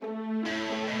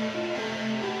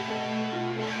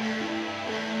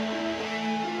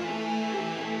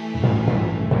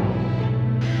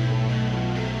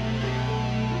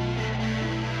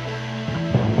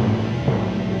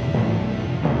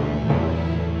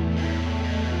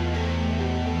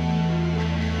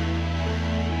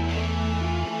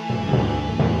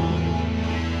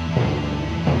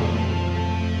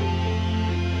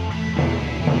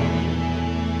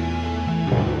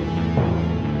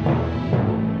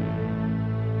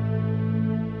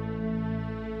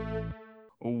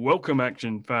Welcome,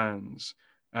 action fans,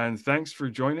 and thanks for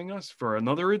joining us for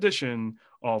another edition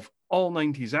of All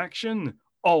 90s Action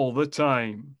All the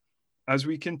Time. As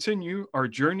we continue our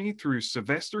journey through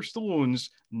Sylvester Stallone's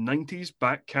 90s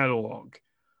back catalogue.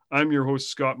 I'm your host,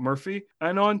 Scott Murphy,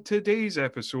 and on today's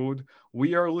episode,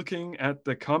 we are looking at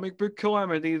the comic book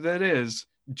calamity that is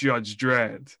Judge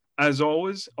Dredd. As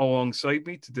always, alongside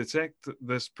me to detect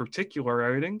this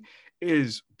particular outing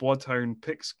is Bloodhound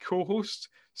Picks co host,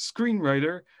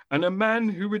 screenwriter, and a man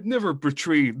who would never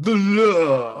betray the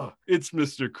law. It's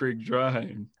Mr. Craig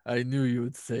Draheim. I knew you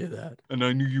would say that. And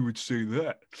I knew you would say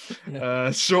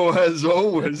that. So, as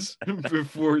always,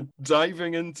 before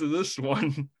diving into this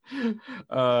one,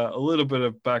 a little bit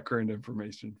of background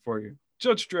information for you.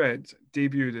 Judge Dredd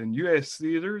debuted in US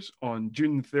theaters on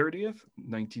June 30th,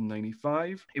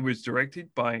 1995. It was directed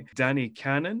by Danny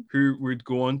Cannon, who would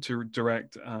go on to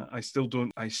direct I Still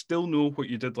Know What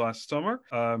You Did Last Summer,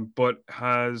 but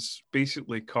has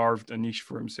basically carved a niche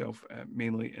for himself,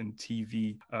 mainly in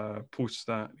TV. Post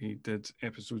that, he did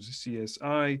episodes of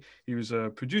CSI. He was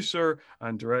a producer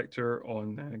and director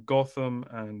on Gotham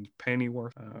and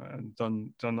Pennyworth, and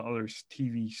done other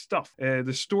TV stuff.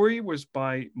 The story was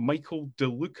by Michael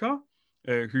DeLuca,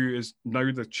 who is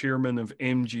now the chairman of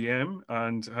MGM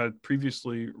and had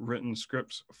previously written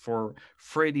scripts for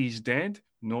Freddy's Dead,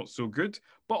 not so good,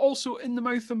 but also In the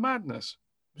Mouth of Madness,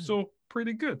 so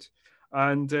pretty good.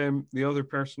 And the other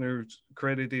person who's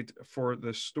credited for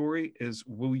the story is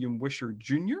William Wisher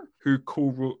Jr., who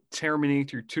co-wrote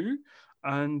Terminator 2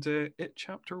 and It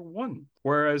Chapter 1.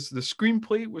 Whereas the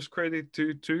screenplay was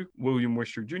credited to William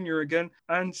Wisher Jr. again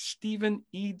and Stephen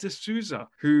E. D'Souza,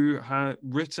 who had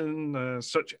written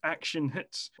such action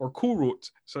hits or co-wrote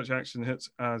such action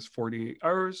hits as 48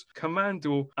 Hours,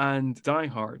 Commando, and Die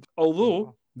Hard.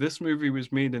 Although this movie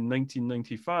was made in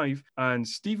 1995 and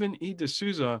Stephen E.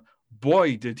 D'Souza,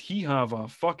 boy, did he have a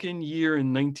fucking year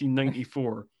in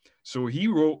 1994. So he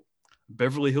wrote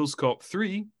Beverly Hills Cop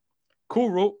 3,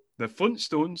 co-wrote The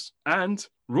Flintstones, and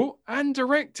wrote and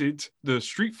directed the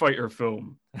Street Fighter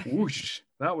film. Whoosh,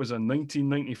 that was a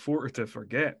 1994 to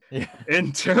forget. Yeah.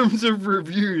 In terms of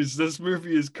reviews, this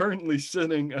movie is currently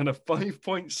sitting at a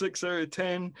 5.6 out of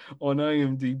 10 on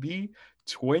IMDb,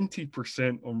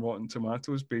 20% on Rotten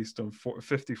Tomatoes based on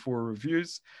 54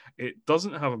 reviews. It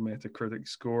doesn't have a Metacritic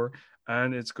score,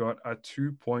 and it's got a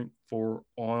 2.4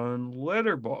 on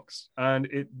Letterboxd. And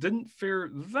it didn't fare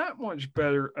that much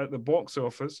better at the box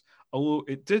office, although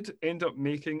it did end up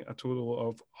making a total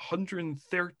of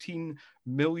 $113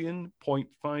 million,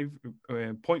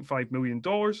 $0.5 million.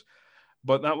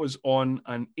 But that was on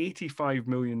an $85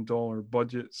 million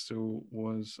budget, so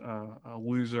was a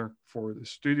loser for the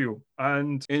studio.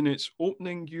 And in its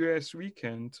opening US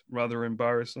weekend, rather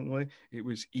embarrassingly, it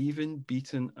was even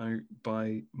beaten out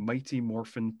by Mighty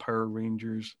Morphin Power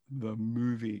Rangers, the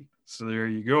movie. So there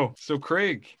you go. So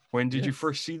Craig, when did you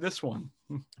first see this one?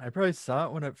 I probably saw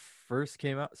it when it first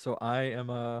came out. So I am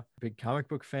a big comic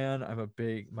book fan.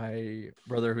 My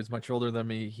brother, who's much older than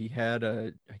me, he had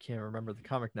I can't remember the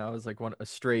comic now. It was like a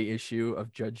stray issue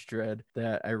of Judge Dredd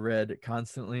that I read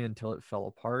constantly until it fell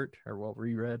apart, or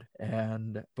reread.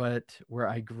 But where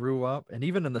I grew up, and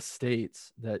even in the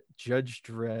States, that Judge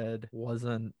Dredd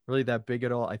wasn't really that big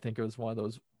at all. I think it was one of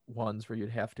those ones where you'd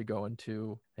have to go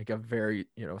into like a very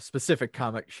specific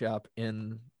comic shop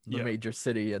in the major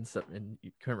city, and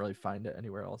you couldn't really find it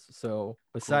anywhere else. So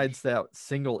besides that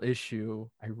single issue,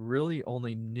 I really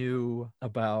only knew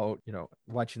about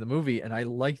watching the movie, and I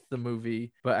liked the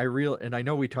movie, but and I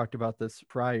know we talked about this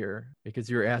prior because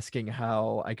you were asking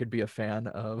how I could be a fan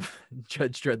of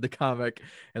Judge Dredd the comic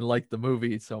and like the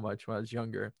movie so much when I was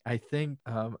younger. I think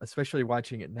especially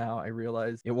watching it now, I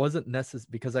realized it wasn't necessary,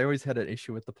 because I always had an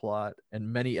issue with the plot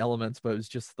and many elements, but it was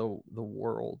just the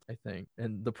world, I think,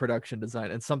 and the production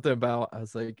design, and something about, I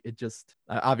was like, it just,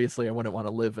 obviously I wouldn't want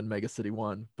to live in Mega City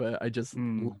 1, but I just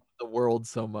love the world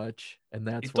so much, and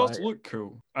that's it why does look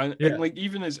cool. And like,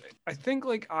 even as I think,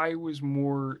 like, I was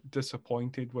more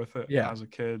disappointed with it as a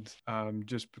kid,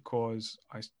 just because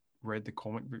I read the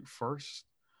comic book first.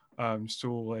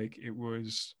 So like, it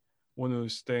was one of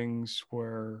those things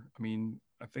where, I mean,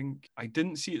 I think I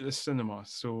didn't see it at the cinema,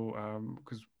 so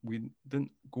because we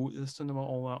didn't go to the cinema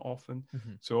all that often.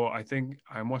 So I think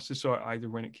I must have saw it either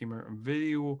when it came out on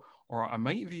video, or I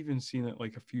might have even seen it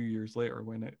like a few years later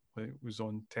when it was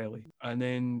on telly. And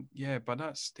then by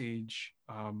that stage,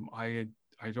 I'd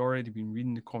already been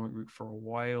reading the comic book for a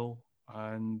while.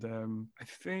 And I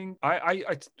think I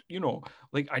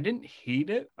like, I didn't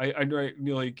hate it. I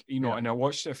like, and I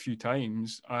watched it a few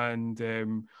times, and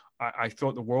I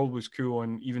thought the world was cool,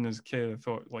 and even as a kid, I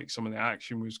thought like some of the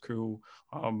action was cool.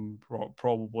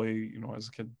 Probably, as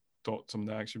a kid, thought some of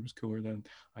the action was cooler than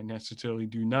I necessarily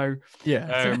do now. Yeah,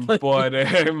 exactly. But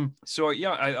so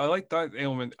yeah, I like that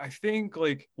element. I think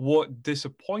like what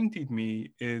disappointed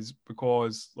me is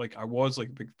because like I was like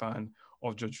a big fan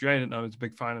of Judge Dredd, and I was a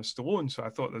big fan of Stallone, so I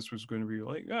thought this was going to be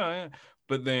like, yeah.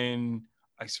 But then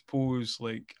I suppose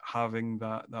like having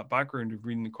that background of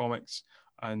reading the comics,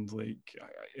 and like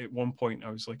at one point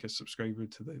I was like a subscriber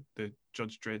to the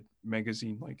Judge Dredd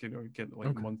magazine, like get like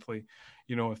Okay. monthly,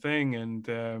 a thing, and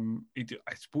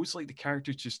I suppose like the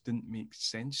characters just didn't make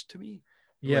sense to me.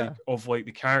 Yeah. Like of like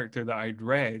the character that I'd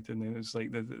read, and then it was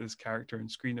like this character on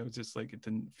screen. I was just like, it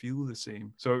didn't feel the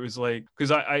same. So it was like, because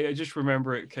I just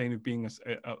remember it kind of being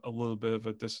a little bit of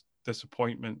a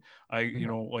disappointment.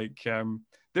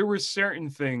 There were certain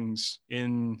things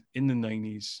in the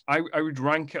 90s. I would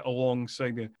rank it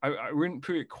alongside it. I wouldn't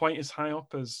put it quite as high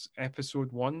up as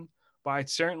episode one, but I'd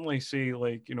certainly say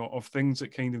like, of things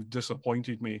that kind of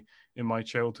disappointed me in my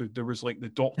childhood. There was like the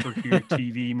Doctor Who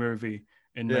TV movie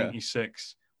in Yeah.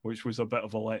 96, which was a bit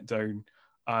of a letdown.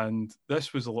 And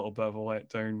this was a little bit of a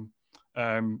letdown.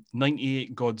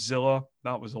 98 Godzilla,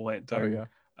 that was a letdown. Oh yeah.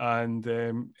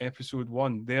 And episode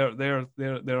one,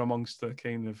 they're amongst the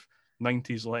kind of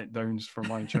 90s letdowns from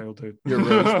my childhood. Your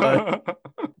Rosebud.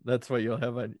 That's what you'll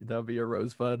have on. That'll be your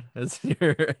Rosebud as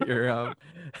your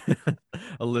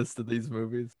a list of these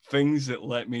movies. Things that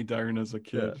let me down as a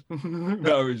kid.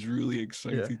 That I was really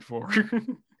excited for.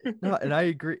 No, and I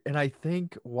agree. And I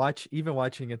think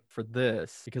watching it for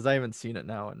this, because I haven't seen it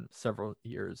now in several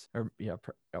years, or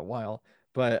a while.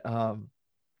 But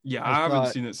yeah, I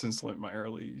haven't seen it since like my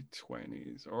early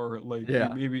 20s, or like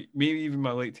maybe even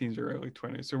my late teens or early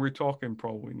 20s. So we're talking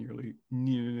probably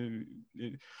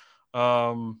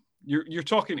you're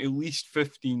talking at least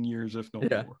 15 years, if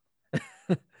not more.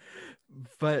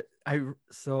 But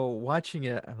so watching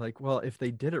it, I'm like, well, if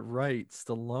they did it right,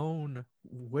 Stallone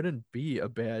wouldn't be a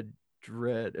bad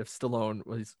Dredd if Stallone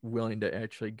was willing to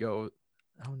actually go,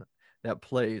 I don't know, that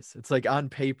place. It's like on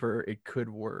paper it could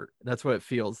work. That's what it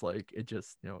feels like. It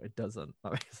just, it doesn't,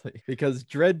 obviously, because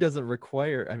Dredd doesn't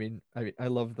require. I mean, I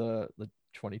love the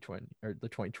 2020 or the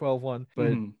 2012 one,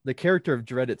 but the character of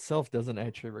Dredd itself doesn't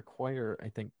actually require, I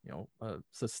think,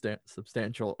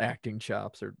 substantial acting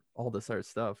chops or all this other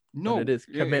stuff. No, but it is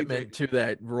commitment to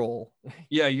that role.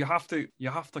 Yeah, you have to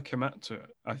commit to it.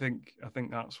 I think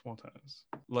that's what it is.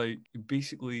 Like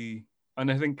basically. And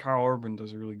I think Carl Urban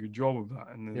does a really good job of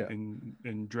that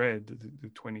in Dredd, the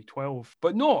 2012.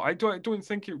 But no, I don't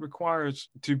think it requires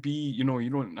to be, you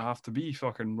don't have to be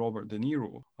fucking Robert De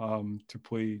Niro to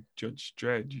play Judge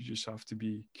Dredd. You just have to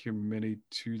be committed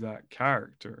to that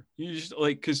character. You just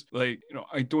because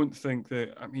I don't think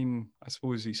that, I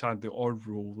suppose he's had the odd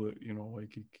role that,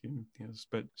 he can,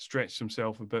 stretched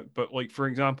himself a bit. But like, for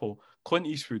example, Clint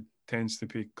Eastwood tends to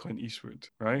play Clint Eastwood,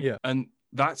 right? Yeah. And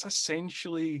that's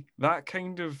essentially that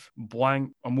kind of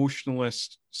blank,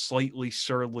 emotionalist, slightly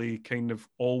surly, kind of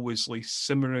always like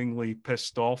simmeringly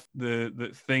pissed off,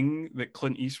 the thing that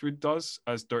Clint Eastwood does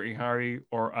as Dirty Harry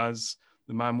or as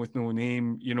the Man with No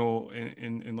Name,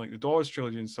 in like the Dawes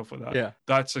trilogy and stuff like that. Yeah,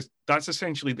 that's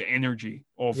essentially the energy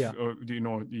of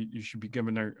you should be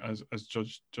given out as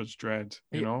Judge Dredd.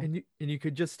 And you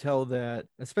could just tell that,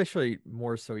 especially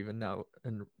more so even now,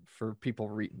 and for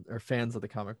people or fans of the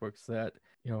comic books, that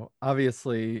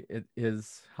obviously it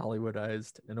is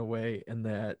Hollywoodized in a way, and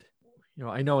that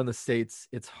I know in the States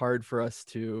it's hard for us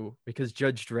to, because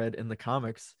Judge Dredd in the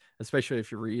comics, especially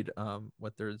if you read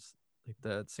what there's like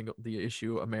the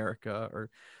issue America or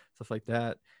stuff like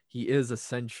that, he is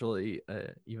essentially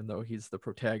even though he's the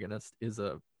protagonist, is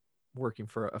working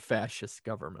for a fascist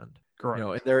government. Correct.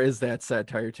 And there is that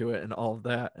satire to it and all of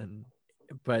that,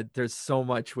 but there's so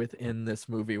much within this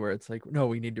movie where it's like, no,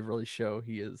 we need to really show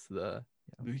he is the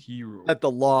hero, that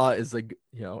the law is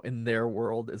in their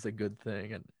world is a good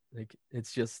thing, and like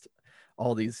it's just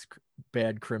all these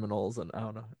bad criminals, and I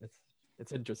don't know,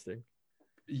 it's interesting.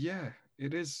 Yeah,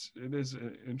 it is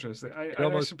interesting.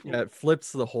 It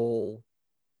flips the whole,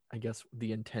 I guess,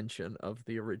 the intention of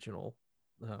the original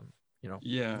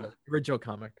the original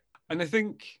comic. And I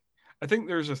think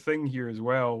there's a thing here as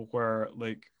well where,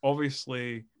 like,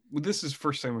 obviously this is the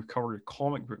first time we've covered a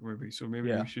comic book movie, so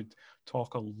maybe we should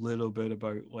talk a little bit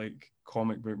about like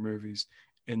comic book movies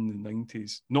in the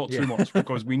 90s. Not too much,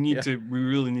 because we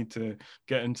really need to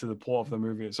get into the plot of the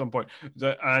movie at some point.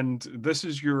 And this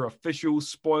is your official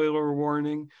spoiler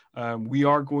warning. We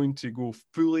are going to go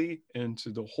fully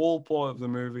into the whole plot of the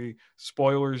movie,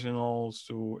 spoilers and all.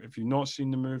 So if you've not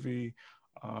seen the movie,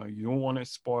 you don't want it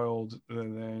spoiled,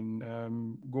 then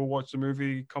go watch the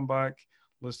movie, come back,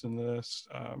 listen to this.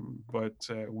 But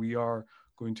we are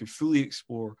going to fully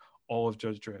explore all of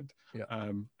Judge Dredd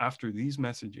Yeah. after these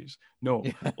messages. No,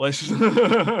 Yeah. let's.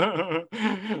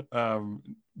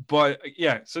 But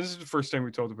yeah, so this is the first time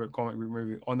we talked about comic book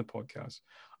movie on the podcast.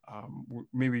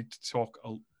 Maybe to talk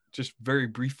just very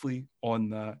briefly on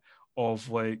that. Of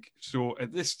like, so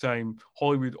at this time,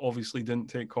 Hollywood obviously didn't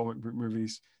take comic book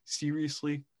movies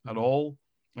seriously at all,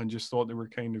 and just thought they were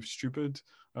kind of stupid,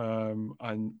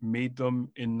 and made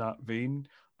them in that vein.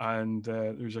 And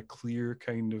there's a clear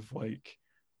kind of like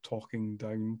talking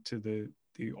down to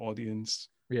the audience,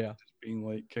 Yeah. being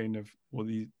like, kind of, well,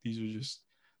 these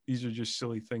are just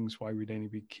silly things. Why would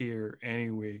anybody care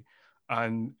anyway?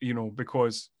 And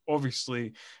because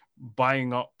obviously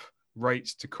buying up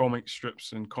rights to comic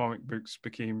strips and comic books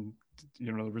became,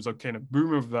 there was a kind of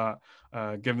boom of that,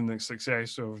 given the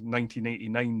success of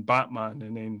 1989 Batman.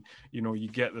 And then you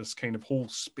get this kind of whole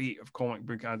spate of comic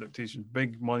book adaptations,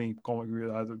 big money comic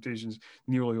book adaptations,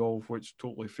 nearly all of which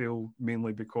totally fail,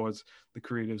 mainly because the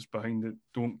creatives behind it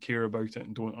don't care about it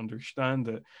and don't understand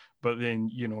it. But then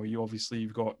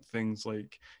you've got things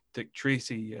like Dick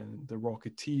Tracy and The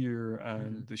Rocketeer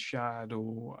and The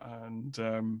Shadow, and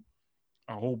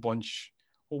a whole bunch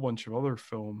of other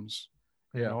films,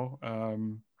 and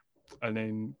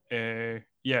then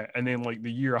and then like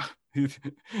the year the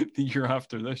year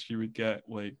after this, you would get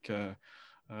like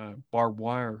Barbed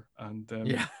Wire, and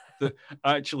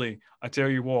actually, I tell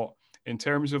you what, in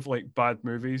terms of like bad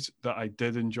movies that I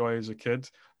did enjoy as a kid,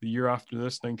 the year after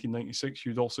this, 1996,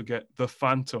 you'd also get The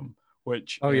Phantom,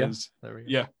 which is there we go.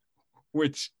 yeah,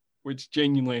 which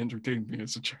genuinely entertained me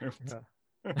as a child. Yeah.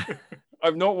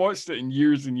 I've not watched it in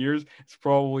years and years. It's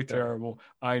probably terrible,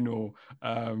 I know.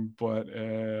 But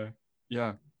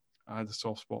yeah, I had a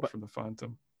soft spot for The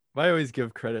Phantom. I always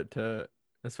give credit to,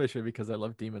 especially because I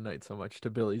love Demon Knight so much, to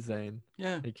Billy Zane.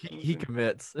 Yeah, like he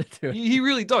commits to it. He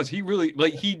really does. He really,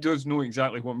 like, he does know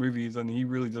exactly what movie he's in. He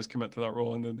really does commit to that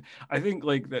role. And then I think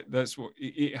like that's what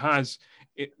it has.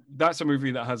 That's a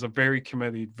movie that has a very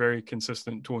committed, very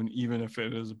consistent tone, even if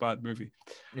it is a bad movie.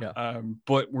 Yeah.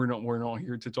 But we're not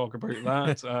here to talk about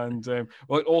that. And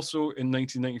but also in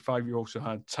 1995, you also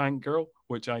had Tank Girl,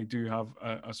 which I do have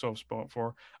a soft spot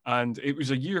for. And it was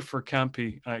a year for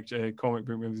campy comic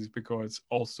book movies, because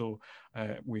also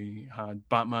we had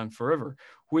Batman Forever,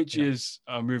 which is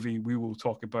a movie we will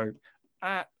talk about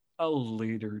at a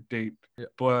later date. Yeah.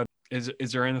 But is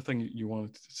there anything you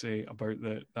wanted to say about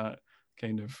that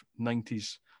kind of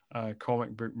 90s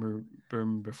comic book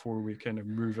boom before we kind of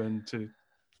move into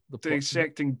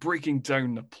dissecting, breaking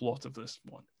down the plot of this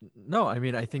one? No, I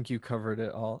mean, I think you covered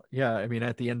it all. Yeah, I mean,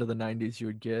 at the end of the 90s, you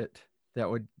would get, that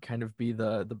would kind of be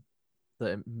the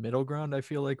middle ground, I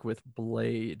feel like, with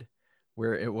Blade,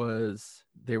 where it was,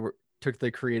 took the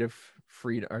creative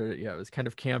freedom, or it was kind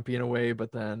of campy in a way,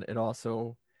 but then it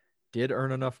also did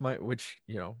earn enough money, which,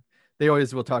 they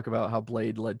always will talk about how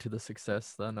Blade led to the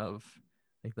success then of,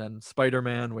 like, then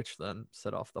Spider-Man, which then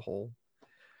set off the whole,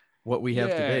 what we have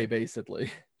today,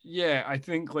 basically. Yeah, I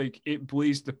think like it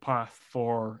blazed the path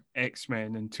for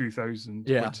X-Men in 2000,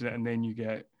 and then you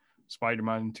get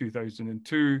Spider-Man in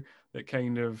 2002, that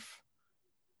kind of,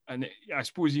 and I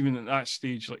suppose even at that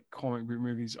stage, like, comic book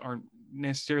movies aren't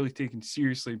necessarily taken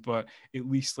seriously, but at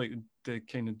least like the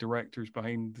kind of directors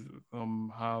behind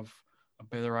them have a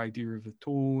better idea of the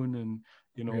tone, and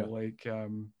like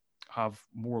have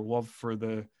more love for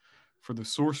the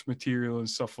source material and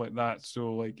stuff like that.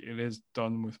 So like it is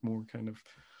done with more kind of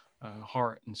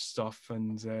heart and stuff,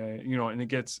 and and it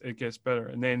gets better.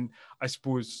 And then I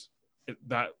suppose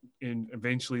that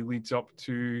eventually leads up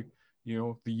to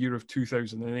the year of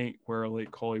 2008, where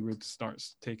like Hollywood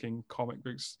starts taking comic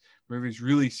books movies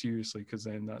really seriously, because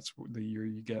then that's the year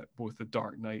you get both The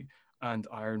Dark Knight and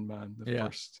Iron Man,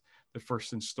 the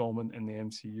first installment in the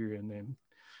MCU. And then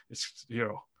it's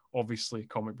obviously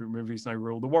comic book movies now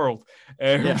rule the world.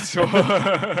 So,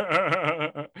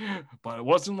 but it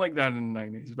wasn't like that in the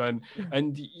 90s, man.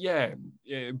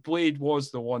 And Blade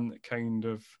was the one that kind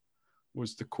of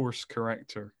was the course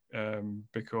corrector,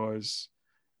 because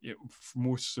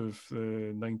most of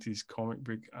the 90s comic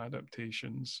book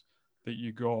adaptations that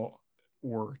you got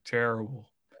were terrible.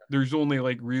 There's only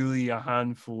like really a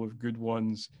handful of good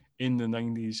ones in the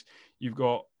 90s. You've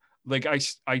got, like,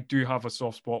 I do have a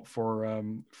soft spot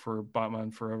for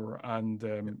Batman Forever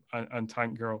and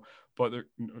Tank Girl, but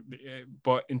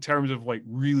in terms of like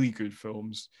really good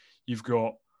films, you've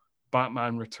got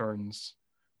Batman Returns,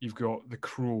 you've got The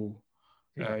Crow,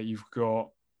 you've got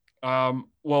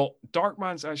Well,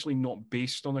 Darkman's actually not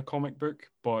based on a comic book,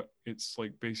 but it's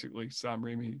like basically Sam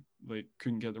Raimi like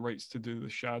couldn't get the rights to do the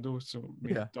Shadow, so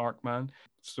made Yeah. Darkman.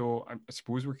 So I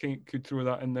suppose we could throw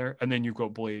that in there, and then you've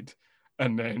got Blade,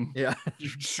 and then Yeah.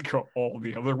 you've just got all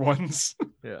the other ones.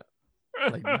 Yeah.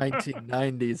 Like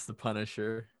 1990s The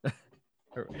Punisher. I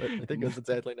think it was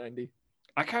exactly 90.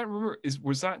 I can't remember.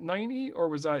 Was that 90 or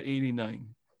was that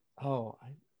 89? Oh,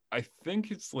 I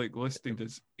think it's like listed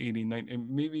as 89, and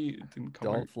maybe it didn't come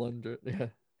out. Dolph Lundgren. Yeah.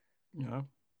 Yeah.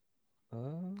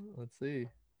 Let's see.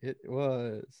 It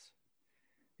was.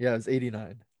 Yeah, it was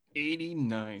 89.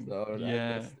 89. So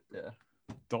yeah. Yeah.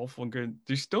 Dolph Lundgren.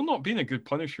 There's still not been a good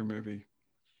Punisher movie.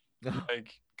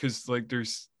 Like, because like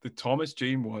there's the Thomas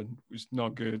Jane one, which is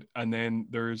not good, and then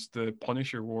there's the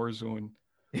Punisher Warzone,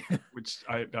 which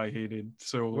I hated.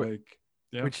 So like,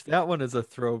 yeah. Which that one is a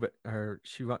throwback. Or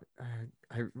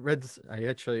I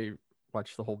actually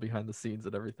watched the whole behind the scenes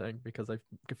and everything because I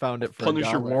found it for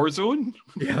Punisher Warzone.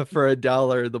 Yeah, for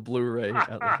 $1, the Blu-ray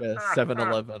at like a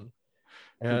 7-Eleven.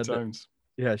 Good times.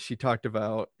 Yeah, she talked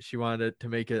about she wanted to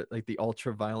make it like the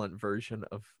ultra violent version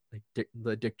of like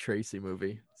the Dick Tracy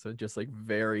movie. So just like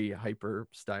very hyper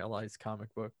stylized comic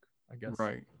book, I guess.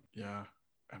 Right. Yeah.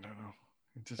 I don't know.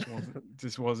 It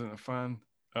just wasn't a fan.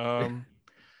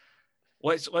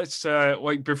 Let's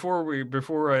like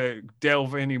before I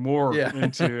delve any more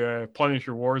into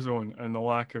Punisher Warzone and the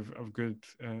lack of good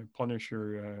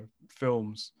Punisher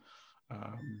films.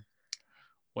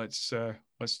 Let's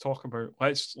talk about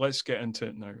let's get into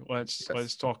it now.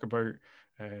 Let's talk about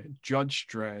Judge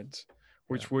Dredd,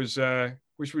 which was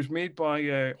made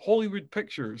by Hollywood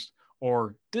Pictures,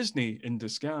 or Disney in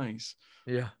disguise.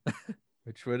 Yeah.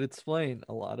 Which would explain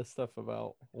a lot of stuff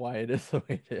about why it is the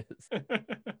way it is.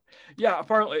 Yeah,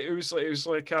 apparently it was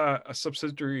like a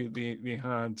subsidiary they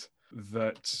had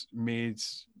that made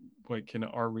like kind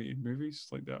of R-rated movies,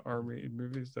 like the R-rated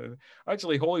movies. That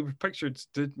actually Hollywood Pictures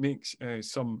did make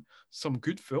some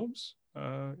good films.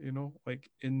 You know, like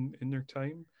in their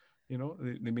time. You know,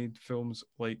 they made films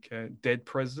like Dead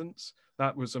Presidents.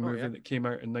 That was a movie that came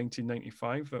out in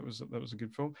 1995. That was a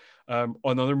good film.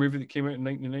 Another movie that came out in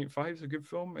 1995 is a good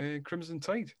film. Crimson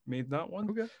Tide made that one.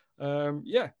 Okay.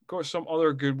 Yeah, got some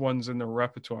other good ones in the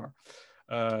repertoire.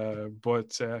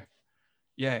 But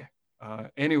yeah.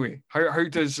 Anyway, how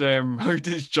does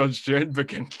Judge Dredd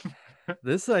begin?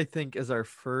 This I think is our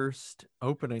first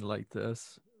opening like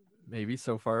this, maybe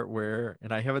so far, where,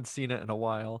 and I haven't seen it in a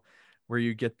while, where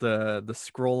you get the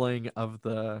scrolling of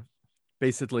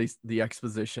basically the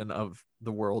exposition of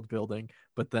the world building,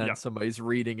 but then somebody's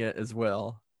reading it as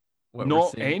well.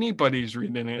 Not anybody's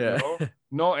reading it though.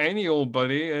 Not any old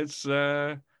buddy. It's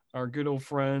our good old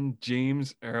friend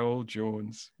James Earl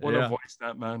Jones. What a voice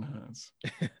that man has.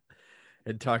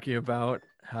 And talking about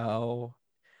how,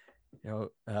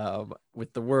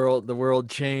 with the world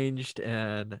changed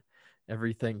and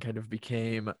everything kind of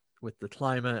became, with the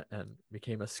climate, and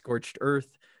became a scorched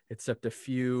earth, except a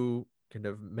few kind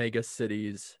of mega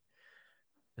cities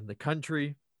in the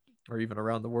country or even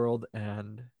around the world.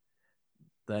 And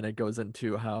then it goes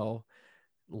into how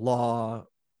law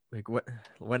like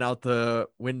went out the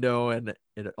window and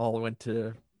it all went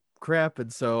to crap.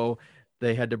 And so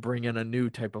they had to bring in a new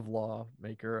type of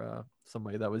lawmaker,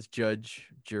 somebody that was judge,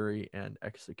 jury, and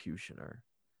executioner.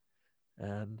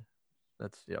 And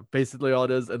that's basically all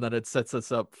it is. And then it sets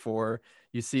us up for,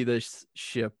 you see this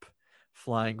ship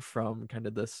flying from kind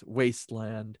of this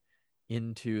wasteland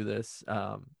into this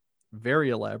very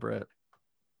elaborate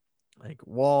like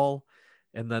wall,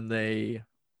 and then they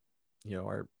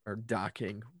are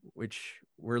docking, which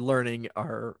we're learning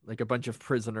are like a bunch of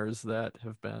prisoners that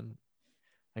have been,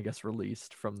 I guess,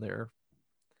 released from their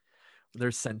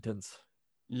sentence.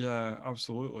 Yeah,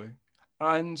 absolutely.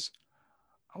 And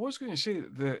I was going to say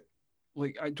that,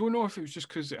 like, I don't know if it was just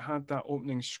because it had that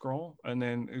opening scroll, and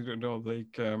then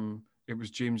it was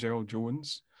James Earl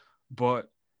Jones, but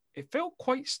it felt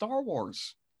quite Star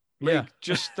Wars. Like,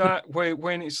 just that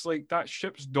when it's like that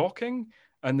ship's docking,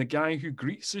 and the guy who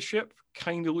greets the ship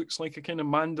kind of looks like a kind of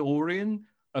Mandalorian,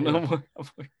 and then I'm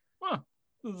like, wow,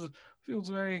 this feels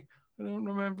very. I don't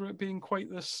remember it being quite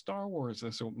this Star Wars,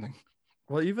 this opening.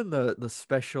 Well, even the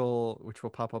special, which will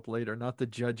pop up later, not the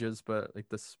judges, but like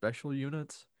the special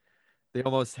units, they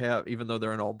almost have, even though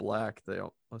they're in all black, they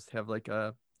almost have like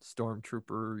a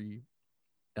stormtrooper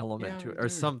element to it, or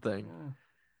something.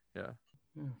 Yeah,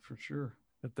 for sure.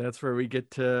 But that's where we get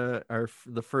to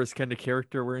the first kind of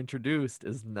character we're introduced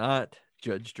is not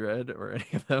Judge Dredd or any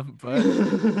of them, but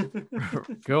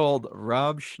good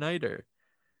Rob Schneider,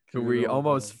 who we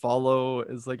almost follow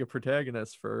as like a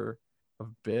protagonist for a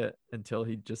bit until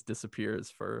he just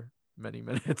disappears for many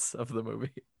minutes of the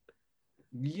movie.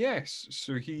 Yes,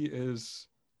 so he is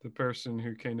the person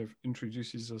who kind of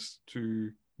introduces us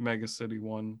to Mega City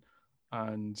One,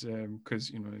 and because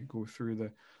you know, you go through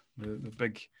the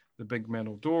big the big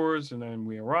metal doors, and then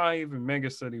we arrive in Mega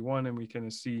City One, and we kind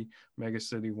of see Mega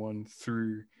City One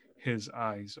through his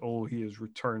eyes. Oh, he is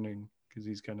returning because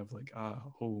he's kind of like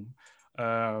home.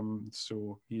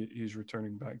 So he's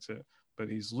returning back to it, but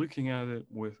he's looking at it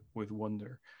with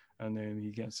wonder, and then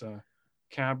he gets a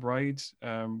cab ride,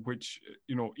 which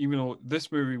you know, even though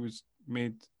this movie was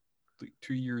made like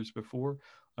 2 years before,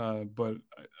 but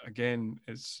again,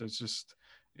 it's just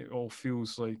it all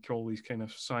feels like all these kind of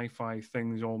sci-fi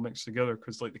things all mixed together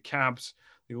because like the cabs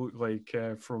they look like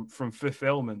from Fifth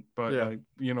Element, but Yeah.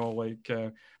 you know, like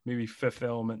maybe Fifth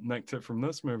Element nicked it from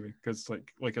this movie because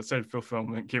like I said, Fifth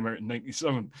Element came out in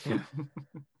 '97. Yeah.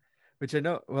 Which I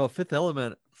know. Well, Fifth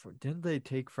Element didn't they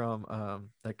take from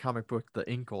that comic book, The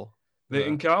Inkle? The The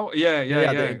Incal, yeah, yeah, yeah,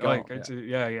 yeah, the yeah. Inkle. Like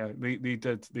Yeah, yeah, yeah. They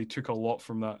did. They took a lot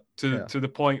from that yeah, to the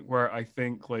point where I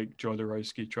think like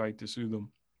Jodorowsky tried to sue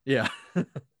them. yeah.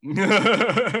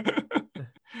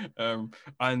 um,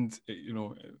 and you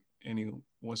know, any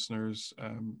listeners,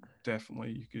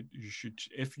 definitely you should,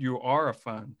 if you are a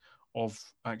fan of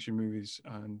action movies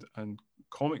and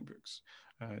comic books,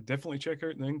 definitely check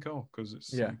out the Incal because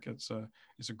it's Yeah. like it's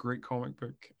a great comic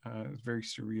book. It's very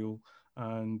surreal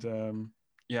and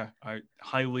yeah, I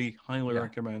highly Yeah.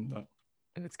 recommend that.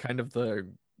 And it's kind of the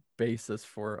basis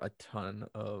for a ton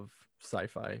of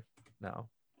sci-fi now.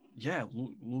 Yeah,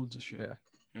 loads of shit. Yeah.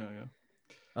 Yeah, yeah.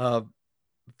 Uh,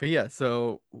 but yeah,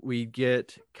 so we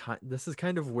get this is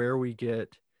kind of where we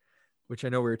get, which I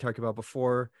know we were talking about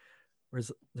before.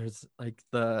 Whereas there's like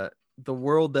the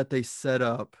world that they set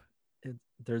up.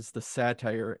 There's the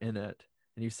satire in it,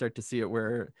 and you start to see it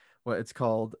where what it's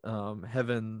called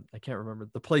heaven. I can't remember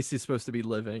the place he's supposed to be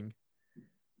living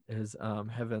is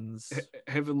heaven's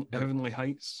Heavenly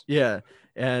Heights. yeah,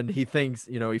 and he thinks,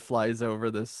 you know, he flies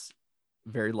over this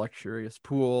very luxurious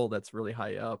pool that's really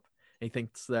high up. And he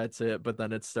thinks that's it, but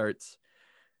then it starts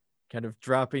kind of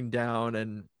dropping down,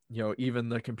 and you know, even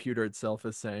the computer itself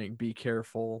is saying, "Be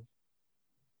careful."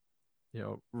 You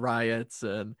know, riots,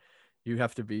 and you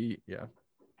have to be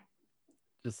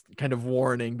just kind of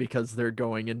warning because they're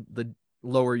going, and the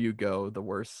lower you go, the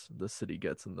worse the city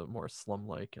gets, and the more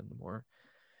slum-like and the more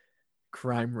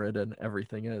crime ridden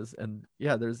everything is. And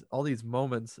yeah, there's all these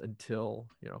moments until,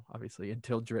 you know, obviously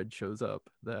until Dredd shows up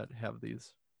that have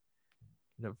these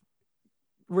kind of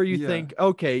where you Yeah. think,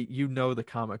 okay, you know the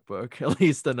comic book at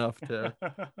least enough to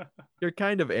you're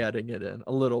kind of adding it in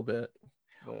a little bit.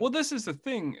 But Well, this is the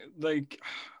thing. Like,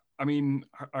 I mean,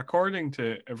 according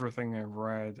to everything I've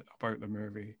read about the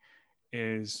movie,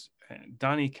 is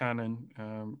Danny Cannon,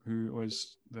 who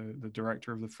was the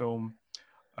director of the film.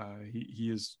 He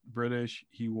is British.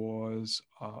 He was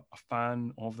a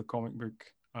fan of the comic book.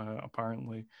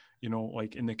 Apparently, you know,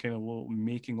 like in the kind of little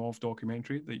making of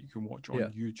documentary that you can watch yeah,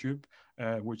 on YouTube,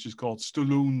 which is called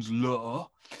Stallone's Law.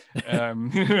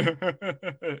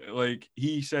 Like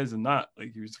he says in that,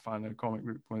 like he was a fan of the comic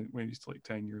book when he was like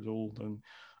 10 years old,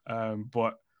 and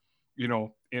but you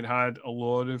know, it had a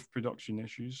lot of production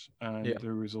issues and yeah,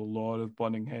 there was a lot of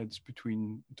butting heads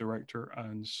between director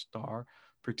and star,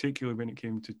 particularly when it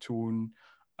came to tone.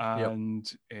 yep,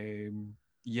 And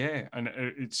yeah, and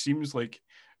it seems like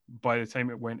by the time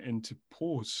it went into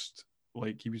post,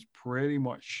 like he was pretty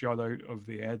much shut out of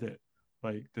the edit,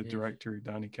 like the yeah, director,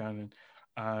 Danny Cannon.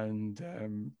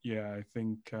 And yeah, I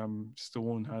think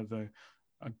Stallone had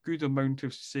a good amount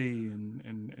of say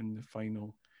in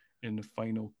the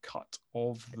final cut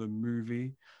of the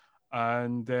movie.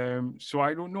 And so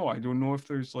I don't know. I don't know if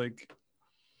there's like,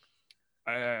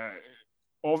 uh,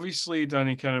 obviously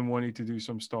Danny Cannon wanted to do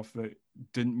some stuff that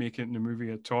didn't make it in the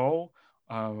movie at all.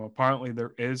 Apparently,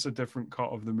 there is a different cut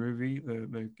of the movie,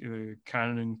 the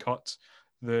canon cut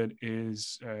that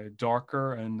is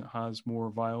darker and has more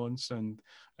violence, and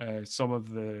some of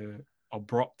the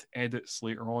abrupt edits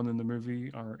later on in the movie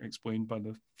are explained by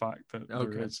the fact that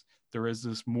okay, there is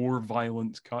this more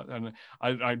violent cut, and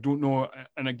I don't know.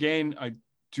 And again, I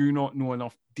do not know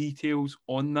enough details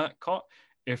on that cut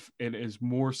if it is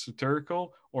more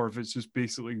satirical or if it's just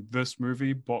basically this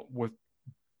movie but with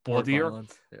more bloodier.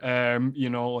 violence. Yeah, You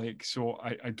know, like so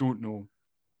I don't know.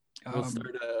 we'll Um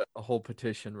start a whole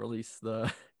petition, release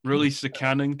the Release the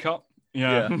canon cut.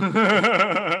 Yeah.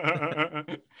 yeah,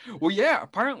 Well, yeah,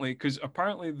 apparently, because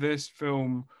apparently this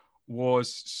film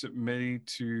was submitted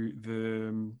to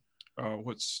the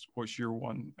what's your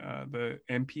one? The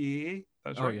MPAA,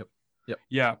 that's oh right. yep, yep,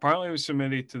 Yeah, apparently it was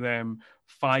submitted to them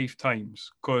 5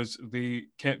 times because they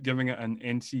kept giving it an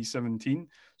NC-17.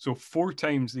 So 4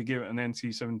 times they gave it an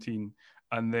NC-17,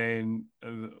 and then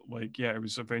it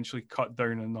was eventually cut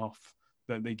down enough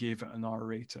that they gave it an R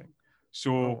rating.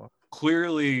 So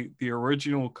clearly the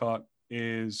original cut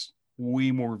is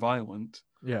way more violent.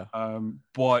 Yeah.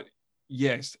 But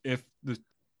yes,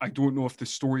 I don't know if the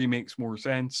story makes more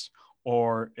sense,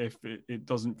 or if it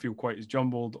doesn't feel quite as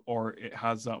jumbled, or it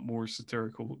has that more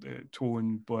satirical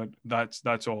tone. But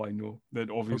that's all I know. That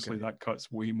obviously that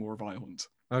cut's way more violent.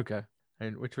 Okay.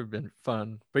 And which would have been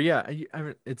fun. But yeah, I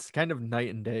mean, it's kind of night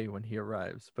and day when he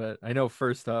arrives. But I know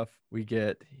first off, we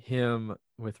get him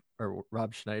with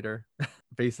Rob Schneider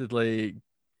basically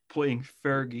playing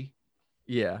Fergie.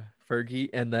 Yeah, Fergie.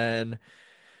 And then,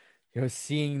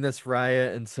 seeing this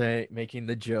riot and making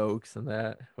the jokes and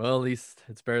that, well, at least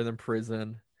it's better than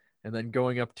prison. And then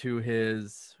going up to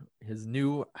his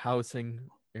new housing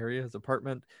area, his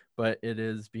apartment, but it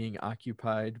is being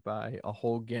occupied by a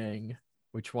whole gang,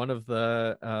 which one of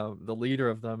the leader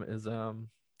of them is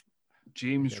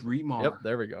James Remar. Yep,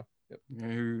 there we go. Yep.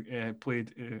 Who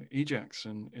played Ajax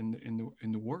in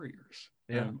the Warriors.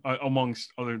 Yeah.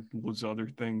 Amongst loads of other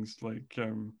things, like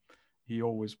he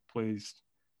always plays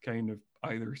kind of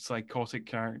either psychotic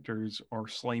characters or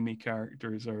slimy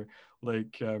characters, or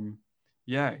like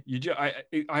I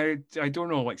don't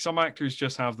know, like some actors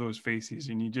just have those faces,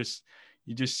 and you just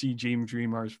see James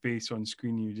Remar's face on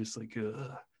screen, and you're just like,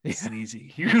 ugh,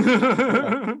 sleazy.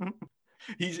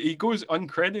 He goes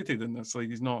uncredited in this, like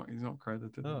he's not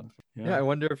credited. Oh. Yeah, I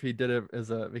wonder if he did it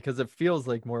because it feels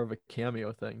like more of a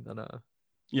cameo thing than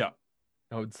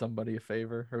owed somebody a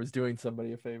favor, or was doing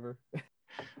somebody a favor.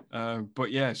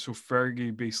 But yeah, so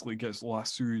Fergie basically gets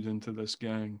lassoed into this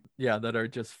gang. Yeah, that are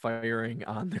just firing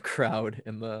on the crowd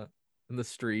in the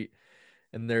street,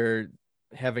 and they're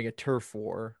having a turf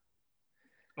war,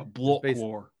 a block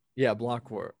war. Yeah, block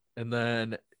war. And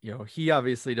then he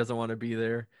obviously doesn't want to be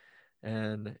there,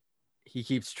 and he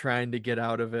keeps trying to get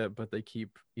out of it, but they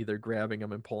keep either grabbing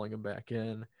him and pulling him back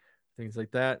in, things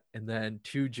like that. And then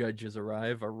 2 judges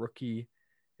arrive, a rookie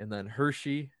and then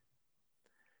Hershey,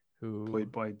 who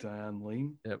played by Diane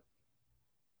Lane. Yep.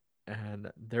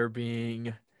 And they're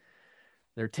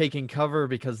taking cover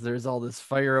because there's all this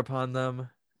fire upon them.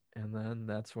 And then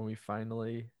that's when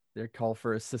they call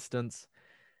for assistance.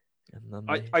 And then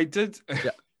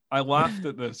I laughed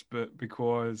at this bit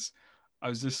because I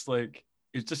was just like,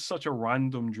 it's just such a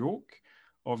random joke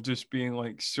of just being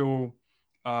like, so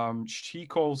she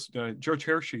calls, George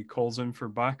Hershey calls in for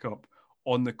backup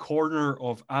on the corner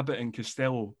of Abbott and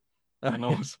Costello. And I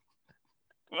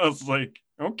was like,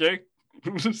 okay.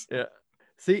 Yeah.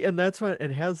 See, and that's when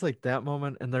it has like that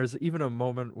moment. And there's even a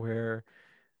moment where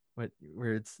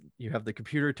it's, you have the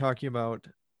computer talking about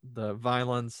the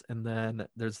violence, and then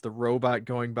there's the robot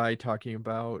going by talking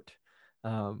about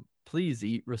please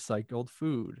eat recycled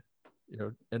food,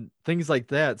 and things like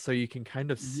that. So you can kind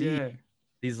of see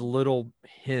these little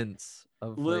hints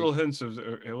of hints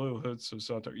of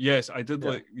satire. Yes, I did.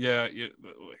 The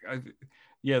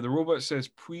robot says,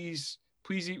 please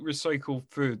eat recycled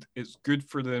food, it's good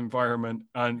for the environment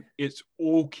and it's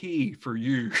okay for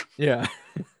you. Yeah.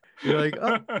 You're like,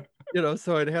 oh,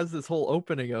 so it has this whole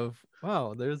opening of,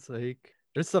 wow, there's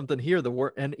something here.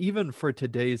 And even for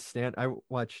today's stand, I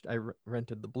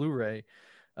rented the Blu-ray,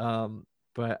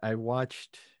 but I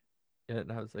watched it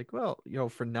and I was like, well,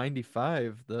 for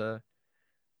 95, the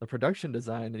production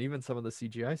design and even some of the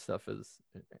CGI stuff it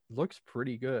looks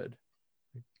pretty good.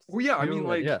 Well, yeah,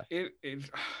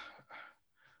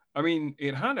 I mean,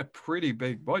 it had a pretty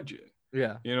big budget.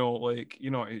 Yeah.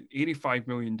 $85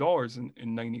 million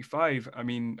in 95. I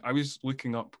mean, I was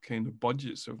looking up kind of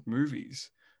budgets of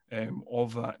movies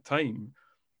of that time,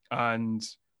 and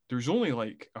there's only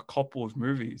like a couple of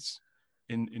movies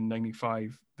in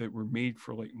 95 that were made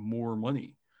for like more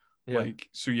money. Yeah. Like,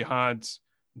 so you had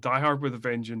Die Hard with a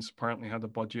Vengeance apparently had a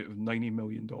budget of $90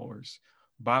 million.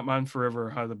 Batman Forever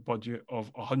had a budget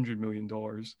of $100 million.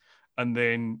 And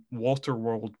then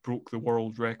Waterworld broke the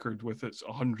world record with its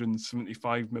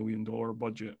 $175 million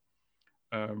budget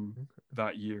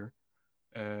that year.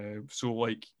 So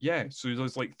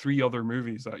there's like 3 other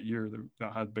movies that year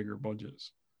that had bigger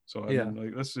budgets. So I mean,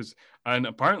 like, this is, and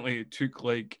apparently it took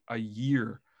like a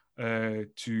year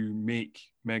to make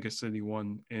Mega City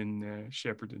 1 in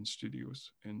Shepperton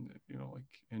Studios in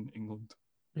England.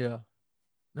 Yeah.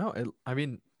 No,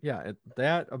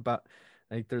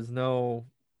 there's no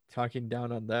talking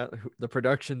down on that. The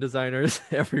production designers,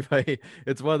 everybody,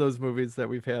 it's one of those movies that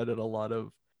we've had in a lot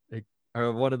of,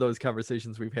 or one of those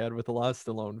conversations we've had with a lot of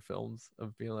Stallone films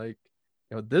of being like,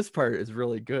 this part is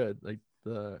really good. Like,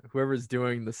 the whoever's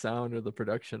doing the sound or the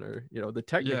production or the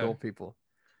technical Yeah. people. Like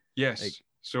Yes.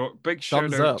 So big shout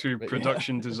thumbs out up. to But yeah.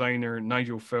 production designer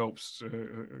Nigel Phelps,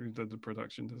 who did the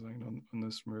production design on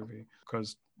this movie,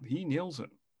 because he nails it.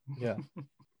 Yeah.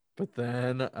 But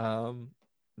then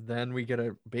we get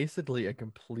basically a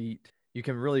complete, you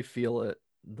can really feel it,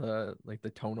 the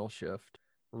tonal shift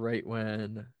right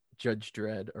when Judge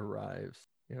Dredd arrives.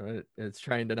 It's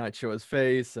trying to not show his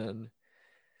face, and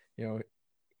you know,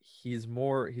 he's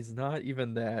not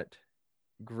even that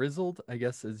grizzled, I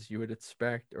guess, as you would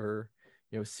expect, or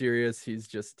serious. He's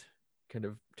just kind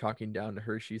of talking down to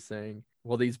Hershey, saying,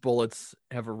 well, these bullets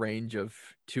have a range of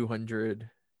 200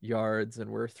 yards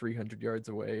and we're 300 yards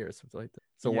away or something like that.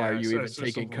 So why are you even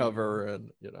taking cover?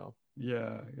 And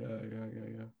Yeah.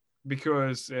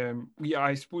 Because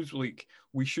I suppose like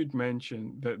we should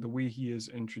mention that the way he is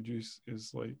introduced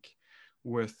is like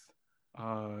with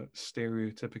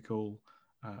stereotypical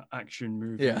action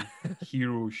movie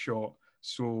hero shot.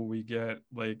 So we get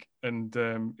like, and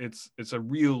it's a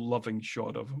real loving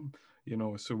shot of him,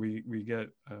 So we get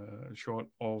a shot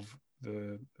of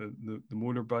the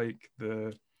motorbike,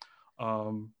 the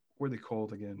what are they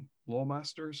called again?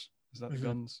 Lawmasters? Is that the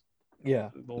guns?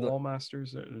 Yeah, The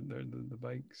Lawmasters, they're the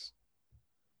bikes.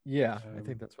 Yeah, I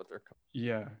think that's what they're called.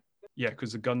 Yeah,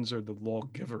 because the guns are the law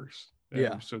givers.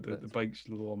 Yeah. So the bikes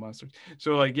are the Lawmasters.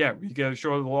 So like, yeah, we get a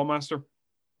shot of the Lawmaster.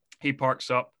 He parks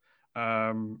up.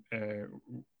 And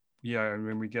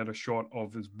then we get a shot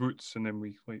of his boots, and then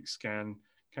we like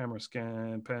camera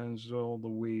scan pans all the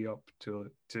way up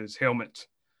to his helmet,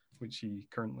 which he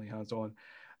currently has on.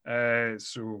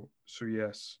 So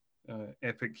yes,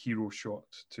 epic hero shot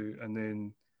too, and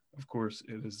then of course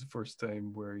it is the first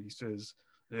time where he says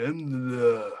which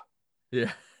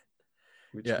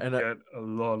we get a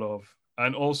lot of,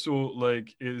 and also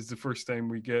like it is the first time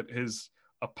we get his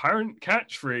apparent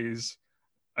catchphrase.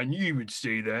 I knew you would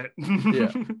say that.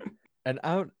 And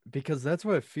because that's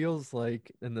what it feels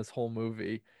like in this whole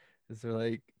movie. Is they're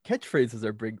like catchphrases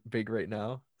are big right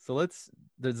now. So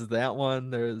there's that one.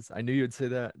 There's I knew you'd say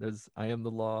that. There's I am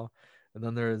the law, and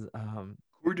then there's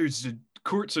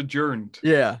court's adjourned.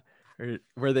 Yeah,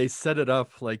 where they set it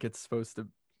up like it's supposed to.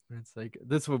 It's like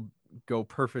this will go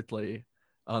perfectly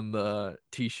on the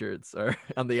T-shirts or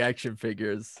on the action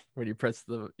figures when you press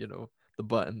the the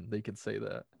button. They can say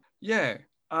that. Yeah.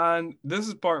 And this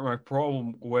is part of my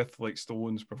problem with like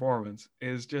Stallone's performance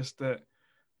is just that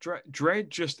Dredd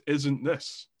just isn't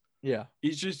this. Yeah.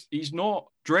 He's not,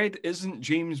 Dredd isn't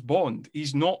James Bond.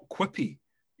 He's not quippy.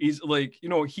 He's like,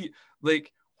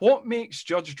 what makes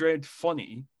Judge Dredd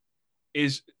funny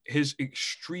is his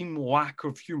extreme lack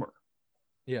of humor.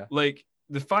 Yeah. Like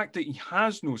the fact that he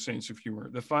has no sense of humor,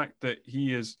 the fact that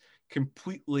he is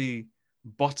completely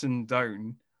buttoned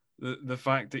down, the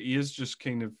fact that he is just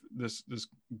kind of this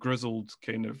grizzled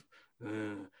kind of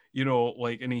and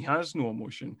he has no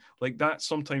emotion, like that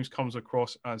sometimes comes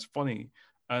across as funny.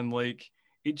 And like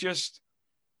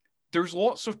there's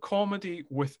lots of comedy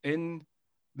within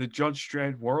the Judge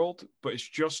Dredd world, but it's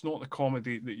just not the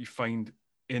comedy that you find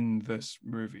in this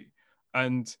movie.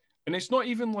 And it's not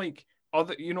even like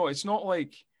it's not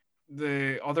like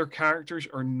the other characters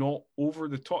are not over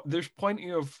the top. There's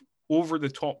plenty of over the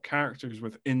top characters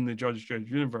within the Judge Dredd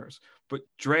universe, but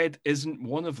Dredd isn't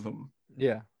one of them.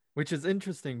 Yeah, which is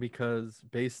interesting because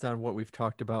based on what we've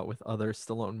talked about with other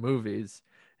Stallone movies,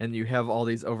 and you have all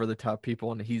these over the top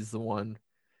people, and he's the one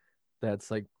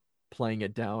that's like playing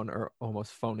it down or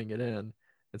almost phoning it in.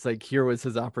 It's like here was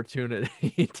his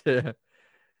opportunity to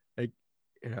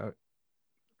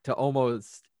to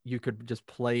almost, you could just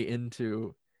play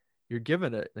into, you're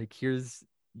given it, like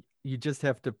you just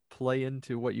have to play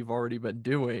into what you've already been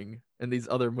doing in these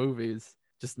other movies,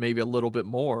 just maybe a little bit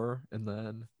more, and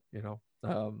then it'll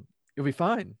be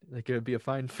fine. Like it'll be a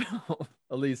fine film,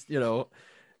 at least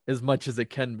as much as it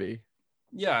can be.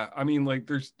 Yeah, I mean, like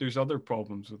there's other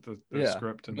problems with the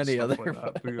script and stuff like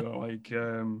that.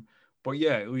 But, but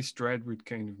yeah, at least Dredd would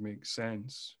kind of make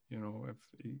sense, if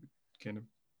he kind of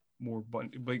more, but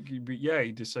yeah,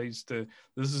 he decides to.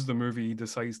 This is the movie he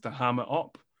decides to ham it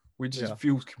up, which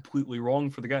feels completely wrong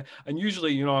for the guy. And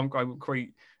usually, I'm quite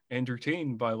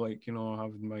entertained by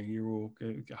having my hero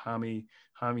hammy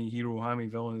hero, hammy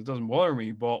villain. It doesn't bother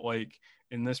me, but like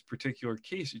in this particular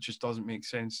case, it just doesn't make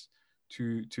sense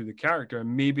to the character.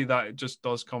 And maybe that it just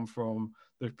does come from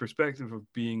the perspective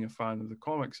of being a fan of the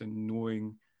comics and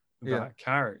knowing that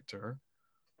character,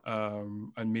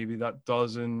 and maybe that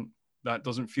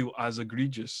doesn't feel as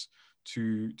egregious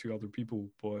to other people.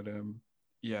 But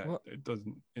it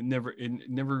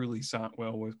never really sat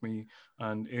well with me,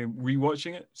 and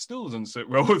rewatching it still doesn't sit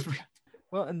well with me.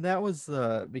 Well, and that was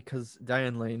because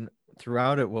Diane Lane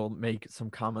throughout it will make some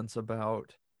comments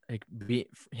about like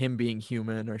him being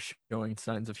human or showing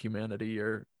signs of humanity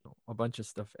or a bunch of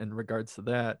stuff in regards to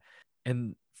that.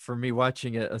 And for me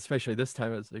watching it, especially this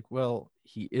time, I was like, well,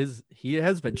 he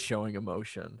has been showing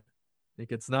emotion.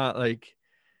 Like it's not like,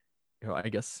 I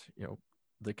guess,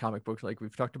 the comic books like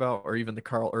we've talked about, or even the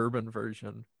Carl Urban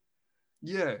version.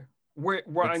 Yeah. Where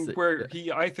It's and where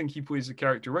yeah, I think he plays the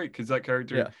character right, because that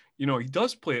character, yeah, he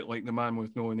does play it like the man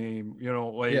with no name.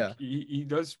 Like yeah, he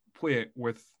does play it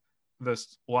with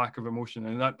this lack of emotion,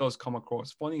 and that does come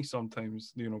across funny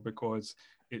sometimes. Because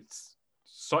it's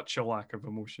such a lack of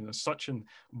emotion, it's such a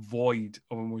void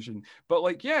of emotion. But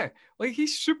like, yeah, like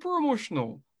he's super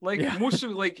emotional. Like yeah, most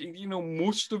of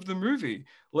the movie,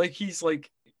 like he's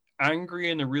like angry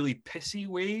in a really pissy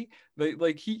way.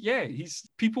 Like he's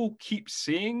people keep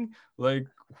saying like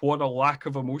what a lack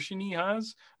of emotion he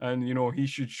has, and he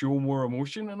should show more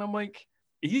emotion. And I'm like,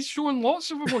 he's showing lots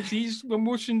of emotion. He's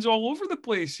emotions all over the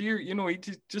place here. He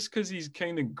just because he's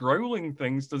kind of growling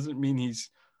things doesn't mean he's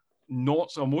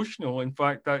not emotional. In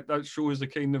fact, that shows a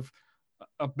kind of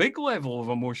a big level of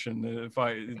emotion. If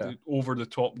I yeah, over the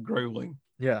top growling,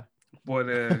 yeah. but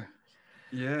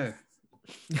yeah.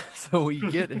 So we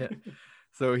get him.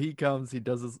 So he comes, he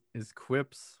does his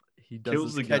quips, he does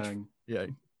Kills his the gang.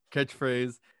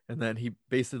 catchphrase, and then he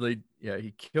basically,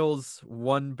 he kills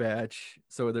one batch.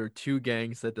 So there are two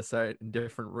gangs that decide in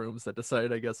different rooms that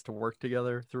decide, I guess, to work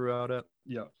together throughout it.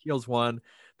 Yeah. Kills one.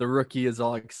 The rookie is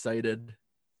all excited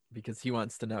because he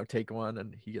wants to now take one,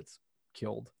 and he gets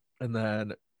killed. And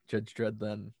then Judge Dredd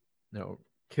then,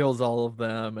 kills all of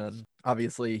them, and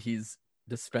obviously he's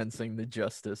dispensing the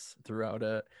justice throughout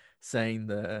it, saying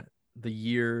the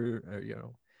year,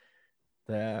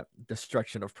 that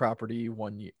destruction of property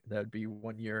 1 year, that'd be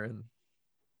 1 year, and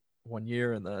 1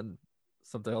 year, and then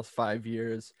something else 5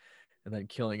 years, and then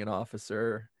killing an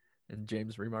officer. And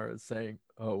James Remar is saying,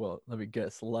 oh well, let me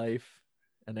guess, life.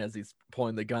 And as he's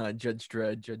pulling the gun on Judge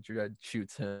Dredd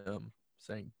shoots him,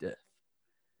 saying death.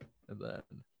 And then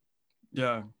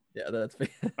Yeah. yeah, that's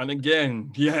And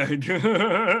again, yeah.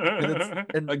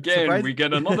 and Again, surprise we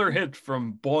get another hit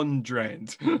from Bond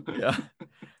Dread. yeah.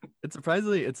 And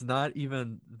surprisingly, it's not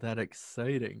even that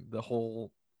exciting, the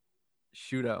whole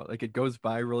shootout. Like it goes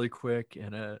by really quick,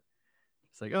 and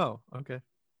it's like, oh, okay,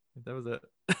 that was it.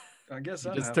 I guess He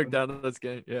that just took happened. down this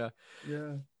game. Yeah.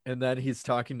 Yeah. And then he's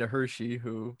talking to Hershey,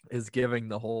 who is giving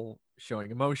the whole showing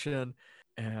emotion,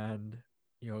 and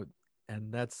you know,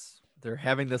 and they're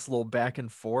having this little back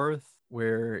and forth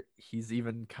where he's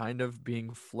even kind of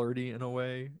being flirty in a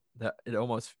way that it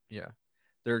almost,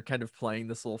 they're kind of playing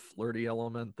this little flirty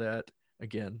element that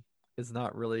again is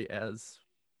not really as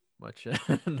much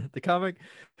in the comic,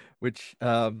 which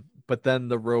but then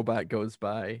the robot goes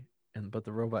by, but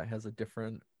the robot has a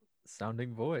different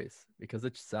sounding voice because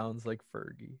it sounds like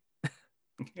Fergie.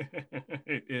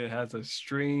 It has a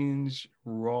strange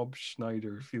Rob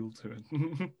Schneider feel to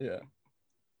it. Yeah.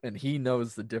 And he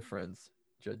knows the difference,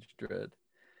 Judge Dredd.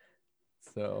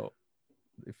 So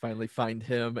they finally find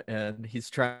him, and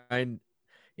he's trying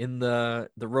in the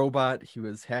robot, he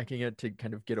was hacking it to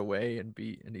kind of get away and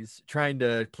he's trying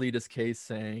to plead his case,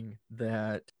 saying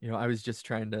that, I was just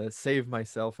trying to save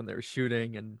myself and they were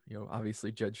shooting. And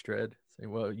obviously Judge Dredd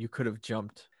saying, well, you could have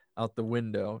jumped out the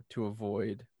window to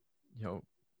avoid,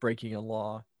 breaking a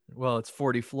law. Well, it's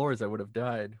 40 floors, I would have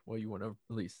died. Well, you would have,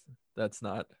 at least that's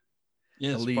not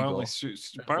Yes, apparently, illegal.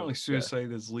 apparently So, yeah,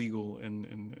 suicide is legal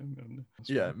in this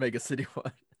yeah, one. Mega City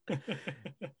One. And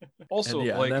Also,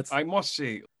 yeah, and like that's I must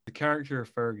say, the character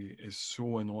of Fergie is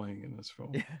so annoying in this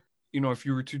film. yeah. If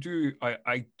you were to do,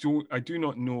 I do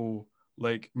not know.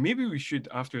 Like maybe we should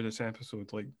after this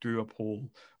episode like do a poll,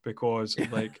 because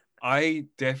like I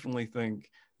definitely think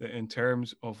that in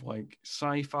terms of like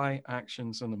sci-fi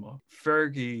action cinema,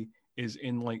 Fergie is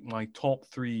in like my top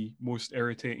three most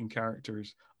irritating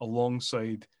characters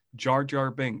alongside Jar Jar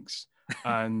Binks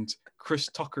and Chris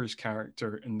Tucker's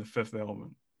character in The Fifth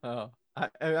Element. Oh,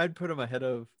 I'd put him ahead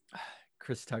of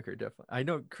Chris Tucker, definitely. I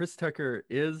know Chris Tucker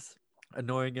is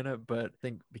annoying in it, but I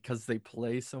think because they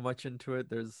play so much into it,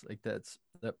 there's like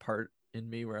that part in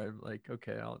me where I'm like,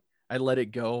 okay, I let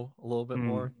it go a little bit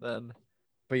more than.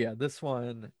 But yeah, this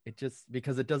one, it just,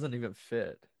 because it doesn't even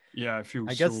fit. Yeah, it feels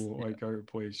I so guess like out of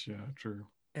place. Yeah, true.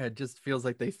 yeah, it just feels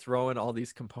like they throw in all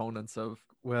these components of,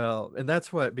 well, and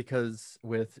that's what, because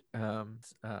with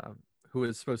who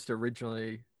was supposed to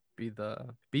originally be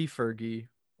Fergie,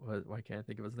 why can't I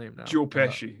think of his name now? Joe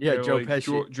Pesci. Yeah, Joe Like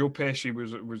Pesci. Joe Pesci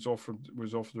was offered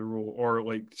the role, or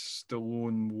like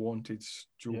Stallone wanted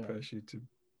Joe Yeah. Pesci to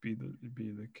be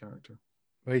the character.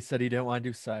 Well, he said he didn't want to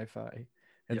do sci-fi.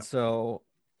 And so,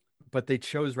 but they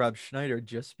chose Rob Schneider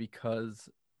just because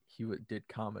did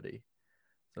comedy.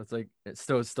 So it's like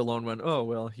Stallone went, oh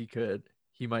well,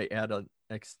 he might add a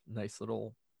nice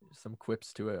little some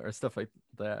quips to it or stuff like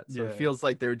that. So it feels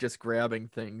like they're just grabbing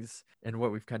things and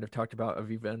what we've kind of talked about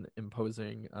of even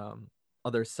imposing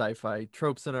other sci-fi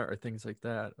tropes in it or things like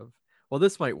that of, well,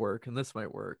 this might work and this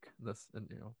might work, and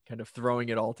kind of throwing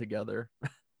it all together.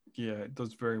 Yeah, it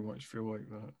does very much feel like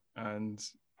that. And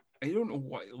I don't know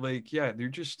why, like, yeah, they're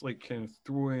just like kind of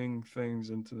throwing things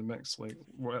into the mix, like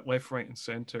left, right, and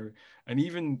center. And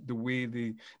even the way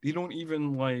they don't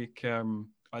even like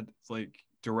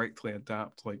directly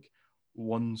adapt like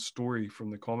one story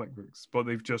from the comic books, but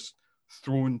they've just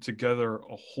thrown together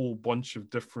a whole bunch of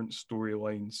different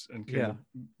storylines and kind of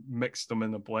mixed them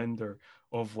in a blender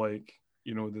of like,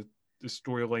 the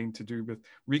storyline to do with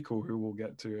Rico, who we'll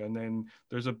get to, and then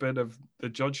there's a bit of the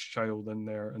Judge Child in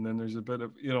there, and then there's a bit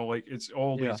of like it's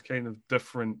all these kind of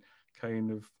different kind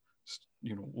of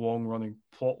long running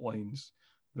plot lines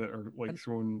that are like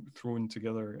thrown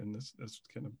together in this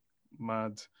kind of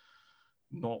mad,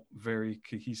 not very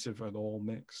cohesive at all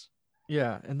mix.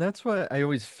 Yeah, and that's what I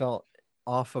always felt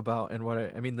off about, and what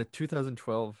I mean, the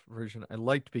 2012 version I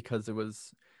liked because it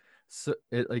was so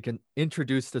it like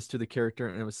introduced us to the character,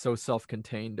 and it was so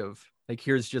self-contained of like,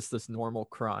 here's just this normal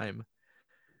crime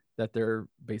that they're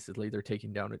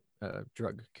taking down a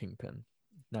drug kingpin.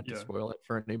 Not to spoil it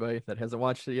for anybody that hasn't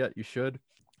watched it yet, you should,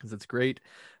 because it's great.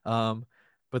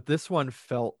 But this one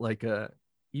felt like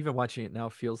even watching it now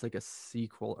feels like a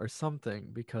sequel or something,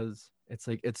 because it's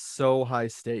like it's so high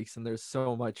stakes and there's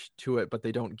so much to it, but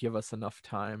they don't give us enough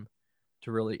time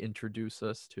to really introduce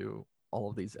us to all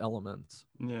of these elements.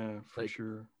 Yeah, for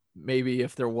sure. Maybe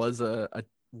if there was a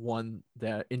one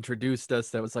that introduced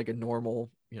us that was like a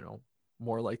normal,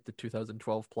 more like the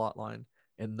 2012 plot line,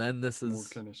 and then this is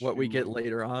what we get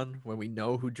later on when we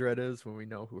know who Dredd is, when we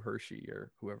know who Hershey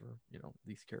or whoever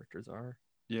these characters are.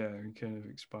 Yeah, and kind of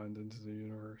expand into the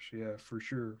universe. Yeah, for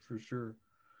sure.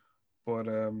 But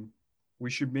we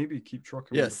should maybe keep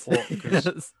trucking with the plot,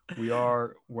 because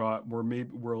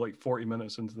we're like 40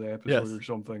 minutes into the episode or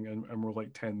something, and we're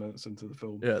like 10 minutes into the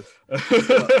film.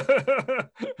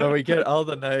 So we get all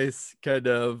the nice kind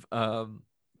of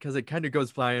because it kind of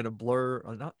goes by in a blur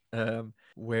or not,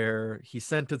 where he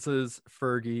sentences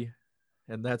Fergie,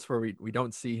 and that's where we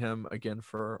don't see him again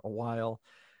for a while.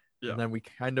 And then we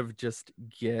kind of just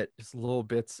get just little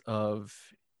bits of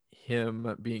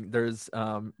him being, there's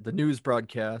the news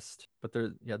broadcast, but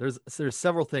there's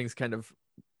several things kind of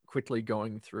quickly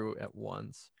going through at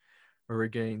once, where we're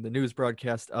getting the news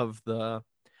broadcast of the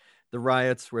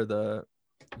riots, where the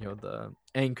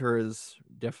anchor is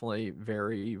definitely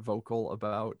very vocal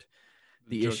about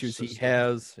the issues he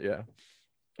has,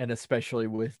 and especially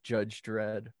with Judge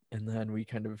Dredd. And then we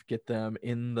kind of get them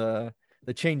in the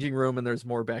changing room, and there's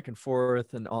more back and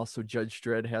forth, and also Judge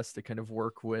Dredd has to kind of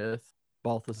work with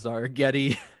Balthazar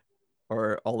Getty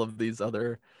or all of these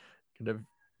other kind of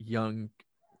young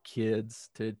kids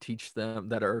to teach them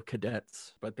that are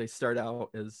cadets, but they start out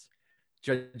as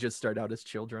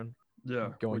children.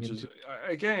 Which is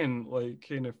again like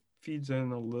kind of feeds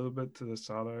in a little bit to the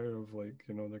satire of like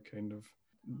they're kind of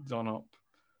done up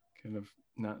kind of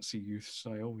Nazi youth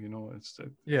style.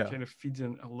 It kind of feeds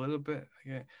in a little bit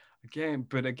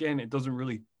but again it doesn't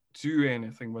really do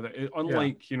anything with it.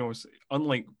 Unlike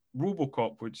unlike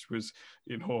RoboCop, which was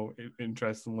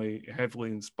interestingly heavily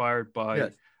inspired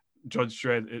by Judge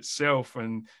Dredd itself,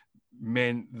 and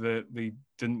meant that they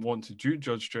didn't want to do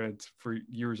Judge Dredd for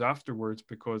years afterwards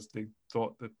because they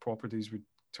thought the properties would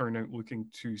turn out looking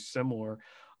too similar.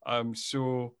 But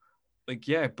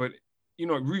it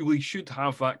really should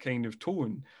have that kind of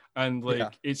tone. And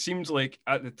it seems like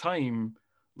at the time,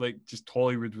 like just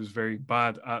Hollywood was very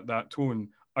bad at that tone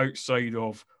outside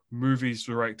of movies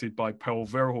directed by Paul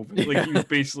Verhoeven. Like he was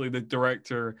basically the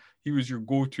director. He was your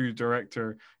go-to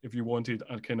director if you wanted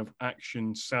a kind of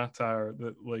action satire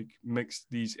that like mixed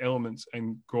these elements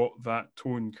and got that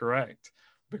tone correct.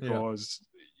 Because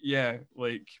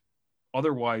like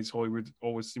otherwise Hollywood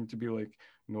always seemed to be like,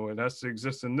 it has to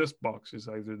exist in this box. It's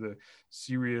either the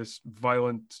serious,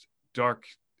 violent, dark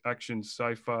action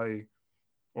sci-fi,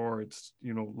 or it's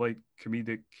light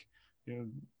comedic,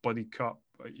 buddy cop,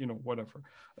 whatever.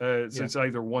 So it's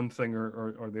either one thing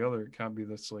or the other. It can't be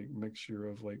this like mixture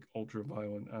of like ultra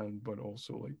violent but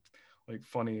also like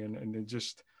funny and it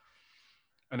just.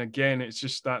 And again, it's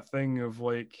just that thing of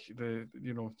like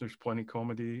there's plenty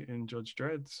comedy in Judge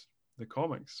Dredd's the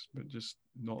comics, but just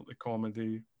not the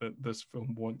comedy that this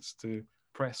film wants to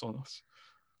press on us.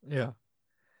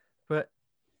 But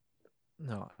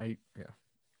no,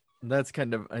 that's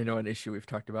kind of, I know, an issue we've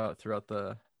talked about throughout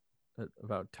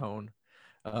about tone,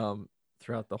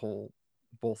 throughout the whole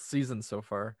both seasons so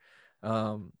far.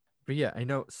 But yeah, I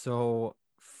know. So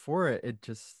for it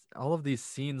just all of these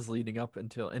scenes leading up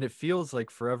until, and it feels like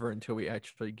forever until we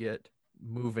actually get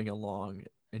moving along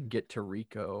and get to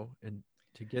Rico and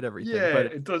to get everything. Yeah, But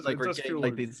it it feels does. like It we're does getting feel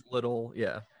like like these little,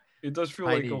 yeah, it does feel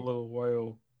like a tiny, little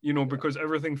while, you know, yeah, because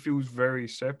everything feels very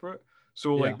separate.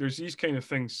 So like yeah, there's these kind of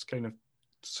things kind of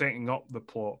setting up the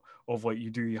plot of like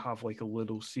you have like a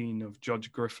little scene of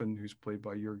Judge Griffin, who's played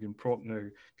by Jurgen Prochnow,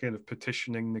 kind of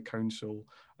petitioning the council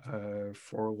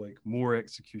for like more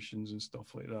executions and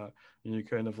stuff like that. And you're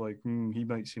kind of like, he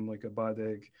might seem like a bad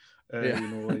egg. yeah. You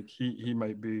know, like he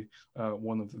might be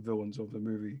one of the villains of the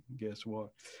movie. Guess what?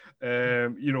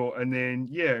 You know, and then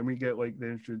yeah, and we get like the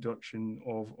introduction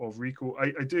of Rico.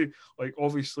 I do like,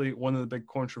 obviously one of the big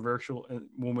controversial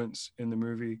moments in the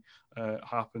movie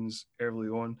happens early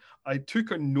on. I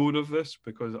took a note of this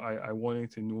because I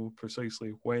wanted to know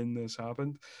precisely when this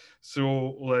happened.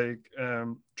 So like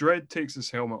Dredd takes his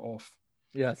helmet off,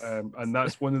 Yes. and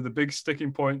that's one of the big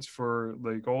sticking points for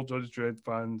like all Judge Dredd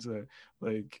fans.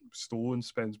 Like Stallone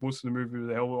spends most of the movie with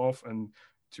the helmet off, and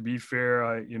to be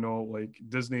fair, you know, like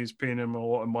Disney's paying him a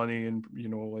lot of money, and you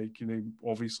know, like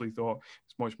obviously thought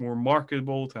it's much more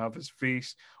marketable to have his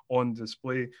face on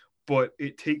display. But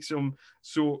it takes him.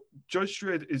 So Judge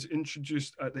Dredd is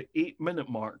introduced at the 8 minute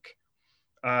mark,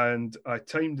 and I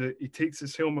timed it. He takes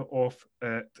his helmet off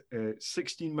at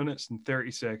 16 minutes and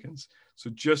 30 seconds.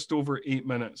 So just over 8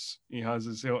 minutes, he has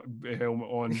his helmet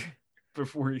on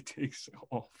before he takes it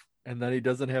off. And then he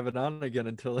doesn't have it on again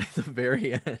until like the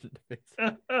very end,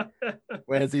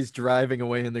 as he's driving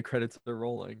away and the credits are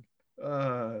rolling.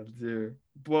 Dear.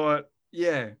 But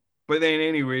yeah. But then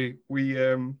anyway,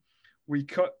 we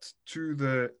cut to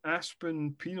the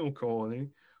Aspen Penal Colony,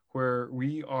 where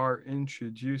we are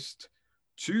introduced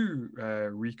to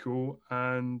Rico,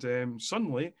 and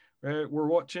suddenly we're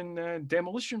watching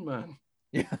Demolition Man.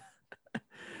 Yeah.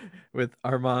 With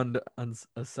Armand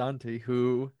Asante,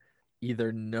 who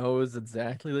either knows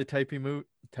exactly the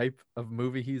type of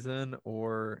movie he's in,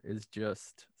 or is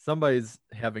just somebody's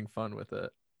having fun with it,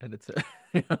 and it's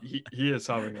He is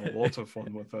having a lot of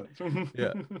fun with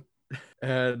yeah. it.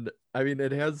 And I mean,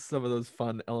 it has some of those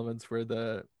fun elements where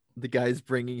the guy's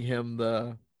bringing him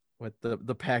the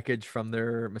package from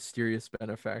their mysterious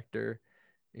benefactor.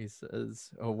 He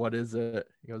says, "Oh, what is it?"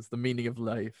 He goes, "The meaning of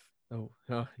life."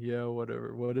 Oh, yeah,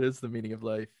 whatever. What is the meaning of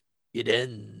life? It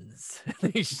ends.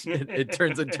 It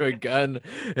turns into a gun,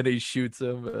 and he shoots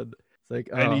him, and it's like,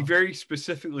 And he oh, very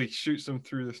specifically shoots him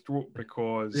through the throat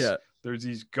because yeah, there's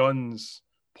these guns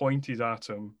pointed at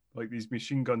him, like these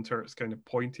machine gun turrets kind of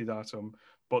pointed at him,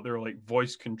 but they're like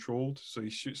voice controlled. So he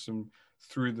shoots him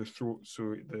through the throat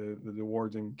so the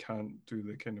warden can't do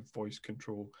the kind of voice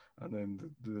control, and then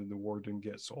the warden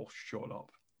gets all shot up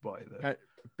by the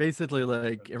basically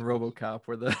like in RoboCop,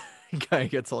 where the guy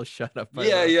gets all shut up by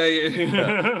yeah, the yeah, yeah.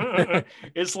 yeah.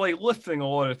 It's like lifting a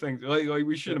lot of things. Like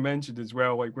we should Yeah. have mentioned as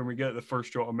well. Like when we get the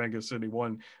first shot of Mega City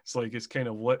One, it's like it's kind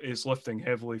of it's lifting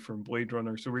heavily from Blade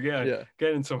Runner. So we're Yeah.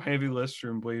 getting some heavy lifts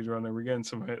from Blade Runner. We're getting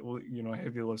some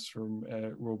heavy lifts from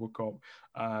RoboCop,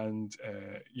 and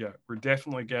yeah, we're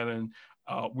definitely getting.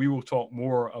 We will talk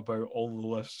more about all the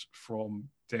lifts from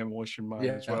Demolition Man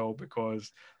as Yeah. well,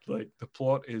 because like the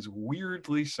plot is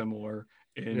weirdly similar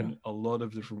Yeah. in a lot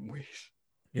of different ways.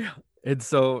 Yeah. And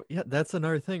so, yeah, that's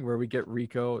another thing where we get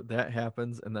Rico, that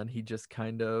happens, and then he just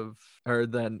kind of, or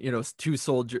then,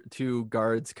 two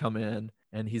guards come in,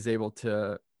 and he's able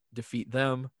to defeat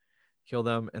them, kill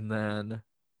them, and then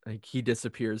like he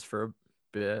disappears for a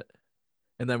bit.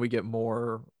 And then we get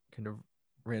more kind of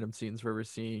random scenes where we're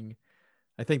seeing,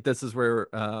 I think this is where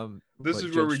This what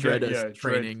is where we Judge get Dredd is Dredd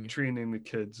training, training the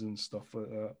kids and stuff like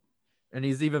that. and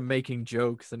he's even making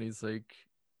jokes, and he's like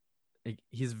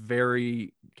he's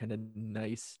very kind of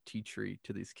nice teachery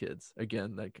to these kids.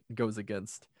 Again, like goes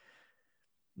against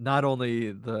not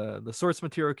only the source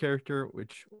material character,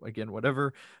 which again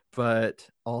whatever, but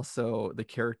also the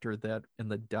character that in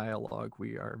the dialogue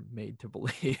we are made to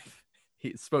believe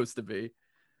he's supposed to be.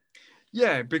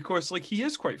 Yeah, because like he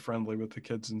is quite friendly with the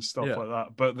kids and stuff Yeah. like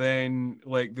that. But then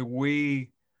like the way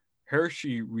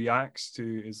Hershey reacts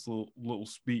to his little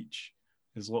speech,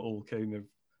 his little kind of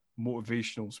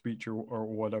motivational speech or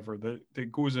whatever,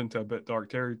 that goes into a bit dark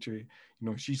territory. You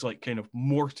know, she's like kind of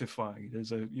mortified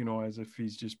as a as if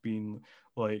he's just been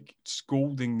like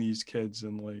scolding these kids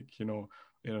and like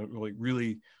like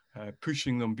really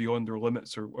pushing them beyond their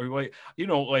limits or like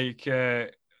like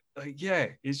yeah,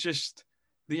 it's just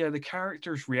the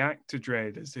characters react to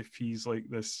Dredd as if he's like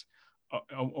this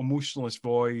emotionless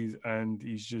void, and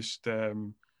he's just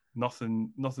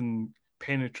nothing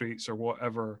penetrates or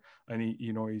whatever, and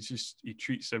he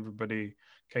treats everybody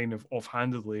kind of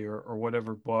offhandedly or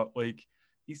whatever, but like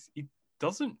he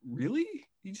doesn't really.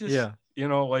 He just Yeah.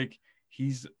 like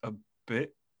he's a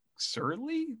bit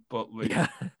surly, but like Yeah.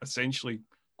 essentially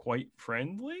quite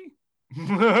friendly.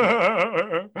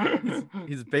 Yeah.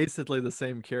 He's basically the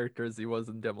same character as he was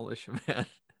in Demolition Man.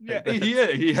 Yeah, Like that's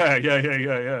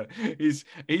yeah.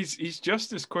 He's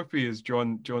just as quippy as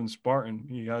John Spartan.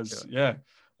 He has, yeah.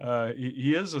 yeah.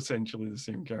 He is essentially the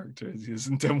same character as he is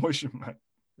in Demolition Man,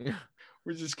 Yeah.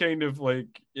 which is kind of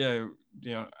like, yeah,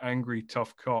 angry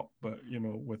tough cop, but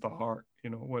with a heart,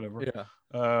 whatever. Yeah.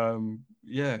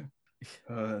 Yeah.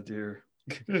 Dear.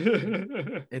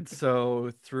 And and so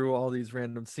through all these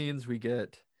random scenes we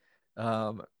get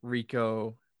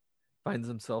Rico finds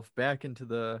himself back into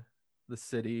the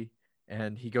city,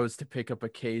 and he goes to pick up a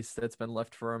case that's been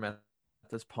left for him at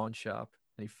this pawn shop,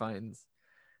 and he finds,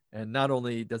 and not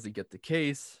only does he get the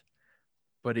case,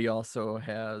 but he also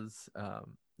has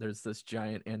there's this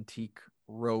giant antique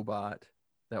robot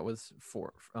that was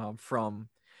from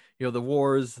the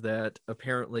wars, that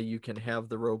apparently you can have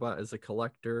the robot as a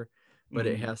collector, but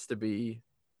it Mm. has to be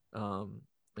um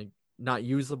like not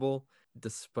usable,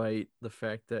 despite the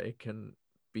fact that it can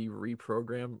be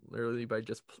reprogrammed literally by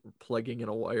just plugging in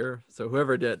a wire. So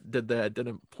whoever did that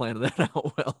didn't plan that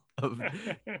out well, of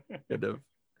kind of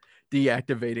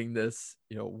deactivating this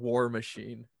war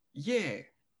machine. Yeah,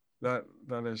 that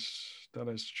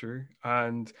is true,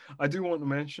 and I do want to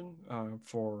mention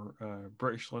for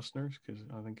British listeners, because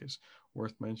I think it's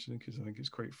worth mentioning, because I think it's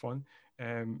quite fun.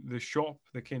 The shop,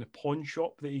 the kind of pawn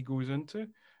shop that he goes into,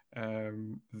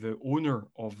 the owner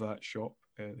of that shop,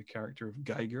 the character of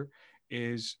Geiger,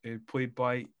 is played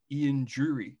by Ian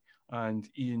Dury, and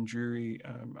Ian Dury,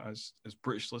 as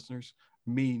British listeners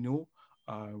may know,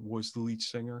 was the lead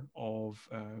singer of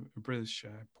a British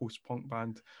post-punk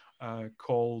band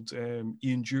called Ian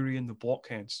Dury and the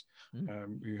Blockheads,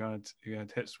 Mm. who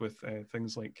had hits with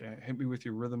things like "Hit Me with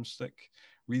Your Rhythm Stick,"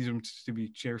 "Reasons to Be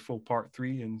Cheerful" Part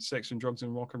 3, and "Sex and Drugs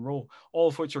and Rock and Roll," all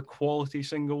of which are quality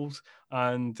singles.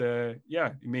 And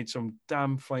yeah, he made some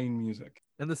damn fine music.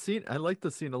 And the scene, I like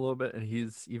the scene a little bit, and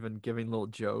he's even giving little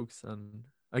jokes. And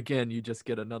again, you just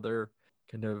get another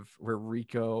kind of where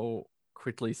Rico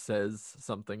quickly says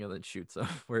something and then shoots him,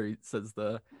 where he says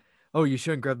 "Oh, you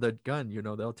shouldn't grab that gun,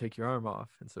 they'll take your arm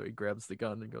off." And so he grabs the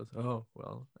gun and goes, "Oh,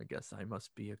 well, I guess I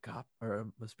must be a cop, or I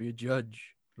must be a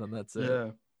judge." Then that's it.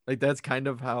 Yeah, Like that's kind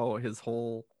of how his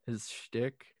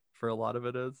shtick for a lot of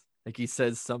it is. Like he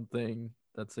says something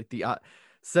that's like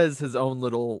says his own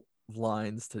little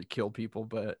lines to kill people,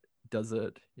 but does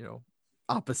it,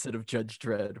 opposite of Judge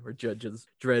Dredd, where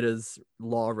Dredd is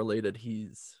law related,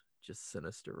 he's just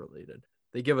sinister related.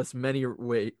 They give us many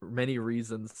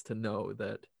reasons to know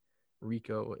that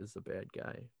Rico is a bad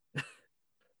guy.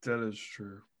 that is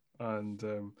true. And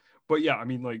but yeah, I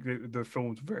mean, like the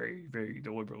film's very, very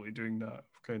deliberately doing that,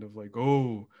 kind of like,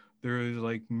 oh, there is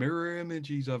like mirror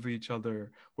images of each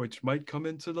other, which might come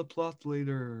into the plot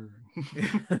later.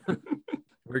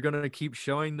 We're gonna keep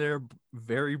showing their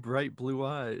very bright blue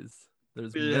eyes.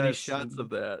 There's many Yes, shots of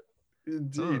that. Oh,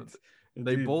 indeed,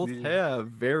 they indeed. both have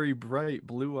very bright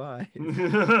blue eyes.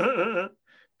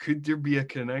 Could there be a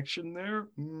connection there?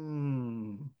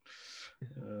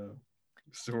 Uh,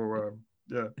 so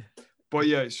yeah, but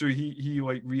yeah, so he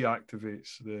like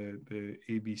reactivates the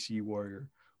ABC Warrior,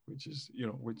 which is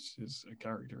a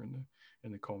character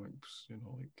in the comics,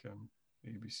 like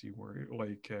ABC Warrior,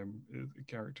 like the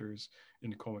characters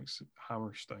in the comics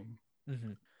Hammerstein.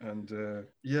 Mhm. And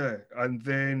yeah, and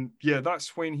then yeah,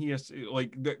 that's when he has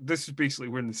like this is basically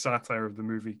when the satire of the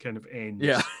movie kind of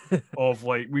Yeah. ends. Of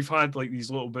like we've had like these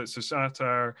little bits of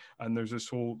satire, and this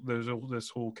whole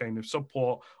kind of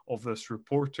subplot of this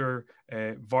reporter,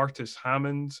 Vartis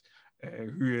Hammond,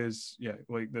 who is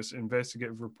like this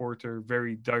investigative reporter,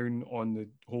 very down on the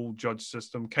whole judge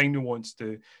system, kind of wants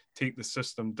to take the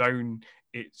system down.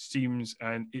 It seems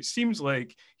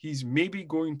like he's maybe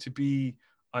going to be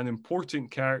an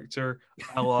important character,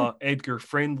 a la Edgar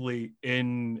Friendly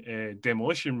in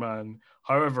Demolition Man.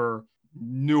 However,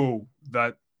 no,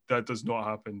 that does not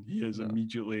happen. He is No.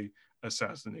 immediately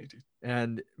assassinated.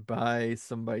 And by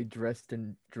somebody dressed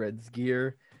in Dredd's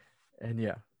gear. And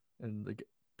yeah. And the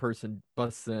person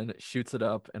busts in, shoots it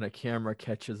up, and a camera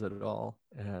catches it all.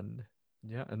 And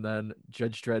yeah. And then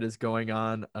Judge Dredd is going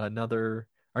on another,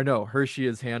 or no, Hershey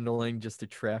is handling just a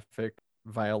traffic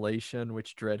violation,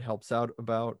 which Dredd helps out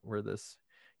about, where this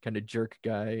kind of jerk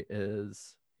guy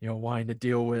is, wanting to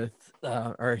deal with,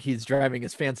 or he's driving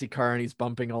his fancy car and he's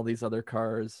bumping all these other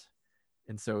cars.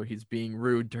 and so he's being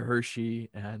rude to Hershey.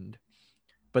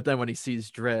 But then when he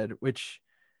sees Dredd, which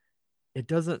it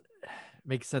doesn't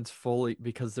make sense fully,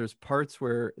 because there's parts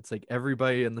where it's like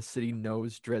everybody in the city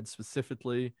knows Dredd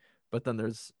specifically, but then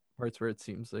there's parts where it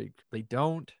seems like they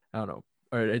don't. I don't know.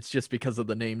 Or it's just because of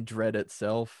the name Dredd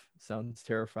itself. Sounds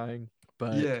terrifying.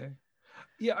 But Yeah.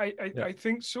 Yeah, yeah. I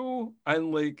think so.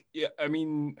 And like, yeah, I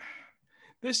mean,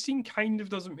 this scene kind of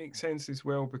doesn't make sense as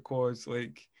well because,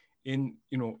 like, in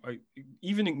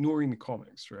even ignoring the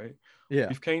comics, right? Yeah.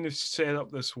 We've kind of set up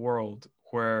this world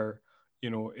where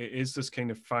it is this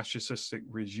kind of fascistic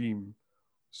regime,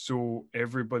 so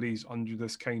everybody's under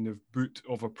this kind of boot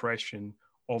of oppression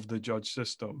of the judge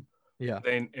system. Yeah.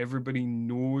 Then everybody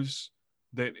knows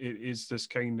that it is this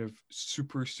kind of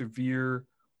super severe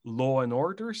law and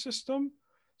order system.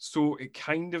 So it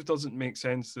kind of doesn't make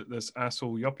sense that this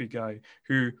asshole yuppie guy,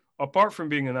 who, apart from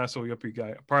being an asshole yuppie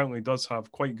guy, apparently does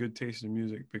have quite good taste in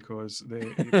music, because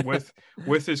they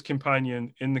with his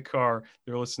companion in the car,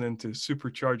 they're listening to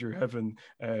Supercharger Heaven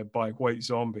by White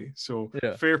Zombie. So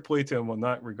Yeah. fair play to him on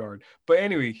that regard. But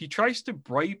anyway, he tries to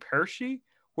bribe Hershey,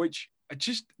 which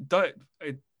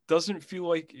it doesn't feel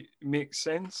like it makes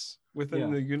sense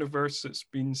within the universe that's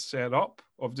been set up,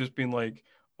 of just being like,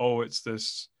 oh, it's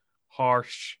this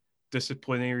harsh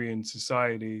disciplinarian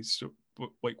society. So,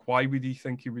 like, why would he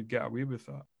think he would get away with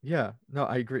that? Yeah. No,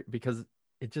 I agree, because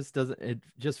it just doesn't. It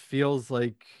just feels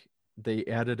like they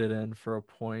added it in for a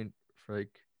point, for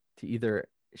like to either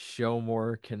show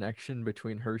more connection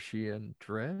between Hershey and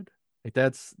Dredd. Like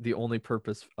that's the only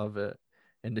purpose of it,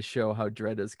 and to show how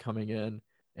Dredd is coming in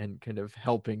and kind of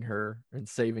helping her and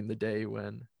saving the day,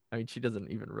 when I mean she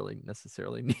doesn't even really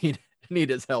necessarily need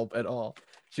his help at all.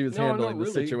 She was No, handling not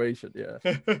the really. situation. Yeah.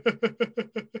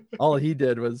 All he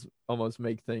did was almost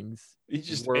make things He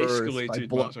just worse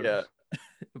escalated matters.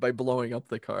 by blowing up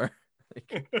the car.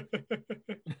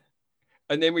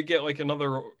 And then we get like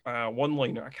another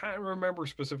one-liner. I can't remember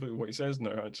specifically what he says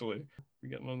now. Actually, we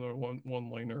get another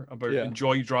one-liner about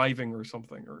enjoy driving or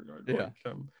something, or like.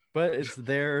 But it's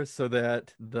there so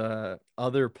that the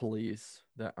other police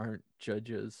that aren't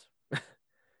judges,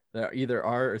 that either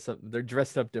are or something, they're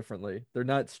dressed up differently. They're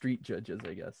not street judges,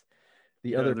 I guess.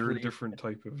 They're a different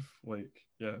type of, like,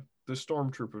 the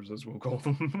stormtroopers, as we'll call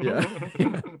them. Yeah.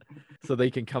 So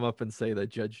they can come up and say that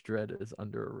Judge Dredd is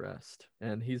under arrest,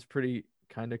 and he's pretty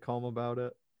kind of calm about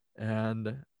it.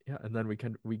 And and then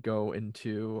we go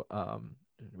into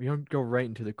we don't go right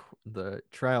into the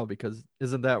trial, because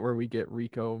isn't that where we get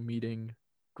Rico meeting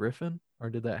Griffin, or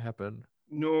did that happen?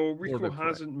 No, Rico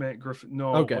hasn't met Griffin.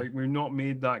 No, okay. Like, we've not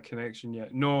made that connection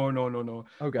yet. No.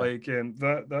 Okay. Like,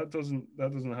 that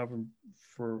doesn't happen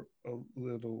for a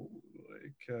little.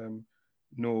 Like,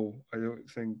 no, I don't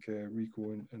think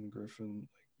Rico and Griffin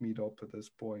like meet up at this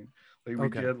point. Like, we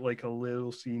get like a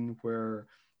little scene where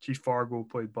Chief Fargo,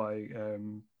 played by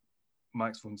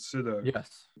Max von Sydow,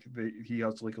 he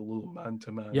has like a little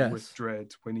man-to-man with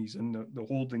Dredd when he's in the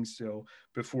holding cell,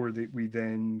 before we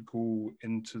then go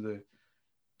into the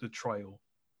trial.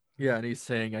 Yeah, and he's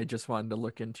saying, I just wanted to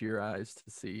look into your eyes to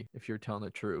see if you're telling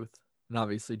the truth. And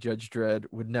obviously Judge Dredd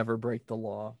would never break the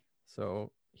law,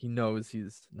 so he knows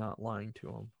he's not lying to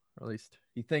him, or at least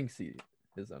he thinks he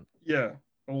isn't. Yeah.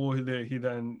 Although he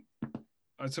then,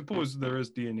 I suppose there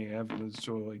is DNA evidence,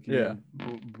 so like he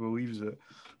believes it.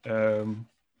 But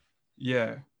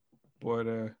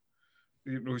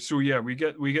so we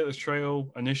get this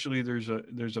trial. Initially there's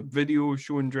a video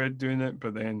showing Dredd doing it,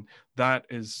 but then that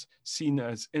is seen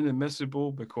as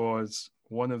inadmissible because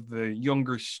one of the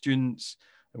younger students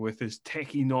with his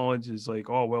techie knowledge is like,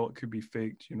 oh well, it could be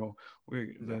faked, the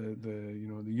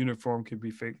uniform could be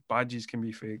faked, badges can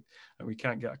be faked, and we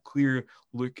can't get a clear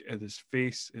look at his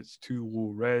face, it's too low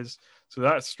res. So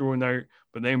that's thrown out.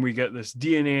 But then we get this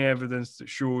DNA evidence that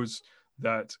shows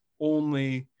that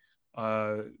only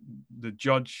the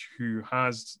judge who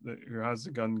has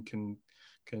the gun can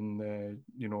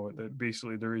that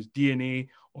basically there is DNA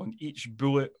on each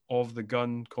bullet of the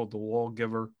gun, called the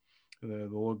Lawgiver, the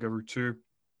Lawgiver 2,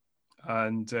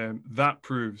 and that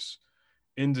proves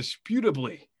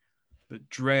indisputably that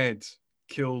Dredd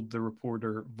killed the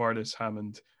reporter Vardis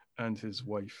Hammond and his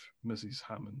wife, Mrs.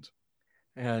 Hammond.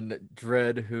 And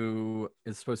Dredd, who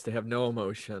is supposed to have no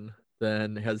emotion,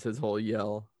 then has his whole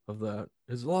yell of that,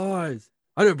 his lies.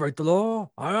 I didn't break the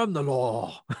law. I am the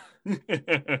law.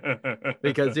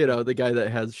 Because, the guy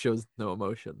that shows no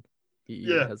emotion,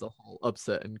 he has a whole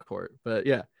upset in court. But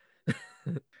yeah.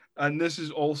 And this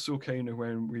is also kind of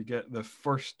when we get the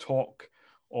first talk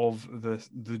of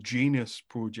the Janus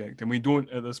project. And we don't,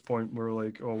 at this point, we're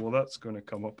like, oh, well, that's going to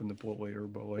come up in the plot later.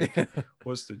 But like,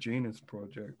 what's the Janus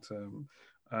project?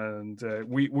 And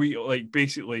we like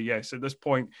basically, yes, at this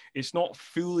point it's not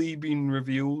fully been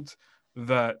revealed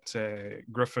that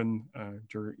Griffin,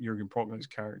 Jurgen Prochnow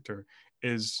character,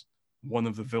 is one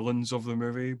of the villains of the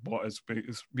movie, but it's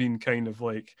been kind of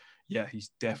like, yeah,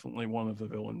 he's definitely one of the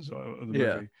villains of the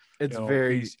Yeah, movie. it's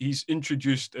very He's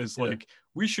introduced as yeah. like,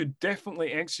 we should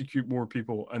definitely execute more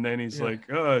people, and then he's Yeah.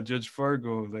 like, Judge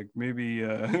Fargo, like maybe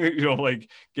like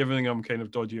giving him kind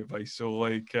of dodgy advice. So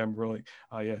like we're like,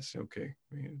 yes, okay,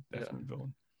 definite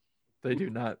villain. They do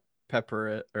not pepper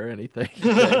it or anything. They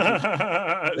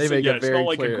So make yeah, it it's not very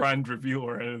like a clear. grand reveal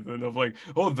or anything of like,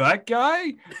 oh, that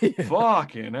guy, Yeah.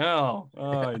 fucking hell,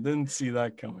 I didn't see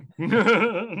that coming.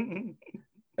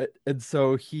 And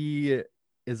so he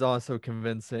is also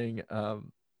convincing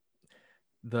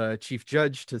the chief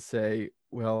judge to say,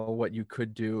 well, what you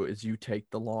could do is you take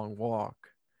the long walk,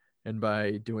 and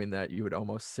by doing that you would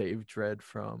almost save Dredd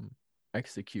from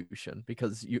execution,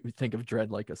 because you think of Dredd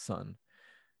like a son.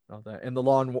 All that. And the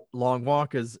long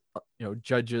walk is,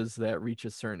 judges that reach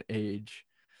a certain age,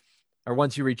 or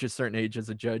once you reach a certain age as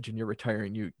a judge and you're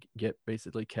retiring, you get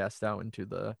basically cast out into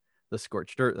the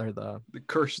scorched earth, or the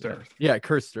cursed earth. Yeah,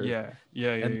 cursed earth. Yeah.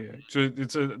 So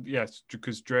it's yes,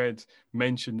 because Dredd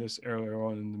mentioned this earlier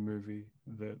on in the movie,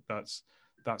 that's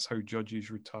how judges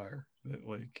retire. That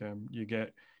like you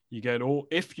get old.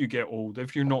 If you get old,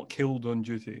 if you're not killed on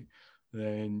duty,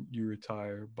 then you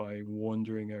retire by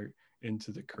wandering out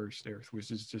into the cursed earth, which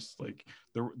is just like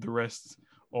the rest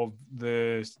of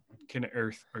the kind of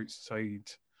earth outside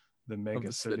the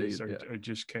mega cities are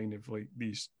just kind of like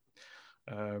these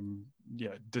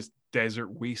just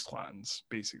desert wastelands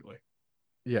basically.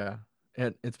 Yeah,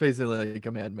 and it's basically like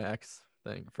a Mad Max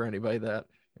thing for anybody that.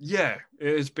 Yeah,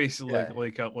 it is basically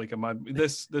like a mad.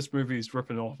 This movie is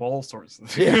ripping off all sorts of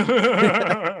things.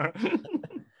 Yeah.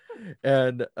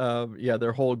 And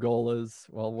their whole goal is,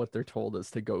 well, what they're told is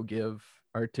to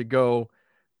go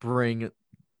bring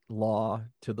law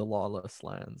to the lawless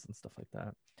lands and stuff like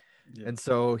that. Yeah. And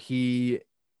so he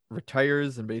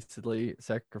retires and basically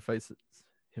sacrifices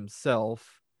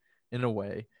himself in a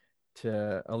way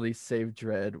to at least save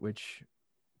Dredd, which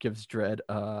gives Dredd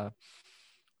a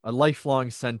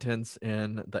lifelong sentence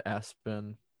in the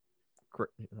Aspen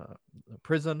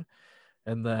prison.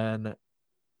 And then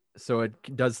so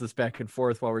it does this back and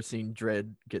forth while we're seeing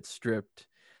Dredd get stripped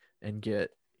and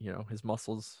get his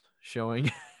muscles showing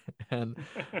and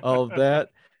all of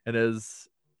that,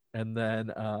 and then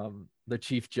the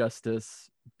Chief Justice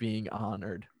being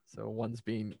honored. So one's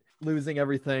losing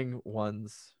everything,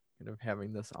 one's kind of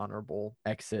having this honorable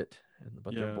exit,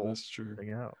 but they're both that's true.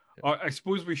 Out. I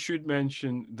suppose we should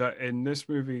mention that in this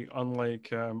movie,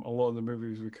 unlike a lot of the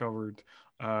movies we covered,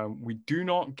 we do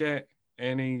not get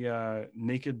any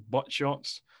naked butt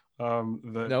shots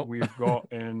that we've got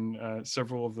in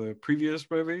several of the previous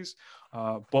movies,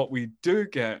 but we do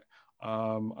get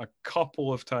a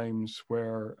couple of times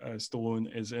where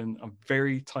Stallone is in a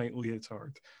very tight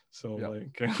leotard. So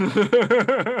like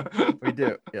we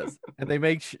do, yes. And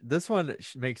they this one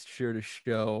makes sure to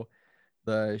show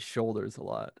the shoulders a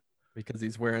lot, because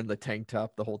he's wearing the tank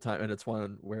top the whole time, and it's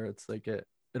one where it's like it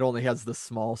only has the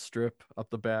small strip up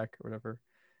the back or whatever.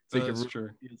 So that's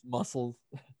true. His muscles.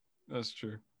 That's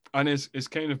true. And it's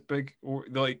kind of big, or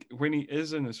like when he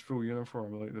is in his full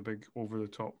uniform, like the big over the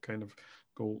top kind of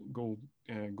gold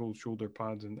shoulder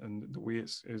pads, and the way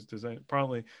it's designed,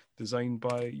 apparently designed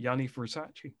by Gianni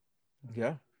Versace.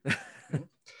 Yeah.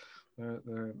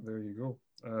 There you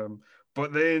go.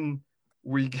 But then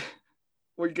we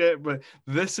get, but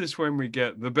this is when we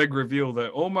get the big reveal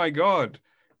that, oh my God,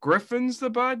 Griffin's the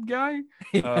bad guy.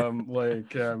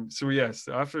 So yes,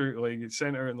 after like it's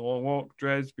sent out in the long walk,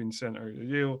 Dredd's been sent out of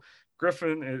jail.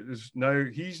 Griffin is now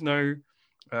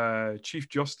Chief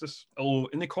Justice. Although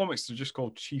in the comics they're just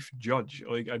called Chief Judge.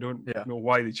 Like I don't know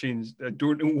why they changed. I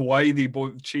don't know why they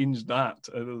both changed that.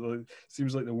 It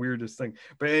seems like the weirdest thing.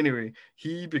 But anyway,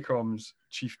 he becomes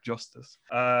Chief Justice,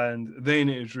 and then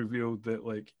it is revealed that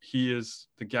like he is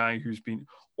the guy who's been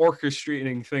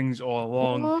orchestrating things all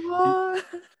along.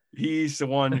 He's the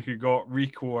one who got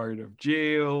Rico out of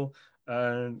jail,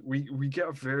 and we get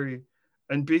a very,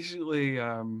 and basically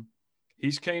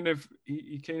he's kind of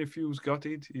he kind of feels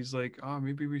gutted. He's like,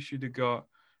 maybe we should have got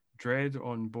Dredd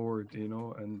on board,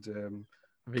 and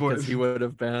because he would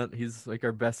have been, he's like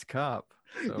our best cop.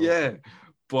 So. Yeah,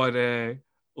 but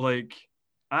like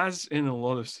as in a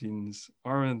lot of scenes,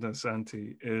 Armand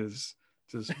Assante is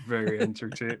just very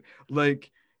entertaining. Like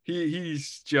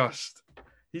he's just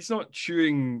he's not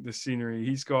chewing the scenery.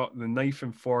 He's got the knife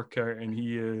and fork out, and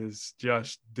he is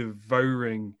just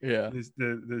devouring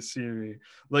the scenery.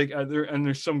 Like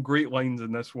there's some great lines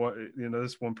in this one.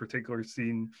 This one particular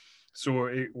scene. So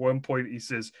at one point he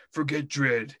says, "Forget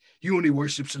dread. He only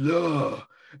worships law."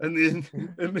 And then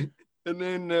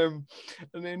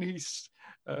and then he's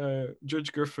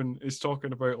Judge Griffin is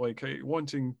talking about like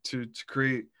wanting to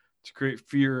create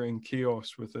fear and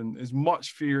chaos within as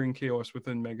much fear and chaos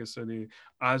within Mega City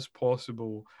as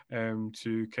possible,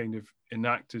 to kind of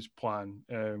enact his plan,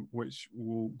 which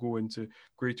will go into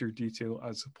greater detail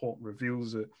as the plot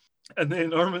reveals it. And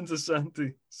then Armand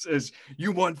Asante says,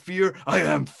 "You want fear? I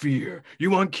am fear. You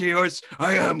want chaos?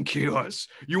 I am chaos.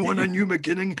 You want a new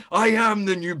beginning? I am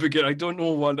the new beginning." I don't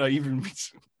know what that even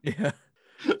means. Yeah.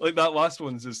 Like that last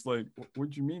one's just like,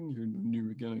 what do you mean you're the new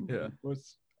beginning? Yeah.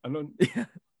 I don't. Yeah.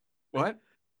 What?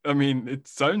 I mean, it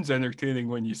sounds entertaining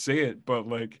when you say it, but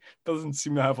like, doesn't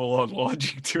seem to have a lot of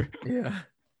logic to it. Yeah.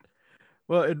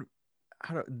 Well,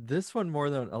 this one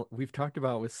more than we've talked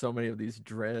about with so many of these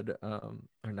Dread, or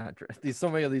not Dread, so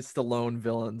many of these Stallone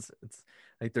villains. It's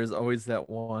like there's always that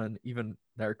one, even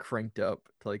they're cranked up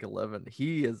to like 11.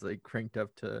 He is like cranked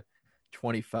up to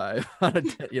 25 on a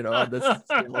 10, on this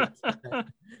scale.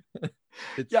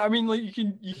 Yeah, I mean, like you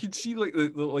can see like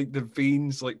the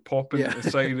veins like popping at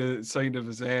the side of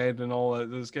his head and all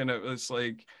that. There's kind of, it's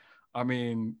like, I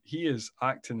mean, he is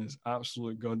acting his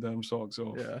absolute goddamn socks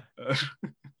off. Yeah.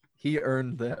 He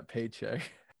earned that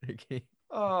paycheck.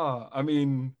 I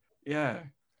mean, yeah,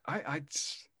 I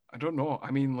don't know. I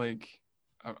mean, like,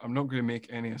 I'm not going to make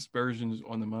any aspersions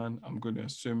on the man. I'm going to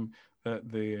assume that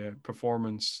the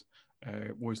performance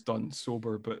was done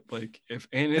sober, but like, if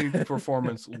any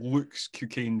performance looks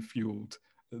cocaine fueled,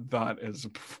 that is a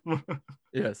performance.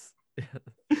 Yes.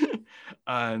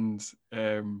 And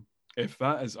if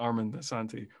that is Armand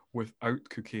Asante without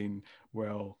cocaine,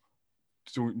 well,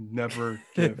 don't never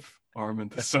give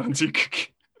Armand Asante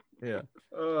cocaine. Yeah.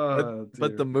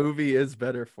 But the movie is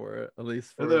better for it, at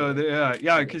least for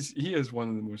because he is one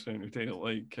of the most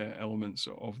entertaining elements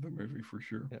of the movie for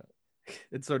sure. Yeah.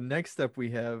 And so next up we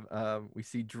have we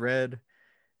see Dredd,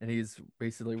 and he's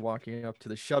basically walking up to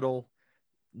the shuttle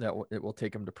that it will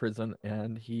take him to prison,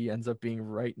 and he ends up being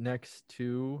right next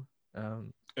to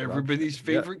everybody's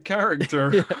favorite character,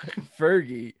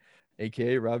 Fergie,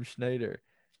 aka Rob Schneider,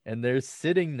 and they're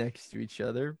sitting next to each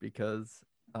other because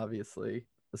obviously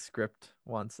the script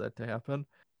wants that to happen.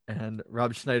 And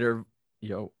Rob Schneider,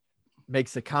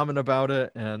 makes a comment about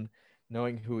it, and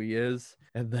knowing who he is,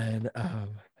 and then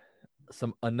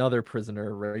another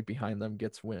prisoner right behind them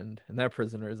gets wind, and that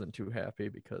prisoner isn't too happy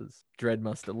because Dredd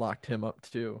must have locked him up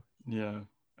too. Yeah,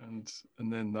 and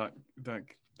then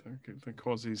that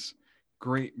causes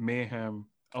great mayhem.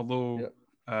 Although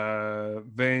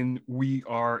then we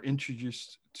are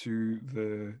introduced to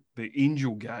the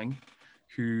Angel Gang,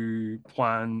 who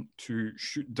plan to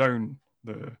shoot down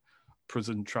the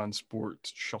prison transport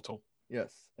shuttle.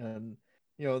 Yes, and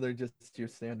they're just your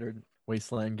standard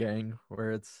wasteland gang,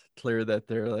 where it's clear that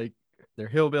they're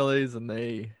hillbillies, and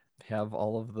they have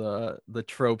all of the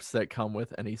tropes that come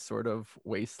with any sort of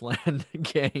wasteland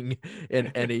gang in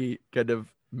any kind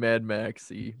of Mad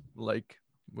Maxy like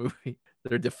movie.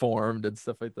 They're deformed and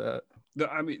stuff like that.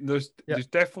 I mean, there's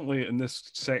definitely in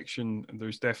this section,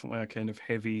 there's definitely a kind of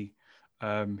heavy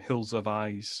Hills of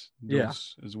Eyes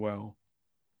as well.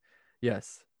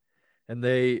 Yes. And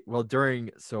while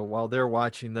they're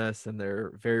watching this, and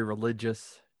they're very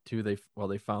religious too, they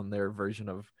found their version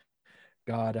of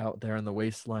God out there in the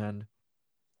wasteland.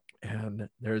 And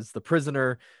there's the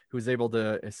prisoner who's able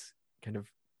to kind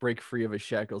of break free of his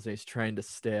shackles, and he's trying to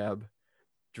stab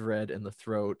Dredd in the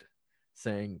throat,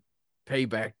 saying,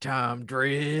 "Payback time,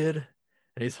 Dredd."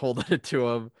 And he's holding it to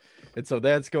him. And so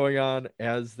that's going on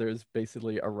as there's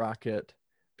basically a rocket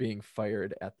being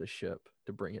fired at the ship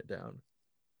to bring it down.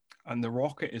 And the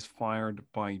rocket is fired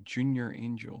by Junior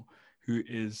Angel, who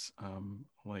is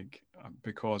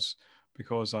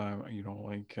because I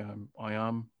I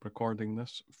am recording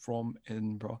this from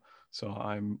Edinburgh, so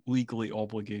I'm legally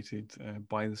obligated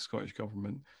by the Scottish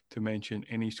government to mention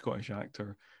any Scottish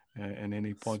actor in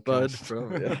any podcast.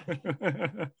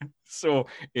 So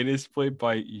it is played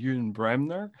by Ewan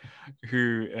Bremner,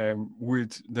 who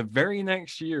would the very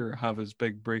next year have his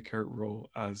big breakout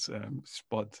role as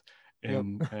Spud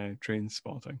in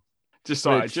Trainspotting. Just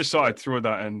thought I'd throw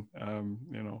that in.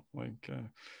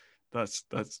 That's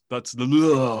the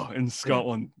law in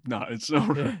Scotland. No, it's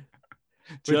not.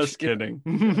 Just kidding.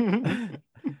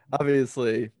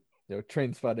 Obviously,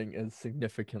 Trainspotting is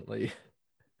significantly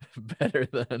better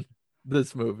than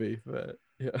this movie, but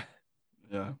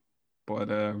but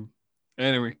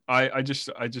Anyway, I just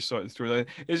thought to throw that.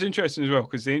 It's interesting as well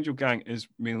because the Angel Gang is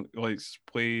mainly like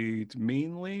played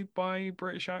mainly by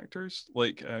British actors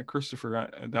like Christopher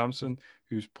Adamson,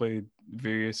 who's played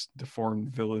various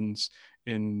deformed villains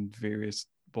in various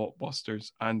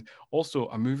blockbusters, and also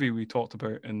a movie we talked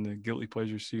about in the Guilty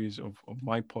Pleasure series of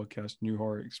my podcast, New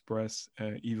Horror Express,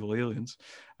 Evil Aliens.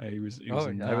 He was Oh,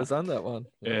 in I that. was on that one.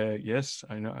 Yep. Yes,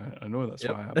 I know that's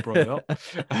Yep. why I brought it up.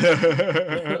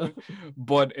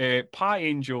 But Pa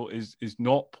Angel is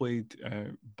not played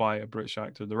by a British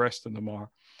actor. The rest of them are.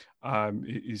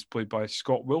 He's played by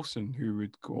Scott Wilson, who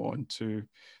would go on to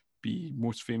be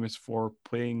most famous for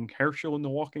playing Herschel in The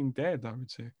Walking Dead, I would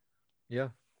say. Yeah.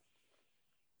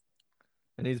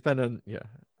 And he's been in, yeah.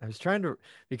 I was trying to,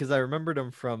 because I remembered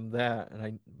him from that,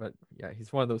 but yeah,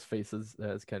 he's one of those faces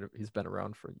that's kind of, he's been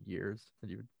around for years.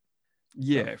 And you,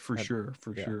 Yeah, for and, sure,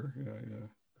 for yeah. sure. Yeah.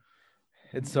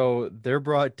 And so they're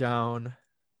brought down,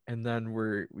 and then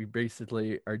we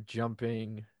basically are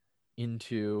jumping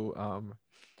into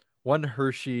one.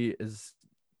 Hershey is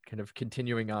kind of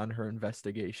continuing on her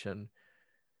investigation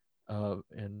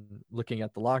and looking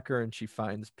at the locker, and she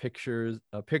finds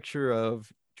a picture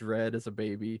of Dredd as a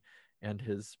baby and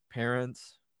his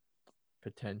parents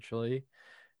potentially,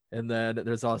 and then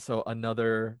there's also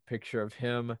another picture of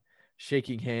him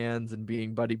shaking hands and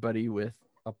being buddy buddy with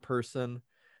a person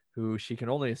who she can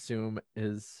only assume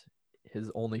is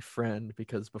his only friend,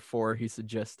 because before he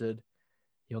suggested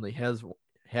he only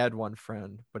had one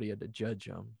friend, but he had to judge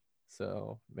him.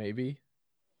 So maybe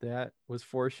that was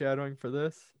foreshadowing for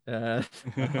this.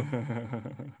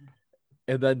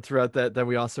 And then throughout that, then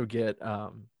we also get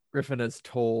Griffin is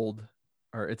told,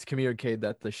 or it's communicated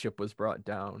that the ship was brought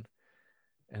down,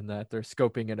 and that they're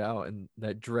scoping it out, and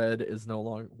that Dredd is no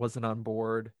longer wasn't on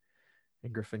board.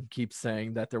 And Griffin keeps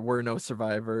saying that there were no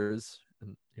survivors,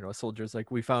 and a soldier's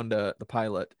like, we found the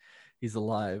pilot, he's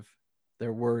alive,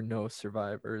 there were no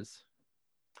survivors.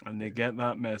 And they get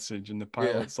that message, and the Yeah.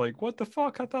 pilot's like, "What the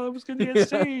fuck? I thought I was gonna get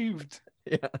saved."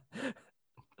 Yeah.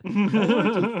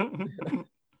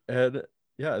 And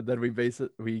yeah, then we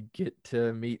get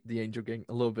to meet the Angel Gang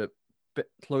a little bit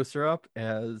closer up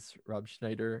as Rob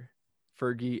Schneider,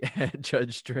 Fergie, and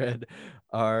Judge Dredd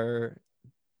are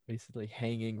basically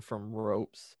hanging from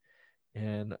ropes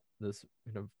in this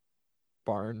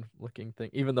barn looking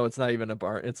thing, even though it's not even a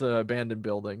barn, it's an abandoned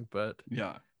building, but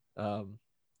yeah,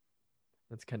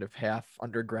 it's kind of half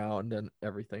underground and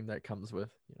everything that comes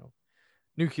with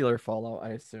nuclear fallout, I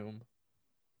assume,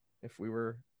 if we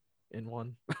were in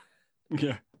one.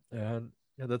 yeah. And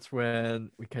yeah, that's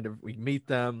when we meet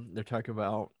them. They're talking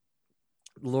about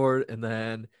Lord, and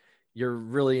then you're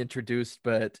really introduced,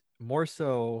 but more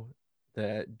so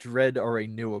that Dredd already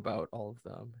knew about all of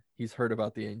them. He's heard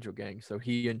about the Angel Gang, so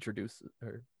he introduces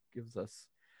or gives us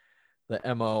the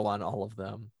MO on all of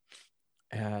them.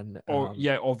 And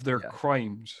of their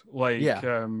crimes. Like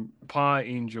Pa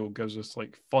Angel gives us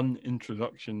like fun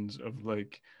introductions of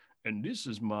like, and this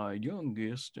is my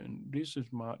youngest, and this is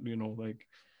my like,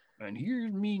 and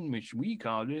here's Mean Machine. We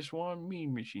call this one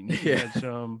Mean Machine. He had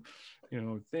some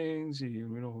things.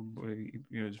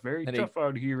 It's very tough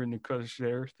out here in the cursed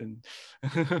earth, and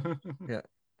yeah,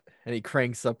 and he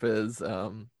cranks up his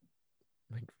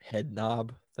like head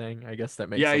knob thing. I guess that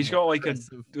makes he's got like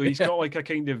a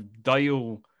kind of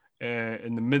dial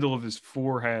in the middle of his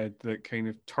forehead that kind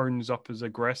of turns up his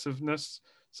aggressiveness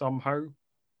somehow.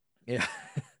 Yeah.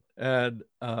 And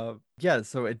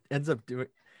so it ends up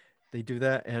they do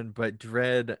that, but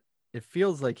Dredd, it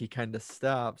feels like he kind of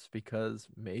stops because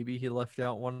maybe he left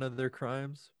out one of their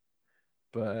crimes,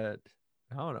 but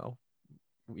I don't know,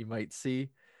 we might see.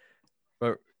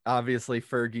 But obviously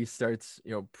Fergie starts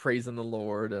praising the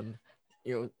Lord, and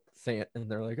saying,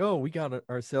 and they're like, oh, we got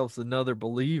ourselves another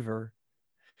believer,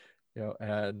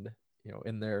 and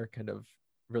in their kind of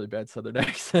really bad Southern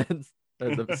accents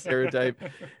as a stereotype.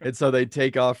 And so they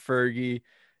take off Fergie,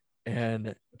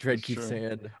 and Dredd keeps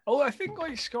saying, oh, I think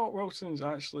like Scott Wilson's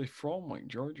actually from like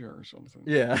Georgia or something.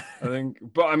 Yeah. I think,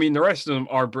 but I mean the rest of them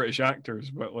are British actors,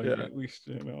 but like at least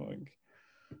I don't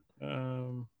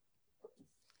know.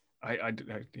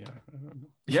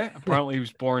 Yeah, apparently he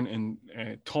was born in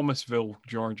Thomasville,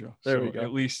 Georgia. There we go.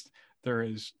 At least there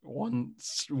is one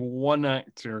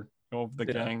actor of the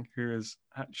gang who is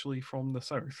actually from the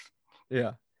South.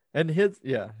 Yeah. And his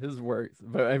works.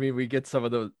 But I mean, we get some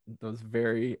of those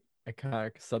very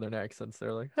iconic Southern accents.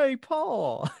 They're like, "Hey,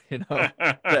 Paul,"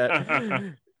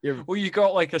 that, well, you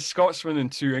got like a Scotsman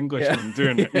and two Englishmen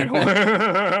doing it,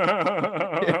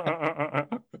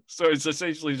 So it's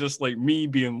essentially just like me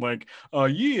being like, "Oh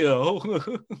yeah."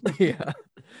 Yeah.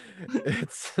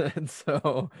 And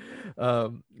so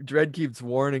Dredd keeps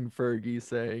warning Fergie,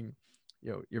 saying,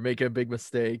 you're making a big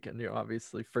mistake. And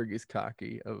obviously Fergie's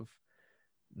cocky of,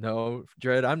 no,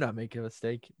 Dredd, I'm not making a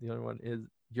mistake. The only one is,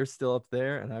 you're still up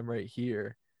there and I'm right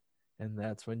here. And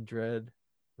that's when Dredd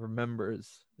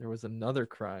remembers there was another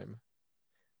crime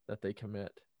that they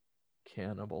commit: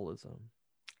 cannibalism.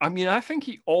 I mean, I think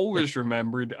he always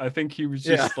remembered. I think he was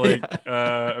Yeah, just like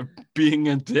being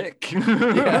a dick.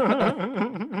 yeah.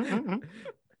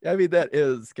 I mean, that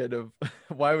is kind of,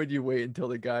 why would you wait until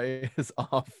the guy is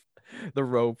off the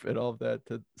rope and all of that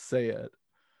to say it?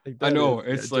 Like, I that know. is,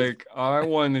 yeah, It's like, I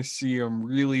want to see him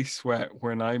really sweat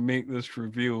when I make this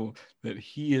reveal that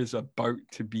he is about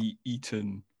to be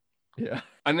eaten. yeah,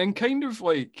 And then kind of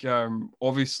like,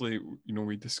 obviously,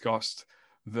 we discussed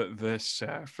that this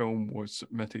film was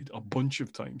submitted a bunch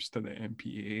of times to the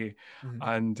MPAA. Mhm.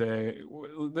 And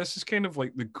this is kind of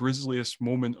like the grisliest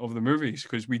moment of the movies,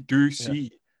 because we do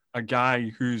see a guy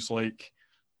who's like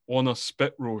on a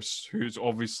spit roast, who's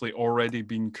obviously already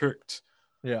been cooked.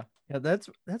 yeah. That's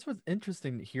what's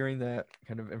interesting, hearing that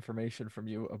kind of information from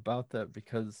you about that,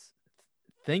 because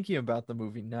thinking about the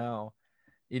movie now,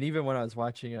 and even when I was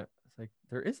watching it, it's like,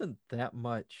 there isn't that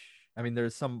much. I mean,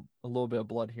 there's a little bit of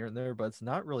blood here and there, but it's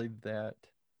not really that.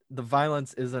 The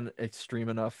violence isn't extreme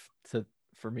enough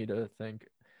for me to think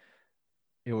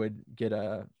it would get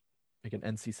an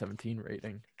NC-17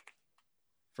 rating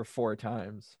for 4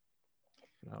 times.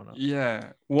 I don't know.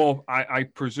 Yeah. Well, I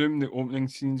presume the opening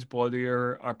scene's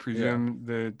bloodier. I presume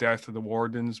the death of the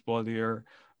warden's bloodier.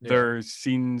 Yeah. There's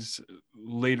scenes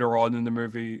later on in the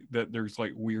movie that there's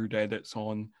like weird edits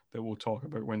on that we'll talk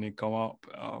about when they come up.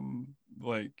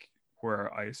 Like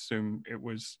where I assume it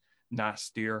was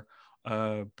nastier,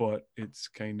 but it's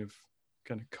kind of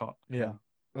cut. Yeah.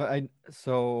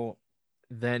 So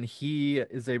then Dredd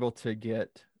is able to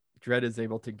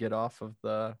get off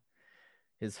of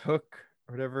his hook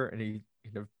or whatever, and he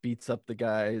beats up the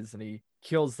guys and he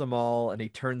kills them all, and he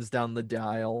turns down the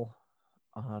dial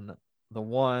on the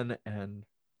one, and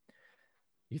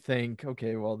you think,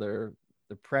 okay, well, they're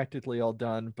practically all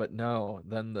done, but no,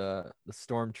 then the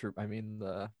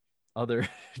other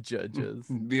judges,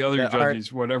 The other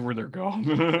judges, whatever they're called,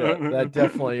 that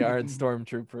definitely aren't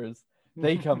stormtroopers,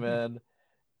 they come in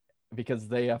because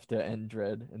they have to end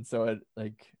Dredd, and so it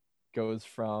like goes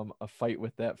from a fight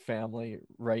with that family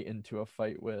right into a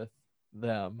fight with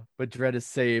them. But Dredd is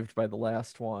saved by the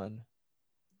last one,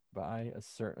 by a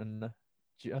certain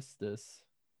justice,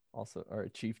 also, or a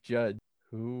chief judge,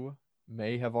 who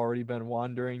may have already been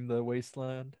wandering the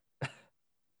wasteland.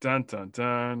 Dun dun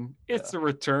dun. It's the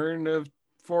return of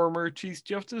former Chief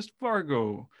Justice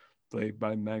Fargo, played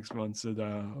by Max von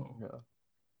Sydow. Yeah.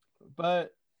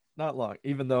 But not long,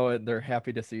 even though they're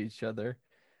happy to see each other.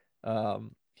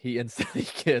 He instantly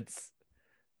gets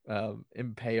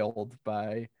impaled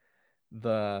by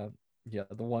the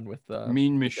one with the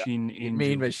Mean Machine Angel.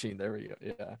 Mean Machine, there we go.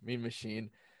 Yeah, Mean Machine,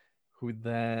 who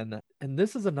then, and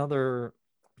this is another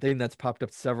thing that's popped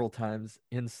up several times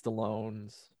in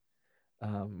Stallone's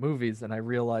movies, and I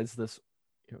realized this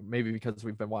maybe because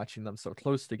we've been watching them so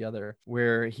close together,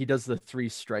 where he does the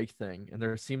 3-strike thing, and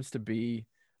there seems to be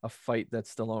a fight that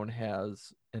Stallone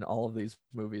has in all of these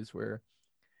movies where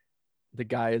the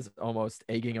guy is almost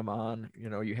egging him on.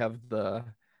 You have the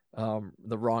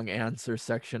wrong answer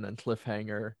section and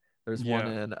Cliffhanger. There's one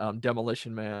in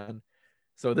Demolition Man.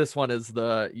 So this one is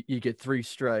you get 3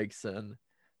 strikes, and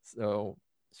so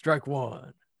strike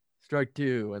 1, strike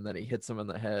 2, and then he hits him in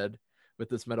the head with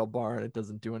this metal bar and it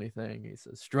doesn't do anything. He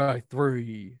says strike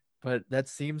 3, but that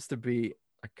seems to be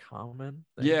a common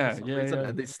thing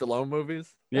in these Stallone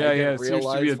movies. It seems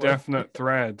to be a definite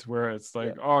thread where it's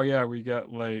like, we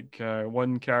get like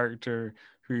one character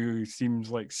who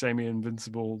seems like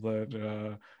semi-invincible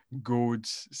that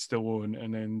goads Stallone,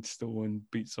 and then Stallone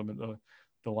beats him at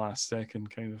the last second,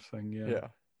 kind of thing. Yeah.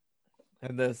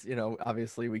 And this,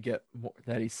 obviously we get more,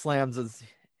 that he slams his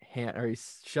hand, or he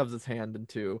shoves his hand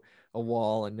into a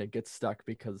wall and it gets stuck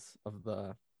because of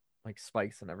the like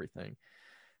spikes and everything.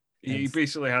 He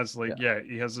basically has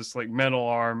he has this like metal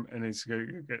arm, and he's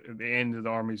at the end of the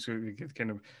arm he's got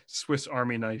kind of Swiss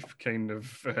Army knife kind of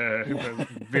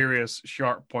various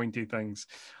sharp pointy things.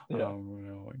 And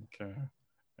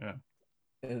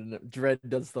Dredd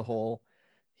does the whole,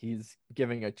 he's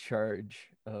giving a charge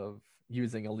of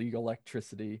using illegal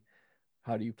electricity.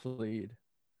 How do you plead?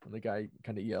 And the guy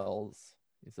kind of yells.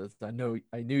 He says, I knew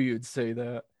you'd say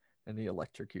that, and he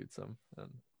electrocutes him.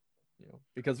 And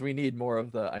because we need more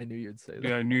of the I knew you'd say that.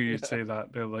 Yeah, I knew you'd say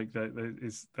that. They're like that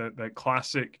is that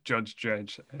classic Judge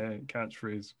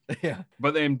catchphrase. Yeah.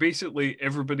 But then basically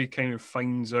everybody kind of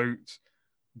finds out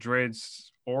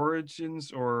Dredd's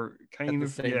origins, or At kind the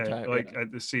of, same yeah, time, like yeah.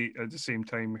 at the same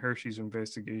time, Hershey's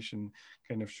investigation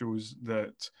kind of shows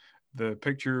that the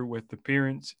picture with the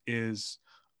parents is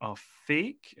a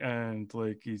fake, and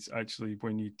like it's actually,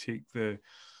 when you take the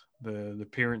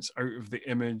parents out of the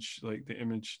image, like the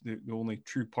image, the only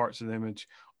true parts of the image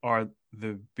are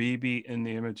the baby in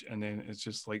the image, and then it's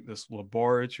just like this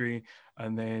laboratory,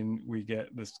 and then we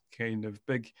get this kind of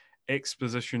big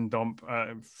exposition dump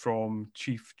from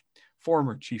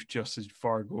former Chief Justice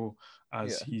Fargo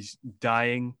as Yeah. he's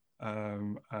dying,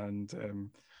 and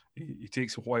he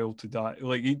takes a while to die.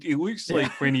 Like he looks Yeah.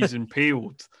 like when he's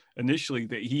impaled initially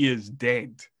that he is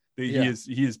dead, that Yeah.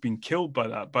 he has been killed by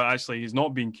that, but actually he's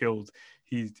not been killed.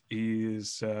 He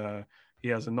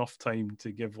has enough time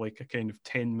to give like a kind of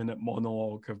 10-minute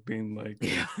monologue of being like,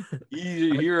 Yeah.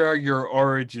 here are your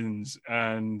origins,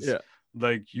 and Yeah.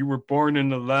 like you were born in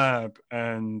the lab,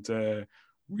 and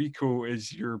Rico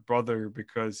is your brother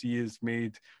because he is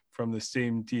made from the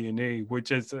same DNA,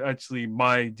 which is actually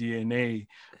my DNA.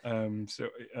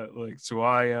 So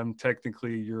I am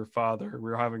technically your father.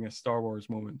 We're having a Star Wars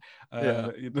moment. Yeah.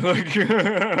 Like,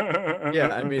 Yeah.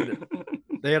 I mean,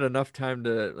 they had enough time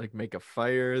to like make a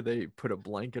fire. They put a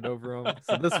blanket over him.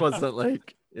 So this wasn't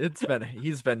like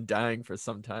he's been dying for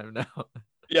some time now.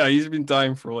 yeah, he's been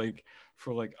dying for like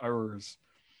hours,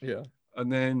 Yeah.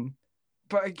 and then,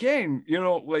 but again,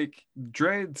 like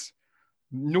Dreads,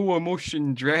 no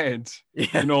emotion dread.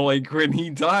 Yeah. Like when he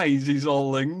dies, he's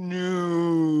all like,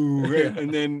 no. Yeah.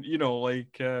 And then,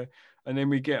 and then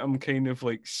we get him kind of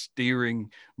like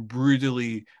staring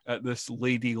brutally at this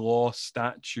Lady Law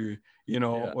statue,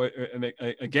 Yeah. and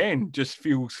again, just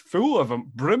feels full of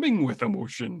him, brimming with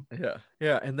emotion. Yeah.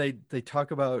 Yeah. And they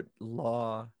talk about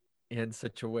law in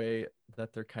such a way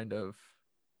that they're kind of,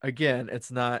 again, it's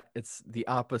the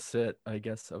opposite, I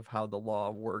guess, of how the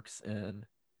law works in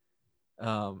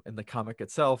the comic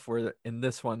itself, where in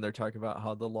this one they're talking about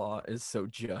how the law is so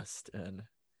just, and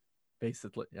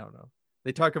basically, I don't know,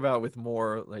 they talk about with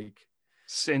more like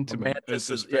Sentiment. It's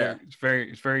romanticism. very,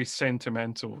 Yeah. very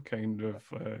sentimental kind of,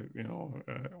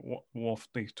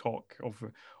 lofty talk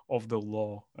of the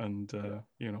law, and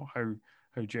Yeah.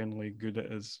 how generally good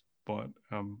it is. But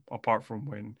apart from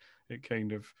when it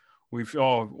kind of, we've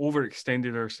all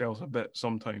overextended ourselves a bit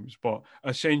sometimes, but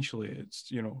essentially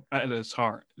it's, at its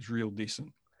heart, it's real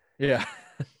decent. Yeah.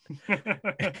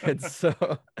 And so,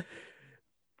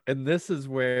 and this is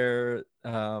where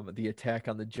the attack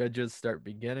on the judges start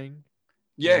beginning,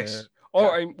 Yes. where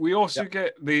Oh, yeah. and we Yeah. also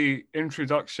get the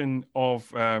introduction of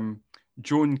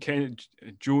Joan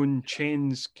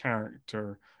Chen's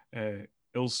character,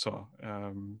 Ilsa,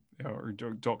 or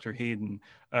Dr. Hayden,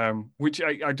 which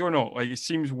I don't know. Like, it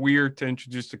seems weird to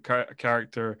introduce a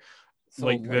character So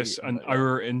like late this in an the, yeah.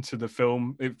 hour into the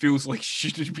film. It feels like she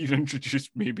should have been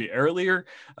introduced maybe earlier.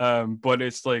 But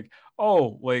it's like,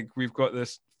 oh, like we've got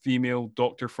this female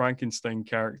Dr. Frankenstein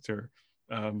character.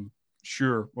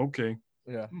 Sure, okay.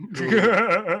 Yeah.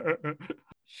 Who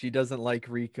she doesn't like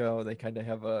Rico. They kind of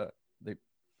have they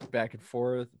back and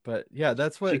forth, but yeah,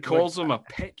 that's She what calls him a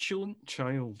petulant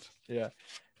child. yeah.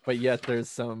 But yet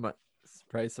there's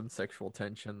probably some sexual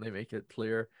tension. They make it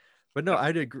clear. But no,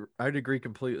 I'd agree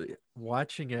completely.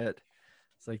 Watching it,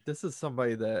 it's like this is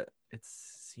somebody that it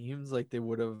seems like they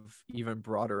would have even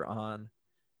brought her on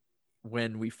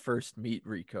when we first meet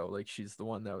Rico. Like she's the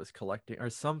one that was collecting or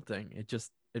something.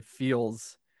 It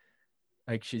feels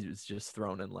like she was just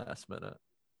thrown in last minute.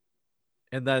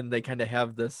 And then they kind of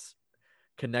have this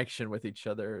connection with each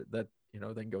other that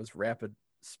then goes rapid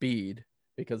speed,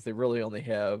 because they really only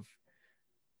have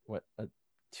what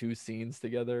two scenes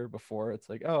together before it's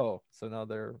like, oh, so now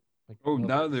they're like Oh,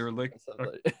 now lovers. they're like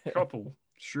a Yeah. couple.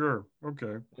 Sure,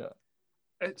 okay.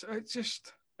 It's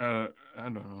just, I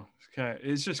don't know.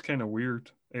 It's just kind of weird.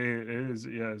 It is,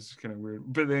 yeah. It's kind of weird.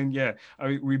 But then, yeah,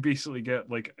 we basically get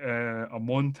like a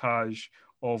montage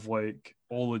of like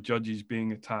all the judges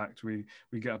being attacked. We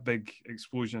get a big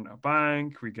explosion at a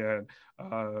bank. We get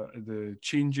the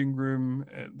changing room,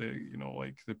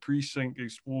 like the precinct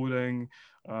exploding.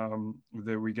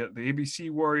 We get the ABC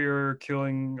warrior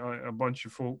killing a bunch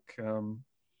of folk.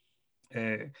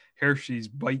 Hershey's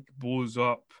bike blows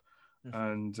up,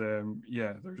 and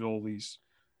yeah, there's all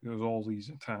these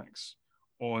attacks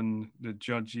on the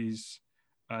judges,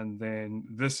 and then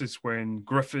this is when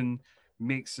Griffin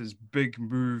makes his big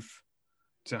move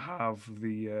to have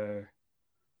the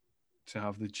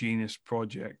Janus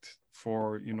project,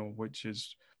 for which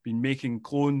has been making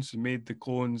clones. It made the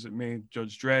clones, it made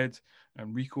Judge Dredd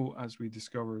and Rico, as we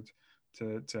discovered,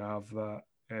 to have that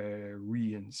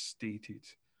reinstated,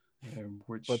 But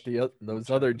which those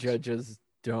which other happens. judges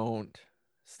don't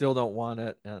still don't want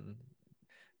it, and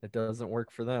it doesn't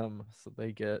work for them, so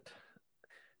they get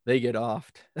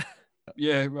offed.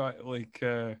 Yeah, right. Like,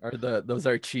 Or those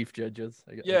are chief judges.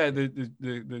 yeah,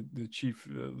 the chief,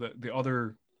 the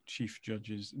other chief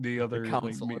judges, the The other like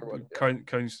council or what?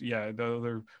 council, yeah, the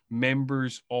other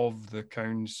members of the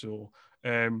council,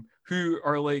 who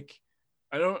are like,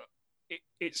 I don't.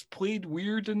 It's played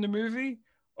weird in the movie.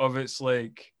 Of it's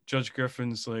like Judge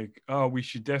Griffin's like, oh, we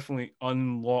should definitely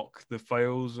unlock the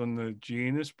files on the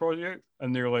Janus project,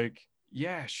 and they're like,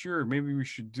 yeah, sure, maybe we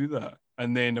should do that.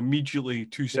 And then immediately,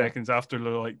 two Yeah. seconds after,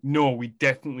 they're like, no, we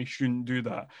definitely shouldn't do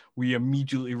that. We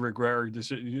immediately regret our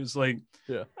decision. It's like,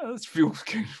 Yeah. oh, this feels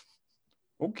kind of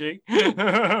okay.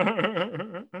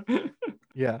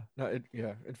 Yeah. No,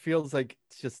 it feels like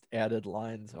it's just added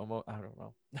lines almost. I don't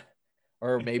know.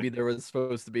 Or maybe there was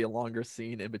supposed to be a longer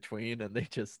scene in between and they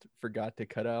just forgot to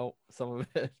cut out some of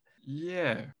it.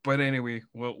 Yeah, but anyway,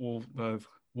 we'll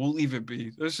leave it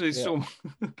be. This is Yeah. so.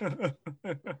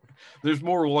 There's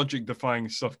more logic defying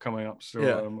stuff coming up, so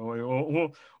Yeah.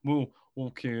 we'll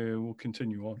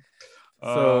continue on.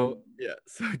 So yeah,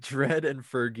 so Dredd and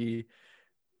Fergie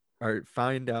are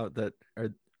find out that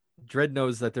or Dredd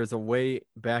knows that there's a way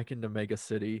back into Mega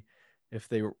City if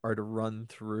they are to run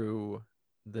through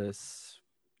this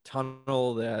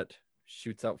tunnel that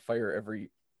shoots out fire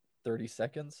every 30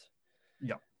 seconds.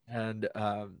 Yeah. And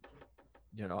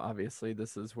obviously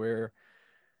this is where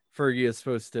Fergie is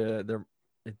supposed to there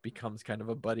it becomes kind of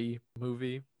a buddy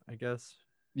movie, I guess.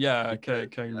 Yeah, Because,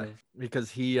 kind of. because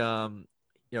he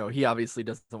obviously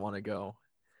doesn't want to go,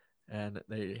 and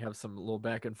they have some little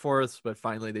back and forth, but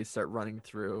finally they start running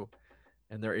through,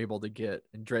 and they're able to get,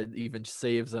 and Dredd even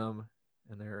saves them,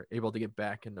 and they're able to get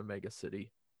back into Mega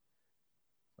City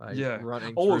by Yeah.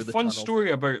 running Oh, a through the fun tunnels.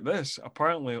 story about this.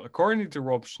 Apparently, according to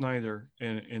Rob Schneider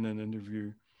in an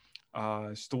interview,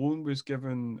 Stallone was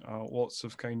given lots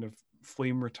of kind of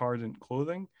flame retardant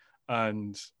clothing,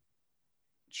 and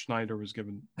Schneider was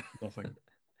given nothing.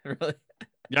 Really?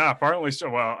 Yeah, apparently so.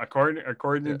 Well, according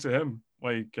Yeah. to him,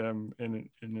 like in an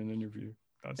interview,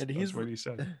 that's what he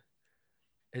said.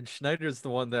 And Schneider's the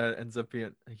one that ends up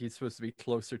being he's supposed to be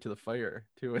closer to the fire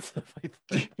too and stuff like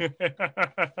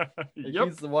that. Yep.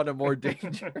 He's the one in more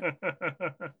danger.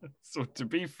 So to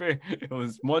be fair,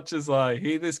 as much as I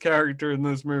hate this character in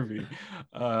this movie,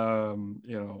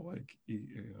 like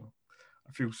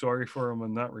I feel sorry for him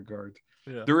in that regard.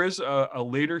 Yeah. There is a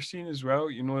later scene as well,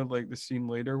 like the scene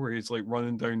later where he's like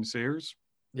running down stairs.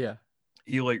 Yeah.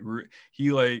 He you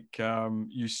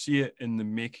see it in the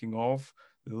making of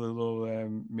the little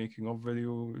making of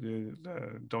video, the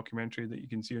documentary that you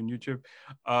can see on YouTube,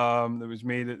 that was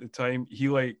made at the time. He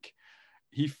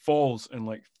falls and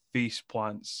like face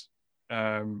plants,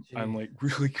 and like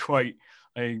really quite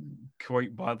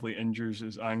badly injures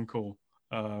his ankle,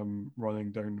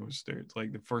 running down those stairs.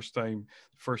 Like the first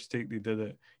take they did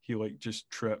it, he like just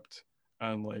tripped,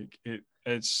 and like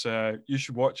it's you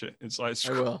should watch it. It's like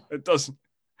I will. it doesn't.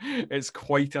 It's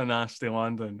quite a nasty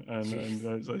landing, and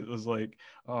it was like,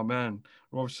 oh man,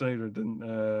 Rob Schneider didn't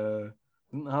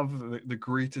have the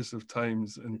greatest of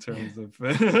times in terms of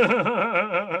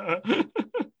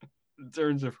in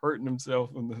terms of hurting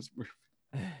himself in this movie.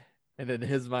 And in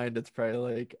his mind, it's probably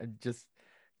like I'm just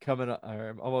coming or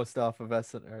I'm almost off of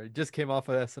SNL or just came off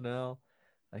of SNL.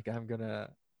 Like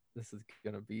this is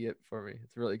gonna be it for me.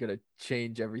 It's really gonna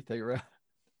change everything around.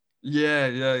 Yeah.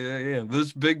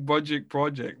 This big budget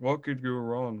project, what could go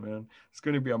wrong, man? It's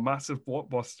going to be a massive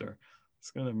blockbuster. It's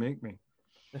going to make me.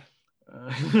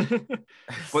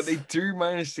 But they do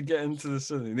manage to get into the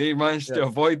city. They managed to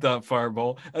avoid that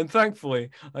fireball, and thankfully,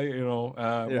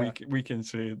 we can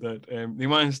say that they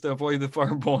managed to avoid the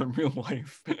fireball in real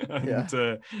life, and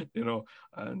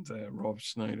Rob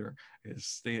Schneider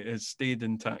has stayed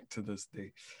intact to this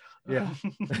day. Yeah.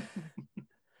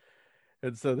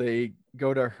 And so they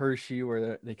go to Hershey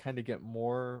where they kind of get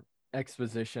more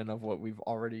exposition of what we've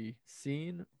already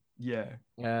seen. Yeah.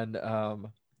 And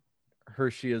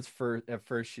Hershey is at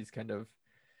first she's kind of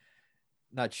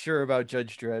not sure about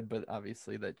Judge Dredd, but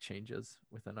obviously that changes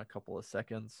within a couple of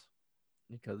seconds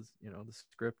because the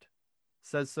script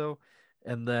says so.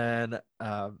 And then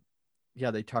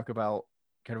they talk about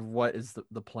kind of what is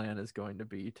the plan is going to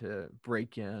be to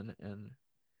break in and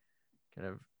kind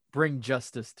of bring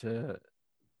justice to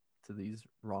these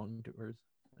wrongdoers.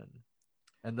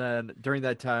 And then during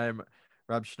that time,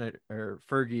 Rob Schneider or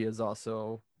Fergie is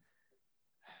also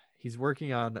he's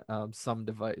working on some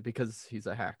device because he's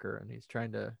a hacker and he's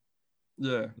trying to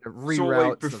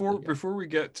reroute. So like before we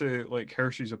get to like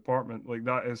Hershey's apartment, like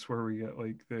that is where we get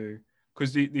like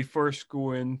because they first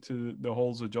go into the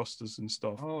halls of justice and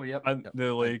stuff, Oh, yep. and Yep.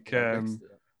 they're like, Yeah, Rick's,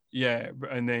 yeah,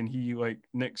 and then he like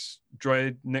nicks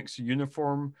a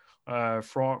uniform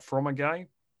from a guy,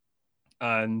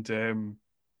 and then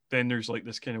there's like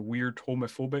this kind of weird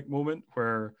homophobic moment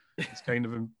where it's kind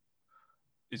of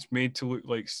it's made to look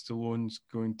like Stallone's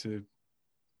going to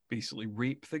basically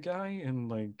rape the guy, and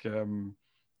like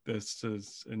this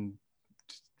is, and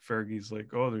Fergie's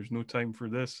like, oh, there's no time for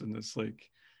this, and it's like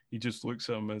he just looks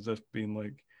at him as if being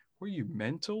like, were you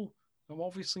mental? I'm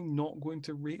obviously not going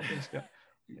to rape this guy.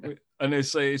 And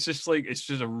it's like it's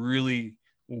just a really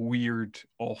weird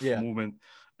off yeah. moment.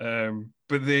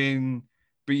 But then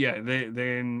but yeah,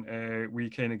 then we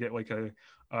kind of get like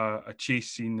a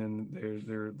chase scene, and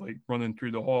they're like running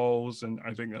through the halls, and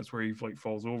I think that's where he like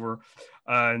falls over,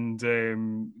 and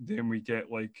then we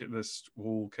get like this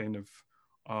whole kind of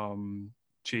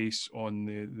chase on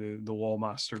the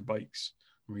Lawmaster bikes.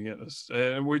 We get this,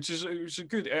 which is it's a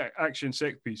good action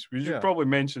set piece. We should probably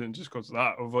mention it just because of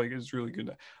that. Of like, it's really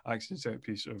good action set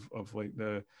piece of like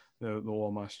the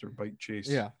Lawmaster bike chase.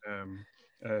 Yeah.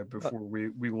 Before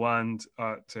we land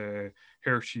at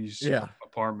Hershey's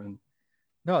apartment.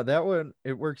 No, that one,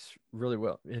 it works really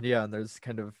well. And yeah, and there's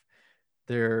kind of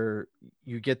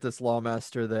you get this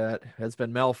Lawmaster that has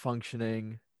been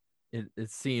malfunctioning.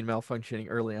 It's seen malfunctioning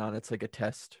early on. It's like a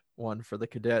test one for the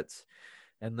cadets,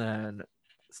 and then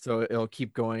so it'll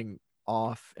keep going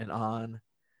off and on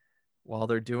while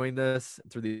they're doing this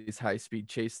through these high-speed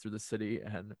chase through the city.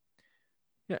 And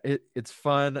yeah, it's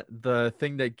fun. The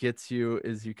thing that gets you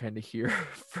is you kind of hear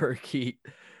Fergie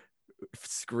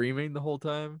screaming the whole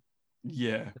time.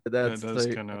 Yeah, that's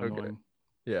like, kind of annoying.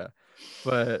 Yeah,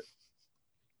 but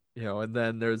and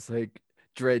then there's like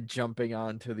Dredd jumping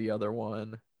onto the other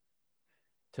one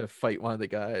to fight one of the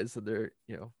guys, and they're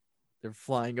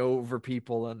flying over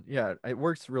people, and yeah, it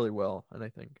works really well. And I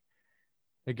think,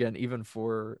 again, even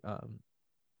for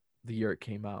the year it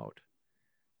came out,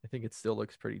 I think it still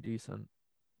looks pretty decent.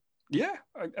 Yeah,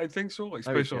 I think so. Like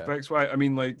special effects, right? I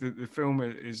mean, like the film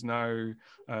is now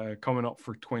coming up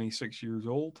for 26 years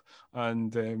old,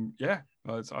 and yeah,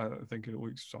 I think it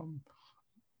looks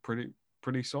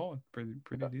pretty solid, pretty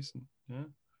decent. Yeah,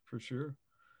 for sure.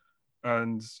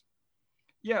 And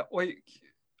yeah, like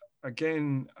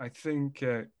again, I think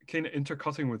kind of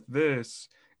intercutting with this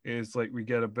is like we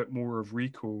get a bit more of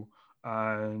Rico,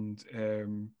 and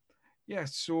yeah,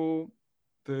 so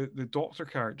the doctor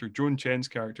character, Joan Chen's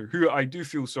character, who I do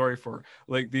feel sorry for.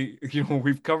 Like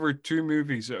we've covered two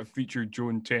movies that have featured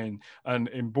Joan Chen, and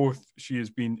in both she has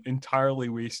been entirely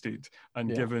wasted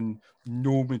and given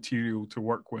no material to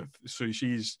work with. So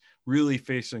she's really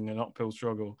facing an uphill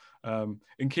struggle.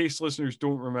 In case listeners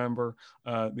don't remember,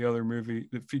 the other movie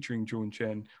that featuring Joan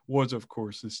Chen was, of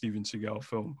course, the Steven Seagal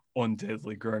film On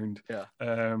Deadly Ground. Yeah.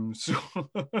 So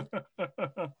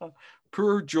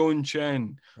poor Joan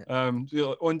Chen.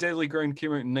 On Deadly Ground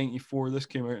came out in 94. This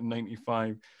came out in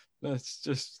 95. That's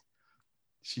just,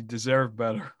 she deserved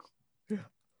better. Yeah.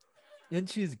 And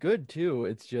she's good too.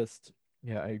 It's just,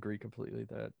 yeah, I agree completely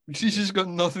that she's just got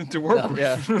nothing to work with.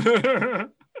 Yeah.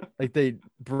 Like they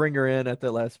bring her in at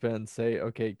the last bit and say,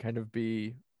 okay, kind of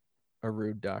be a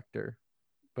rude doctor,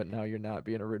 but now you're not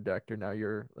being a rude doctor. Now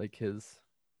you're like his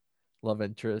love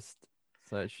interest /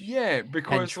 yeah,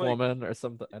 because henchwoman or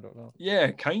something. I don't know.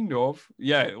 Yeah, kind of.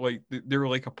 Yeah, like they're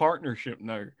like a partnership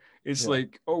now. It's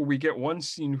like, oh, we get one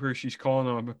scene where she's calling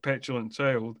him a petulant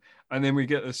child, and then we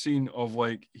get a scene of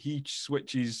like he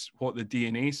switches what the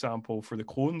DNA sample for the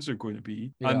clones are going to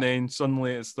be, and then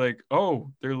suddenly it's like,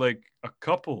 oh, they're like a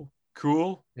couple.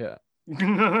 Cool. Yeah.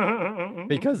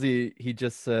 Because he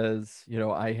just says,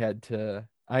 I had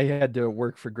to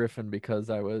work for Griffin because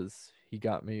he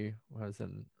got me when I was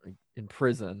in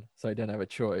prison, so I didn't have a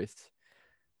choice.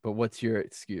 But what's your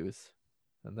excuse?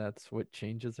 And that's what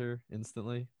changes her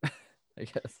instantly, I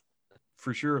guess.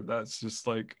 For sure. That's just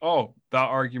like, oh, that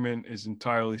argument is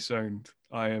entirely sound.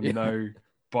 I am now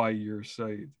by your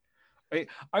side. I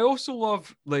also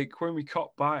love like when we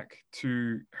cut back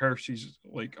to Hershey's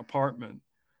like apartment,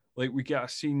 like we get a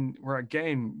scene where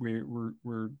again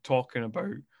we're talking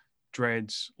about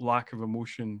Dredd's lack of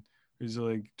emotion. He's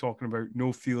like talking about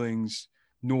no feelings,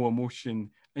 no emotion,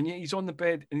 and yet he's on the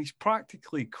bed and he's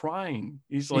practically crying.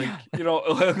 He's like, and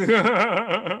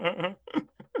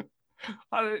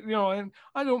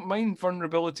I don't mind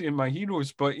vulnerability in my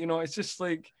heroes, but it's just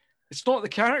like, it's not the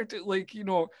character. Like,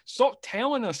 stop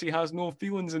telling us he has no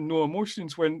feelings and no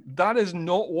emotions when that is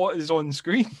not what is on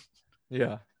screen.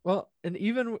 Yeah. Well, and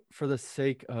even for the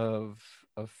sake of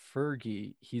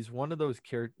Fergie, he's one of those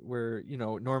characters where,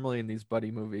 normally in these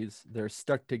buddy movies, they're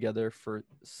stuck together for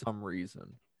some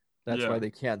reason. That's Yeah. why they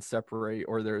can't separate,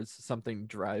 or there's something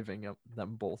driving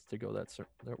them both to go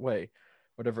that way,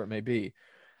 whatever it may be.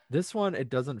 This one, it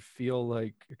doesn't feel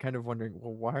like you're kind of wondering,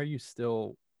 well, why are you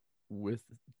still with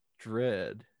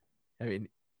Dredd? I mean,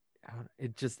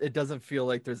 it doesn't feel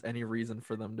like there's any reason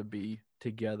for them to be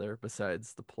together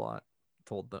besides the plot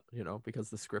told them, because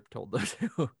the script told them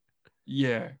to.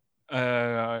 Yeah.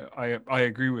 I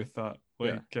agree with that.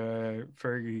 Yeah. Like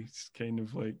Fergie's kind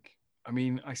of like, I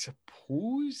mean, I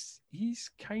suppose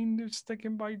he's kind of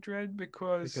sticking by Dredd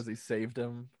Because he saved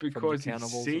him from the he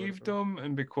cannibals or saved whatever. him,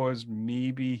 and because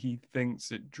maybe he thinks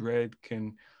that Dredd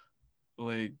can,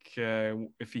 like,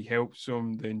 if he helps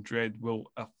him, then Dredd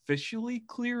will officially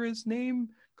clear his name,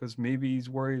 because maybe he's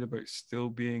worried about still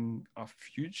being a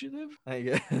fugitive. I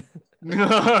guess.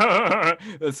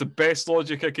 That's the best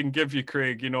logic I can give you,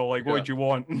 Craig. Like, Yeah. what do you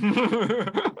want?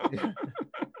 Yeah.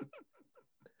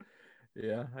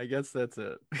 Yeah, I guess that's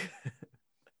it.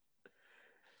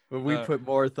 But we put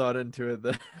more thought into it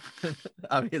than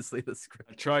obviously the I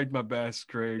script. tried my best,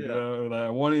 Craig. Yeah. I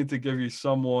wanted to give you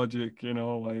some logic,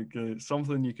 like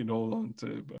something you can hold on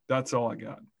to, but that's all I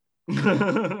got.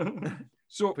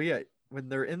 So, But yeah, when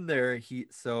they're in there,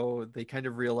 so they kind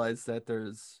of realize that there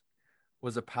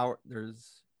was a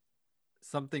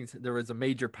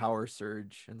major power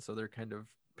surge, and so they're kind of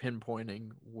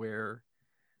pinpointing where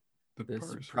the this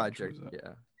person project, chose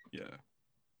that. Yeah.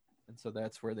 And so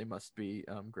that's where they must be,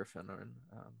 Griffin and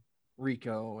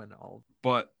Rico and all.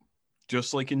 But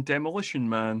just like in Demolition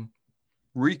Man,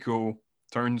 Rico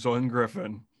turns on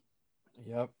Griffin.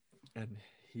 Yep. And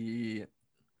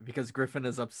because Griffin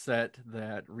is upset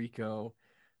that Rico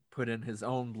put in his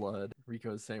own blood,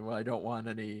 Rico is saying, well, I don't want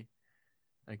any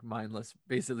like mindless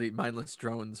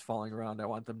drones falling around. I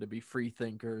want them to be free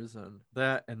thinkers and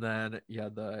that. And then,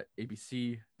 the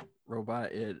ABC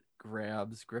robot, it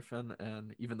grabs Griffin,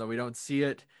 and even though we don't see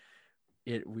it,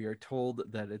 we are told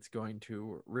that it's going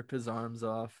to rip his arms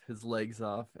off, his legs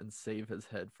off, and save his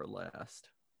head for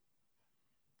last.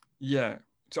 Yeah.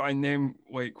 So I name,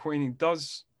 like, when he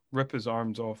does rip his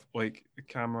arms off, like the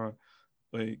camera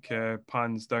like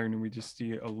pans down and we just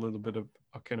see a little bit of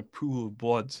a kind of pool of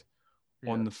blood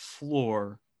on the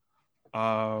floor.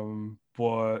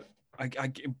 But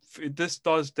this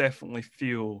does definitely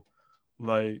feel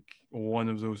like one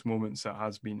of those moments that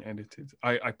has been edited.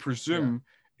 I presume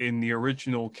in the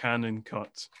original canon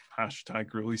cut,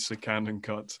 hashtag release a canon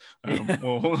cut,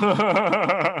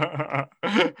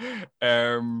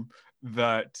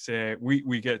 that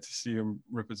we get to see him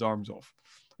rip his arms off.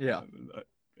 Yeah.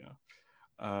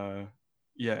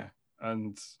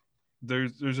 And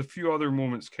there's a few other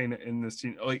moments kind of in the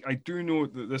scene. Like, I do know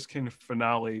that this kind of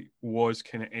finale was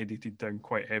kind of edited down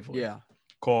quite heavily. Yeah.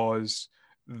 Because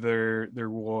there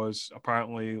was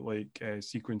apparently like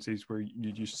sequences where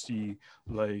you just see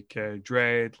like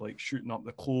Dredd like shooting up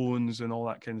the clones and all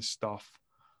that kind of stuff.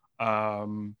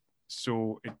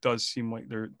 So it does seem like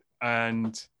there,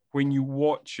 and when you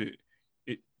watch it,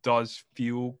 it does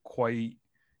feel quite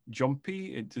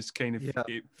jumpy. It just kind of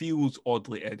it feels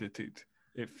oddly edited.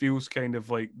 It feels kind of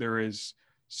like there is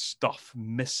stuff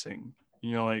missing.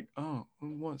 Like, oh,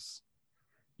 what's?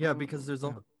 Yeah, because there's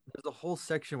a whole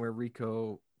section where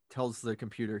Rico tells the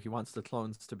computer he wants the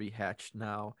clones to be hatched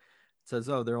now. It says,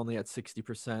 oh, they're only at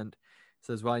 60%. It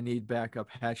says, well, I need backup,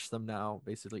 hatch them now,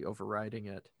 basically overriding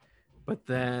it. But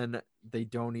then they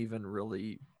don't even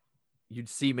really, you'd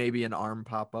see maybe an arm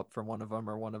pop up from one of them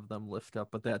or one of them lift up,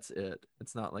 but that's it.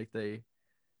 It's not like they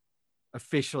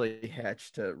officially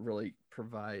hatched to really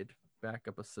provide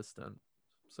backup assistance.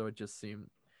 So it just seemed,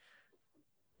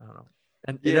 I don't know.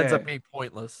 And it ends up being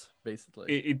pointless,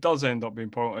 basically. It does end up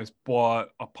being pointless, but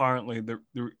apparently the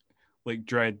like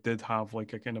Dredd did have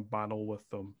like a kind of battle with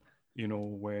them,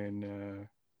 when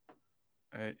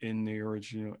in the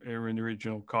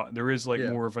original cut there is like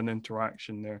more of an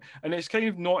interaction there, and it's kind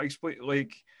of not explained.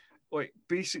 Like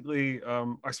basically,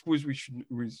 I suppose we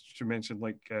should mention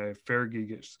like Fergie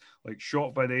gets like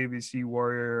shot by the ABC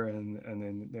warrior, and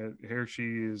then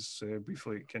Hershey is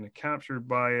briefly kind of captured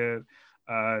by it.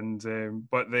 And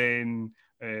but then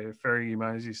Fergie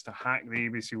manages to hack the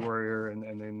ABC warrior, and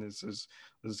then there's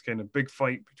this kind of big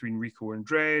fight between Rico and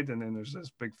Dredd, and then there's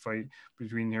this big fight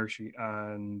between Hershey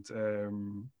and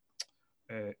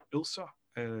Ilsa.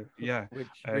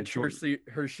 Which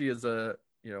Hershey is a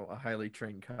highly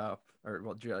trained cop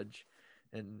or judge,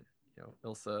 and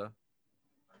Ilsa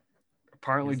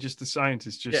apparently just a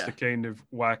scientist, just a kind of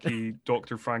wacky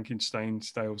Dr. Frankenstein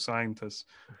style scientist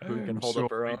who can hold up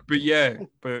her own.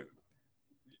 But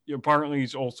apparently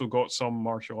he's also got some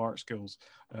martial arts skills.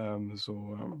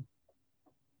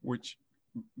 Which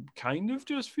kind of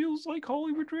just feels like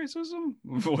Hollywood racism.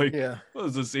 Like, Yeah, well,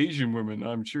 there's this Asian woman.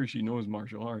 I'm sure she knows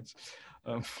martial arts.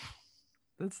 Um,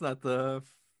 that's not the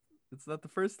it's not the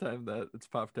first time that it's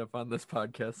popped up on this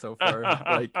podcast so far.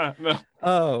 Like, no.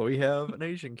 oh, we have an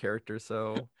Asian character,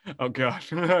 so Oh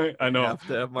gosh, I we know, have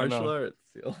to have I martial know. arts.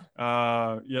 You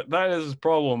Yeah, that is the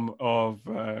problem of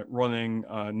running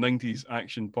 90s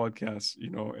action podcasts.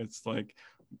 It's like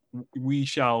we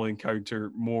shall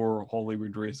encounter more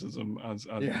Hollywood racism as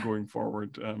Yeah, going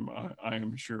forward. I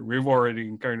am sure we've already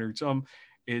encountered some.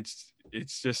 It's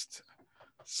just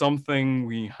something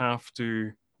we have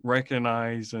to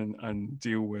recognize and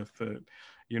deal with it.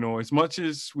 As much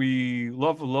as we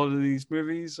love a lot of these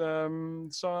movies,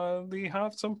 so they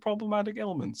have some problematic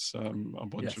elements, a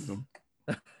bunch of yes, them.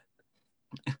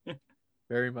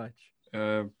 very much.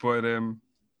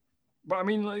 But I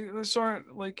mean, like, the sort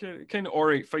of like kind of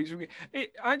alright fights. The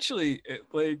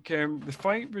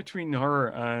fight between her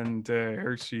and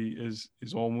Hershey is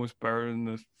almost better than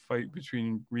the fight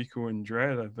between Rico and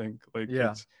Dredd. I think like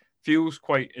Yeah, it feels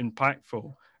quite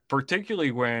impactful,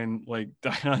 particularly when like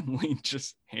Diane Lane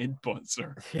just headbutts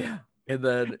her. yeah. And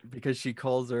then because she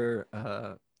calls her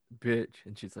bitch,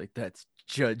 and she's like, "That's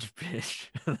Judge bitch."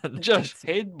 And then Just hits her.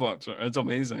 headbutts her. It's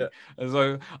amazing. Yeah. And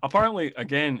so apparently,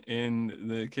 again, in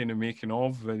the kind of making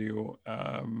of video,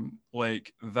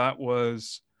 like that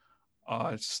was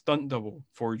a stunt double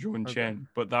for Joan Okay. Chen,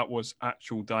 but that was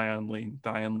actual Diane Lane.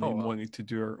 Diane Oh Lane wow. wanted to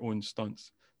do her own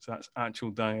stunts. So that's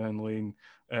actual Diane Lane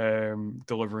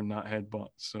delivering that headbutt.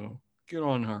 So good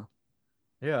on her.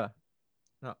 Yeah.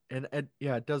 No, and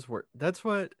yeah, it does work. That's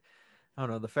what I don't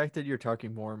know. The fact that you're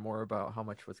talking more and more about how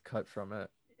much was cut from it,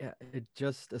 yeah, it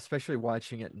just, especially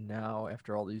watching it now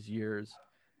after all these years,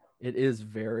 it is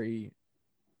very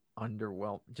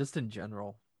underwhelming. Just in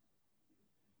general,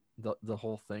 the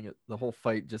whole thing, the whole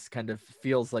fight just kind of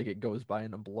feels like it goes by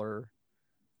in a blur.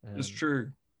 It's And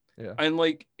true. yeah, And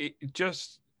like it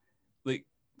just like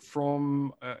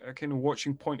from a kind of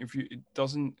watching point of view, it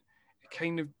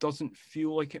kind of doesn't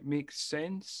feel like it makes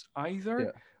sense either.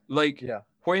 yeah, Like yeah,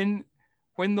 when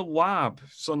when the lab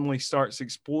suddenly starts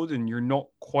exploding, you're not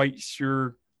quite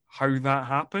sure how that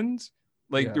happened.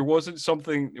 Like yeah, there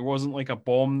wasn't like a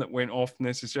bomb that went off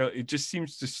necessarily. It just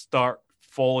seems to start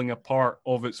falling apart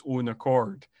of its own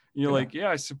accord. And you're yeah, like, yeah,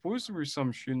 I suppose there was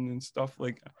some shooting and stuff.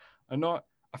 Like, I'm not.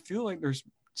 I feel like there's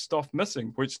stuff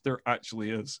missing, which there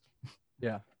actually is.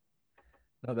 yeah.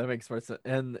 No, that makes more sense.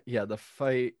 And yeah, the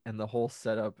fight and the whole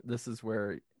setup. This is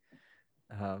where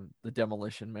the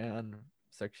Demolition Man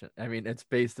section. I mean, it's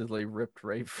basically ripped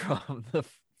right from the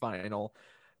final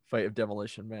fight of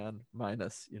Demolition Man,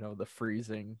 minus the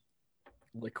freezing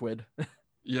liquid.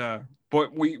 Yeah,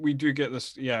 but we do get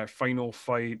this final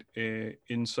fight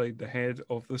inside the head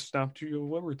of the Statue of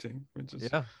Liberty, which is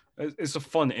Yeah, it's a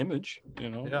fun image.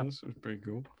 yeah, This is pretty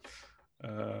cool.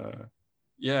 Uh,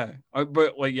 yeah,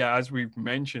 but like as we've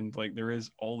mentioned, like there is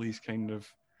all these kind of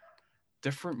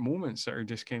different moments that are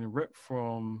just kind of ripped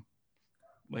from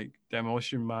like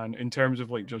Demolition Man in terms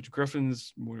of like Judge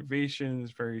Griffin's motivation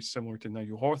is very similar to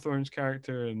Nigel Hawthorne's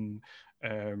character and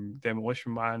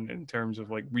Demolition Man in terms of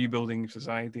like rebuilding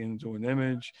society in his own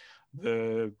image,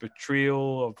 the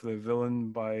betrayal of the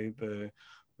villain by the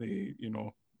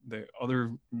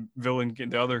other villain,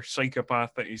 the other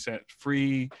psychopath that he set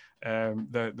free,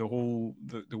 the whole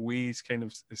the ways kind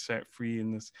of set free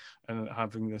in this and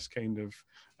having this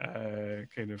uh,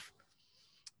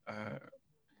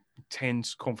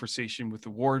 tense conversation with the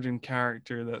warden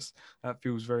character that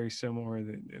feels very similar.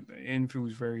 The end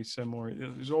feels very similar.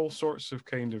 There's all sorts of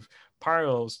kind of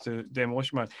parallels to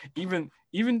Demolition Man.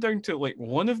 Even down to like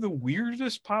one of the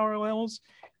weirdest parallels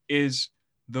is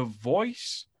the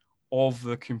voice of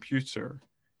the computer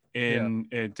yeah,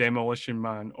 in Demolition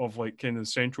Man, of like kind of the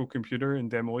central computer in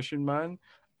Demolition Man,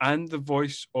 and the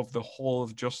voice of the Hall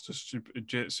of Justice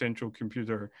central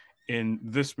computer in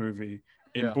this movie.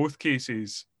 In yeah, both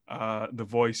cases, the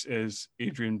voice is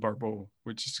Adrian Barbeau,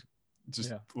 which is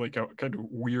just yeah, like a kind of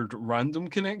weird random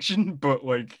connection, but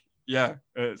like yeah,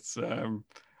 it's so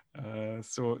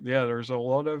yeah, there's a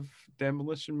lot of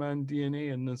Demolition Man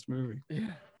DNA in this movie.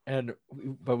 yeah.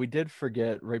 But we did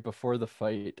forget right before the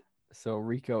fight. So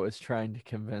Rico is trying to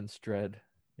convince Dredd,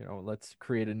 let's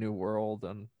create a new world,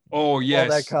 and Oh all that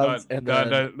yes, comes, and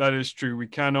then that is true. We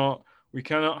cannot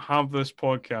have this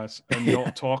podcast and yeah,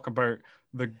 not talk about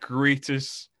the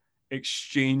greatest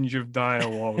exchange of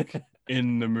dialogue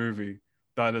in the movie.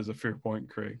 That is a fair point,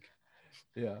 Craig.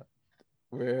 yeah,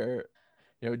 where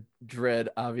Dredd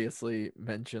obviously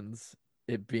mentions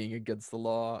it being against the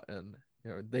law, and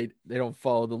they don't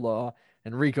follow the law,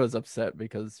 and Rico's upset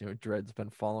because Dredd's been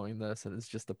following this and is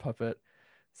just a puppet.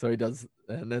 So he does,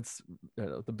 and it's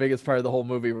the biggest part of the whole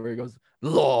movie where he goes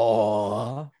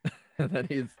law, and then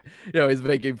he's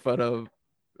making fun of,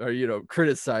 or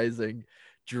criticizing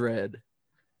Dredd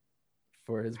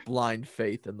for his blind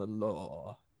faith in the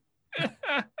law.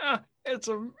 It's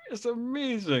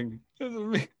amazing. It's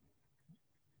amazing.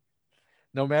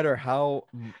 No matter how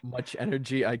much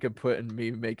energy I could put in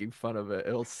me making fun of it,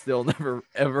 it'll still never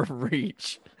ever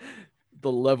reach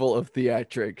the level of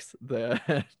theatrics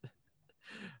that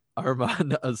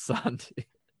Armand Asante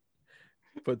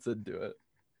puts into it.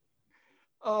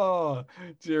 Oh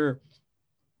dear.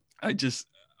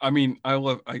 I mean, I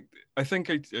think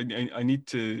I need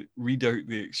to read out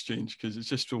the exchange because it's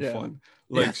just so fun.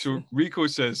 Like, Yes. so Rico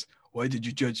says, "Why did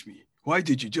you judge me? Why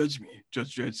did you judge me?"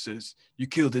 Judge Dredd says, "You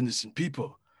killed innocent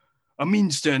people. A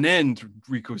means to an end,"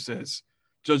 Rico says.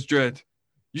 Judge Dredd,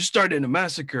 "You started a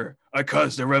massacre. I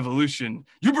caused a revolution.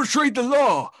 You betrayed the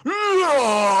law.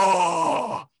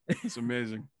 Law!" It's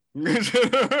amazing. It's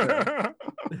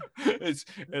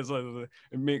like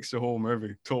it makes the whole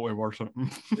movie totally worth it.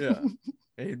 Yeah.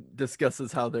 He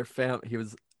discusses how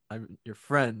I'm your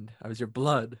friend. I was your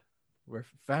blood. We're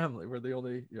family. We're the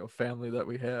only family that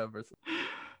we have.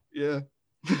 Yeah.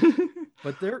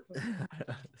 But they're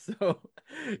so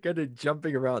kind of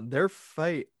jumping around. Their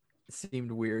fight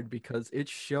seemed weird because it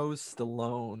shows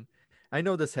Stallone. I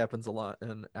know this happens a lot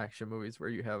in action movies where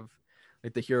you have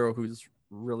like the hero who's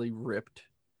really ripped,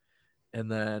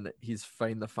 and then he's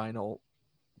fighting the final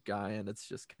guy, and it's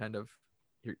just kind of,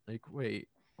 you're like, wait,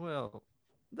 well,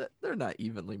 they're not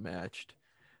evenly matched.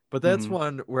 But that's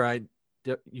one where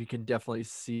you can definitely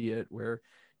see it, where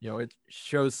it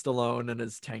shows Stallone in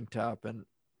his tank top and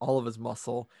all of his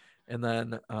muscle, and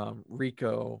then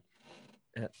Rico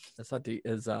Asante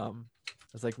is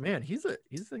like, man, he's a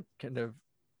kind of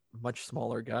much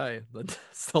smaller guy than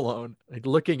Stallone. Like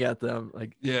looking at them,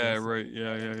 like, yeah, right,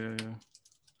 yeah,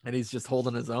 and he's just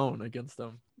holding his own against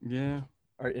them. Yeah,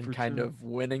 And kind of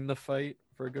winning the fight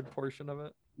for a good portion of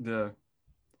it. Yeah,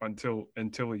 until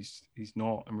he's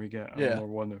not, and we get Yeah.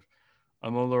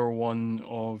 another one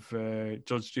of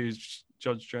Judge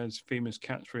Dredd's famous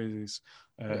catchphrases.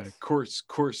 Yes.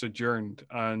 Court's adjourned,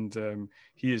 and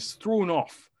he is thrown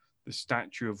off the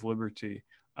Statue of Liberty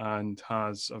and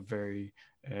has a very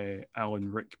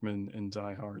Alan Rickman in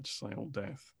Die Hard style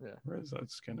death. Yeah. Whereas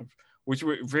that's kind of, which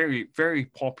were very, very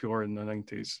popular in the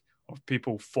 90s, of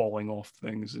people falling off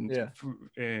things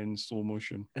in slow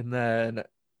motion. And then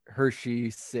Hershey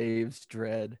saves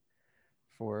Dredd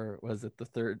for, was it the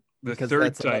third? The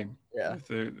third time. Yeah.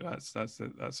 That's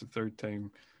the third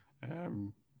time.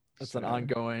 That's an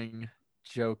ongoing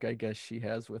joke, I guess, she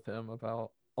has with him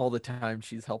about all the time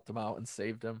she's helped him out and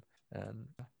saved him. And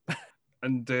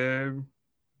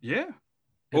yeah.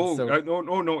 Yeah,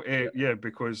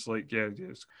 because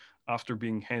yes, after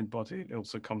being headbutted,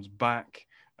 Ilsa comes back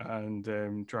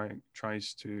and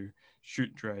tries to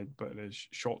shoot Dredd, but is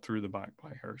shot through the back by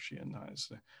Hershey, and that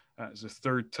is the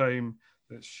third time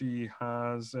that she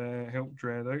has helped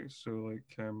Dredd out. So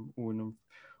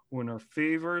owing her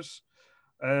favors,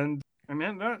 and I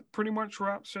mean that pretty much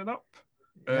wraps it up.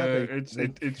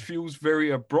 It feels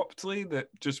very abruptly that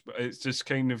it's just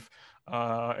kind of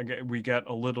again, we get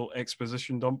a little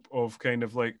exposition dump of kind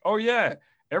of like, oh yeah,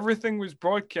 everything was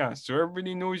broadcast, so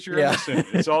everybody knows you're innocent.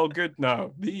 It's all good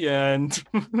now. The end.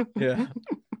 Yeah.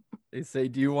 They say,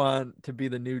 do you want to be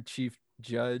the new chief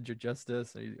judge or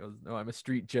justice? And he goes, no, I'm a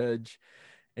street judge.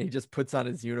 And he just puts on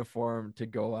his uniform to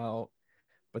go out.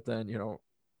 But then,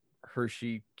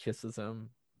 Hershey kisses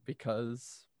him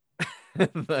because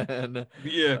then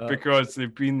because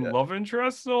they've been love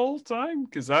interests the whole time,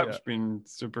 because that's been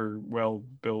super well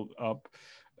built up.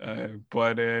 And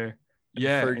Fergie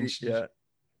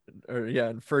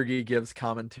gives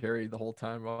commentary the whole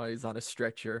time while he's on a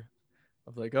stretcher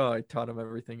of like, oh, I taught him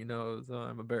everything he knows. Oh,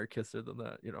 I'm a better kisser than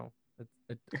that.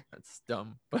 It's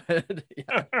dumb, but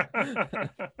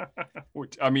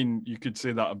Which, I mean, you could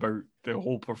say that about the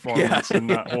whole performance and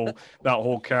that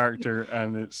whole character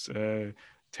and its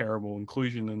terrible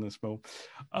inclusion in this film.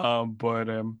 And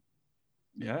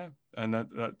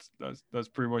that's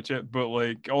pretty much it. But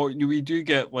we do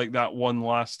get like that one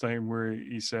last time where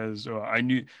he says, oh, I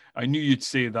knew you'd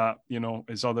say that,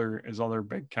 his other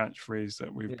big catchphrase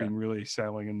that we've been really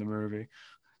selling in the movie.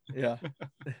 Yeah.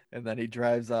 And then he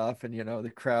drives off, and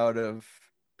the crowd of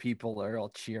people are all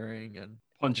cheering and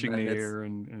punching the air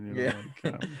and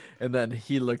and then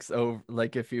he looks over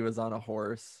like if he was on a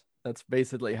horse. That's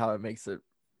basically how it makes it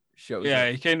show. Yeah,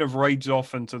 he kind of rides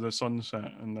off into the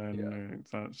sunset, and then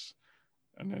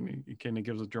and then he kind of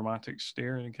gives a dramatic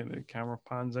stare, and kind of the camera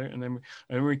pans out, and then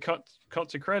we cut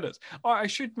to credits. Oh, I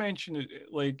should mention it,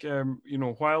 like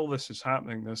while this is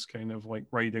happening, this kind of like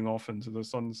riding off into the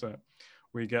sunset,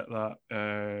 we get that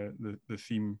the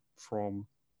theme from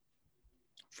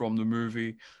the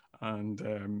movie, and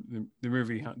the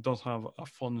movie does have a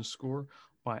fun score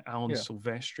by Alan Yeah.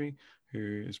 Silvestri,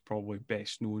 who is probably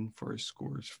best known for his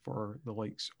scores for the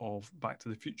likes of Back to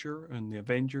the Future and the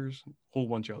Avengers, a whole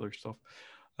bunch of other stuff.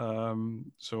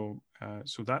 So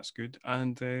that's good.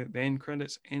 And the end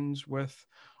credits ends with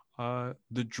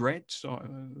the Dread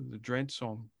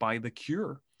song by The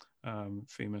Cure,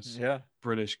 famous Yeah.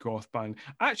 British goth band.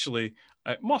 Actually,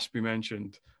 it must be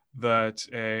mentioned that,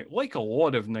 like a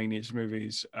lot of 90s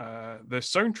movies, the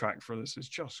soundtrack for this is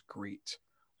just great.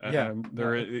 Yeah.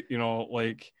 There,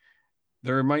 like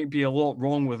there might be a lot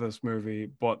wrong with this movie,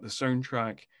 but the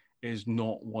soundtrack is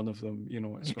not one of them.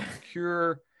 It's got The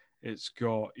Cure, it's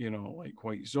got like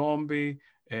White Zombie,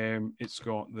 it's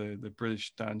got the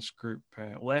British dance group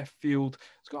Left Field.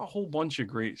 It's got a whole bunch of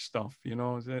great stuff.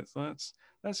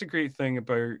 That's a great thing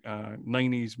about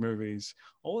 90s movies.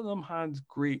 All of them had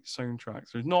great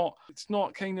soundtracks. It's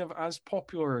not kind of as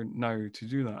popular now to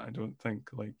do that, I don't think.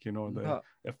 Like, the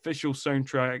official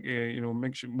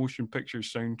soundtrack, motion picture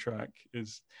soundtrack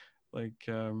is like,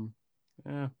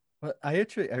 yeah. But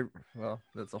well,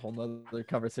 that's a whole nother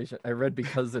conversation. I read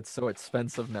because it's so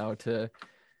expensive now to,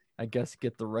 I guess,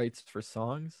 get the rights for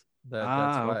songs.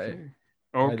 That's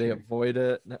why they avoid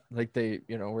it. Like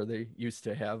where they used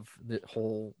to have the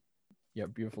whole,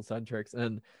 beautiful soundtracks.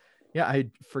 And yeah, I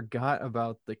forgot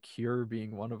about The Cure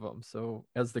being one of them. So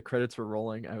as the credits were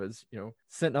rolling, I was,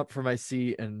 sitting up from my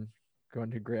seat and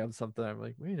going to grab something. I'm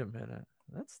like, wait a minute.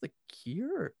 That's The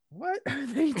Cure. What are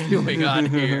they doing on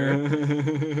here?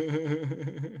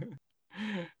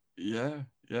 Yeah.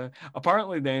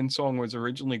 Apparently, the end song was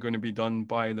originally going to be done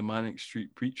by the Manic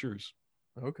Street Preachers.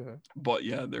 Okay. But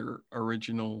yeah, their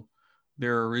original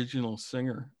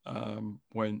singer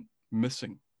went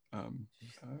missing, and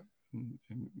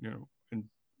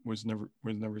was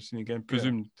never seen again.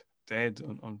 Presumed dead,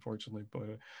 unfortunately.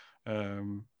 But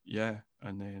yeah,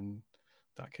 and then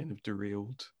that kind of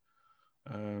derailed.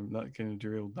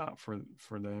 That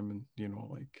for them, and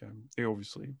they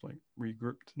obviously like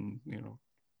regrouped and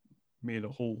made a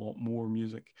whole lot more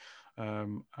music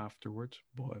afterwards.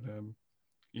 But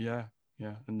yeah,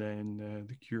 and then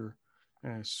The Cure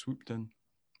swooped in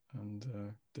and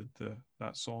did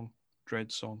that song,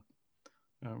 Dread song,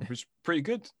 which was pretty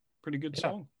good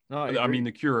song. No, I mean,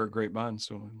 The Cure are a great band,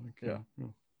 so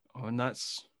oh,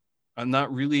 and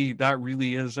that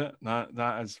really is it.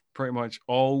 That is pretty much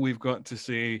all we've got to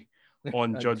say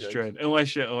on Judge Dredd,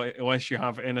 unless you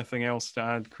have anything else to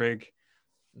add, Craig.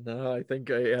 No, I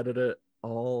think I added it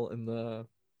all in the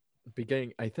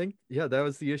beginning. I think that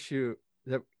was the issue,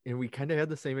 and we kind of had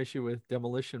the same issue with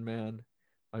Demolition Man.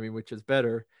 I mean, which is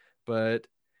better, but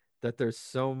that there's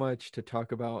so much to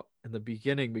talk about in the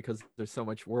beginning because there's so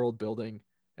much world building,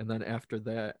 and then after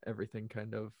that, everything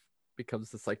kind of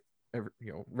becomes this like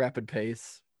rapid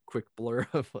pace, quick blur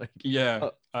of like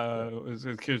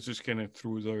the kids just kind of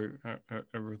throws out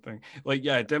everything. Like,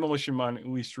 Demolition Man at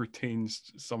least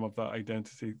retains some of that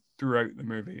identity throughout the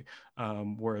movie,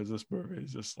 whereas this movie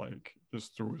is just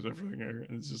throws everything out.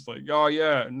 It's just like, oh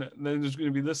yeah, and then there's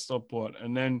going to be this subplot,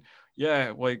 and then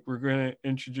like we're going to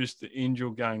introduce the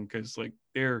Angel Gang because like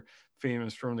they're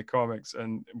famous from the comics,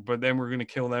 but then we're going to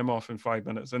kill them off in 5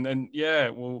 minutes, and then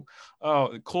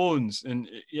clones, and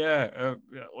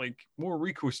like more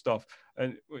Rico stuff,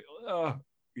 and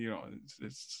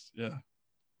it's a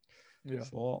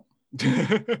lot.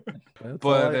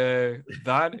 But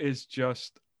that is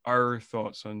just our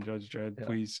thoughts on Judge Dredd.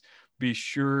 Please be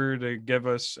sure to give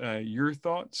us your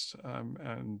thoughts,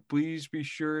 and please be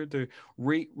sure to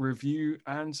rate, review,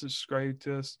 and subscribe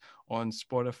to us on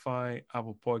Spotify,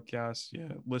 Apple Podcasts.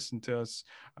 Listen to us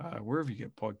wherever you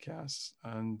get podcasts.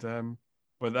 And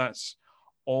but that's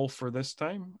all for this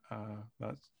time.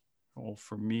 That's all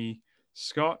from me,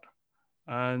 Scott,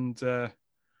 and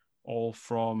all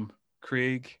from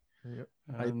Craig. Yep.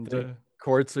 And I think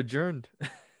court's adjourned.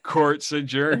 Court's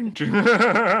adjourned.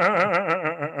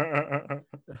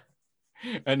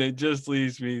 And it just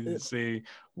leaves me to say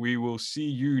we will see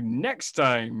you next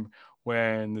time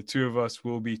when the two of us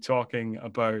will be talking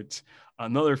about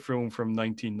another film from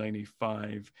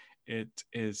 1995. It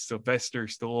is Sylvester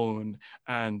Stallone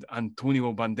and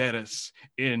Antonio Banderas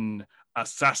in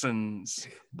Assassins.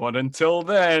 But until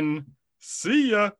then, see ya.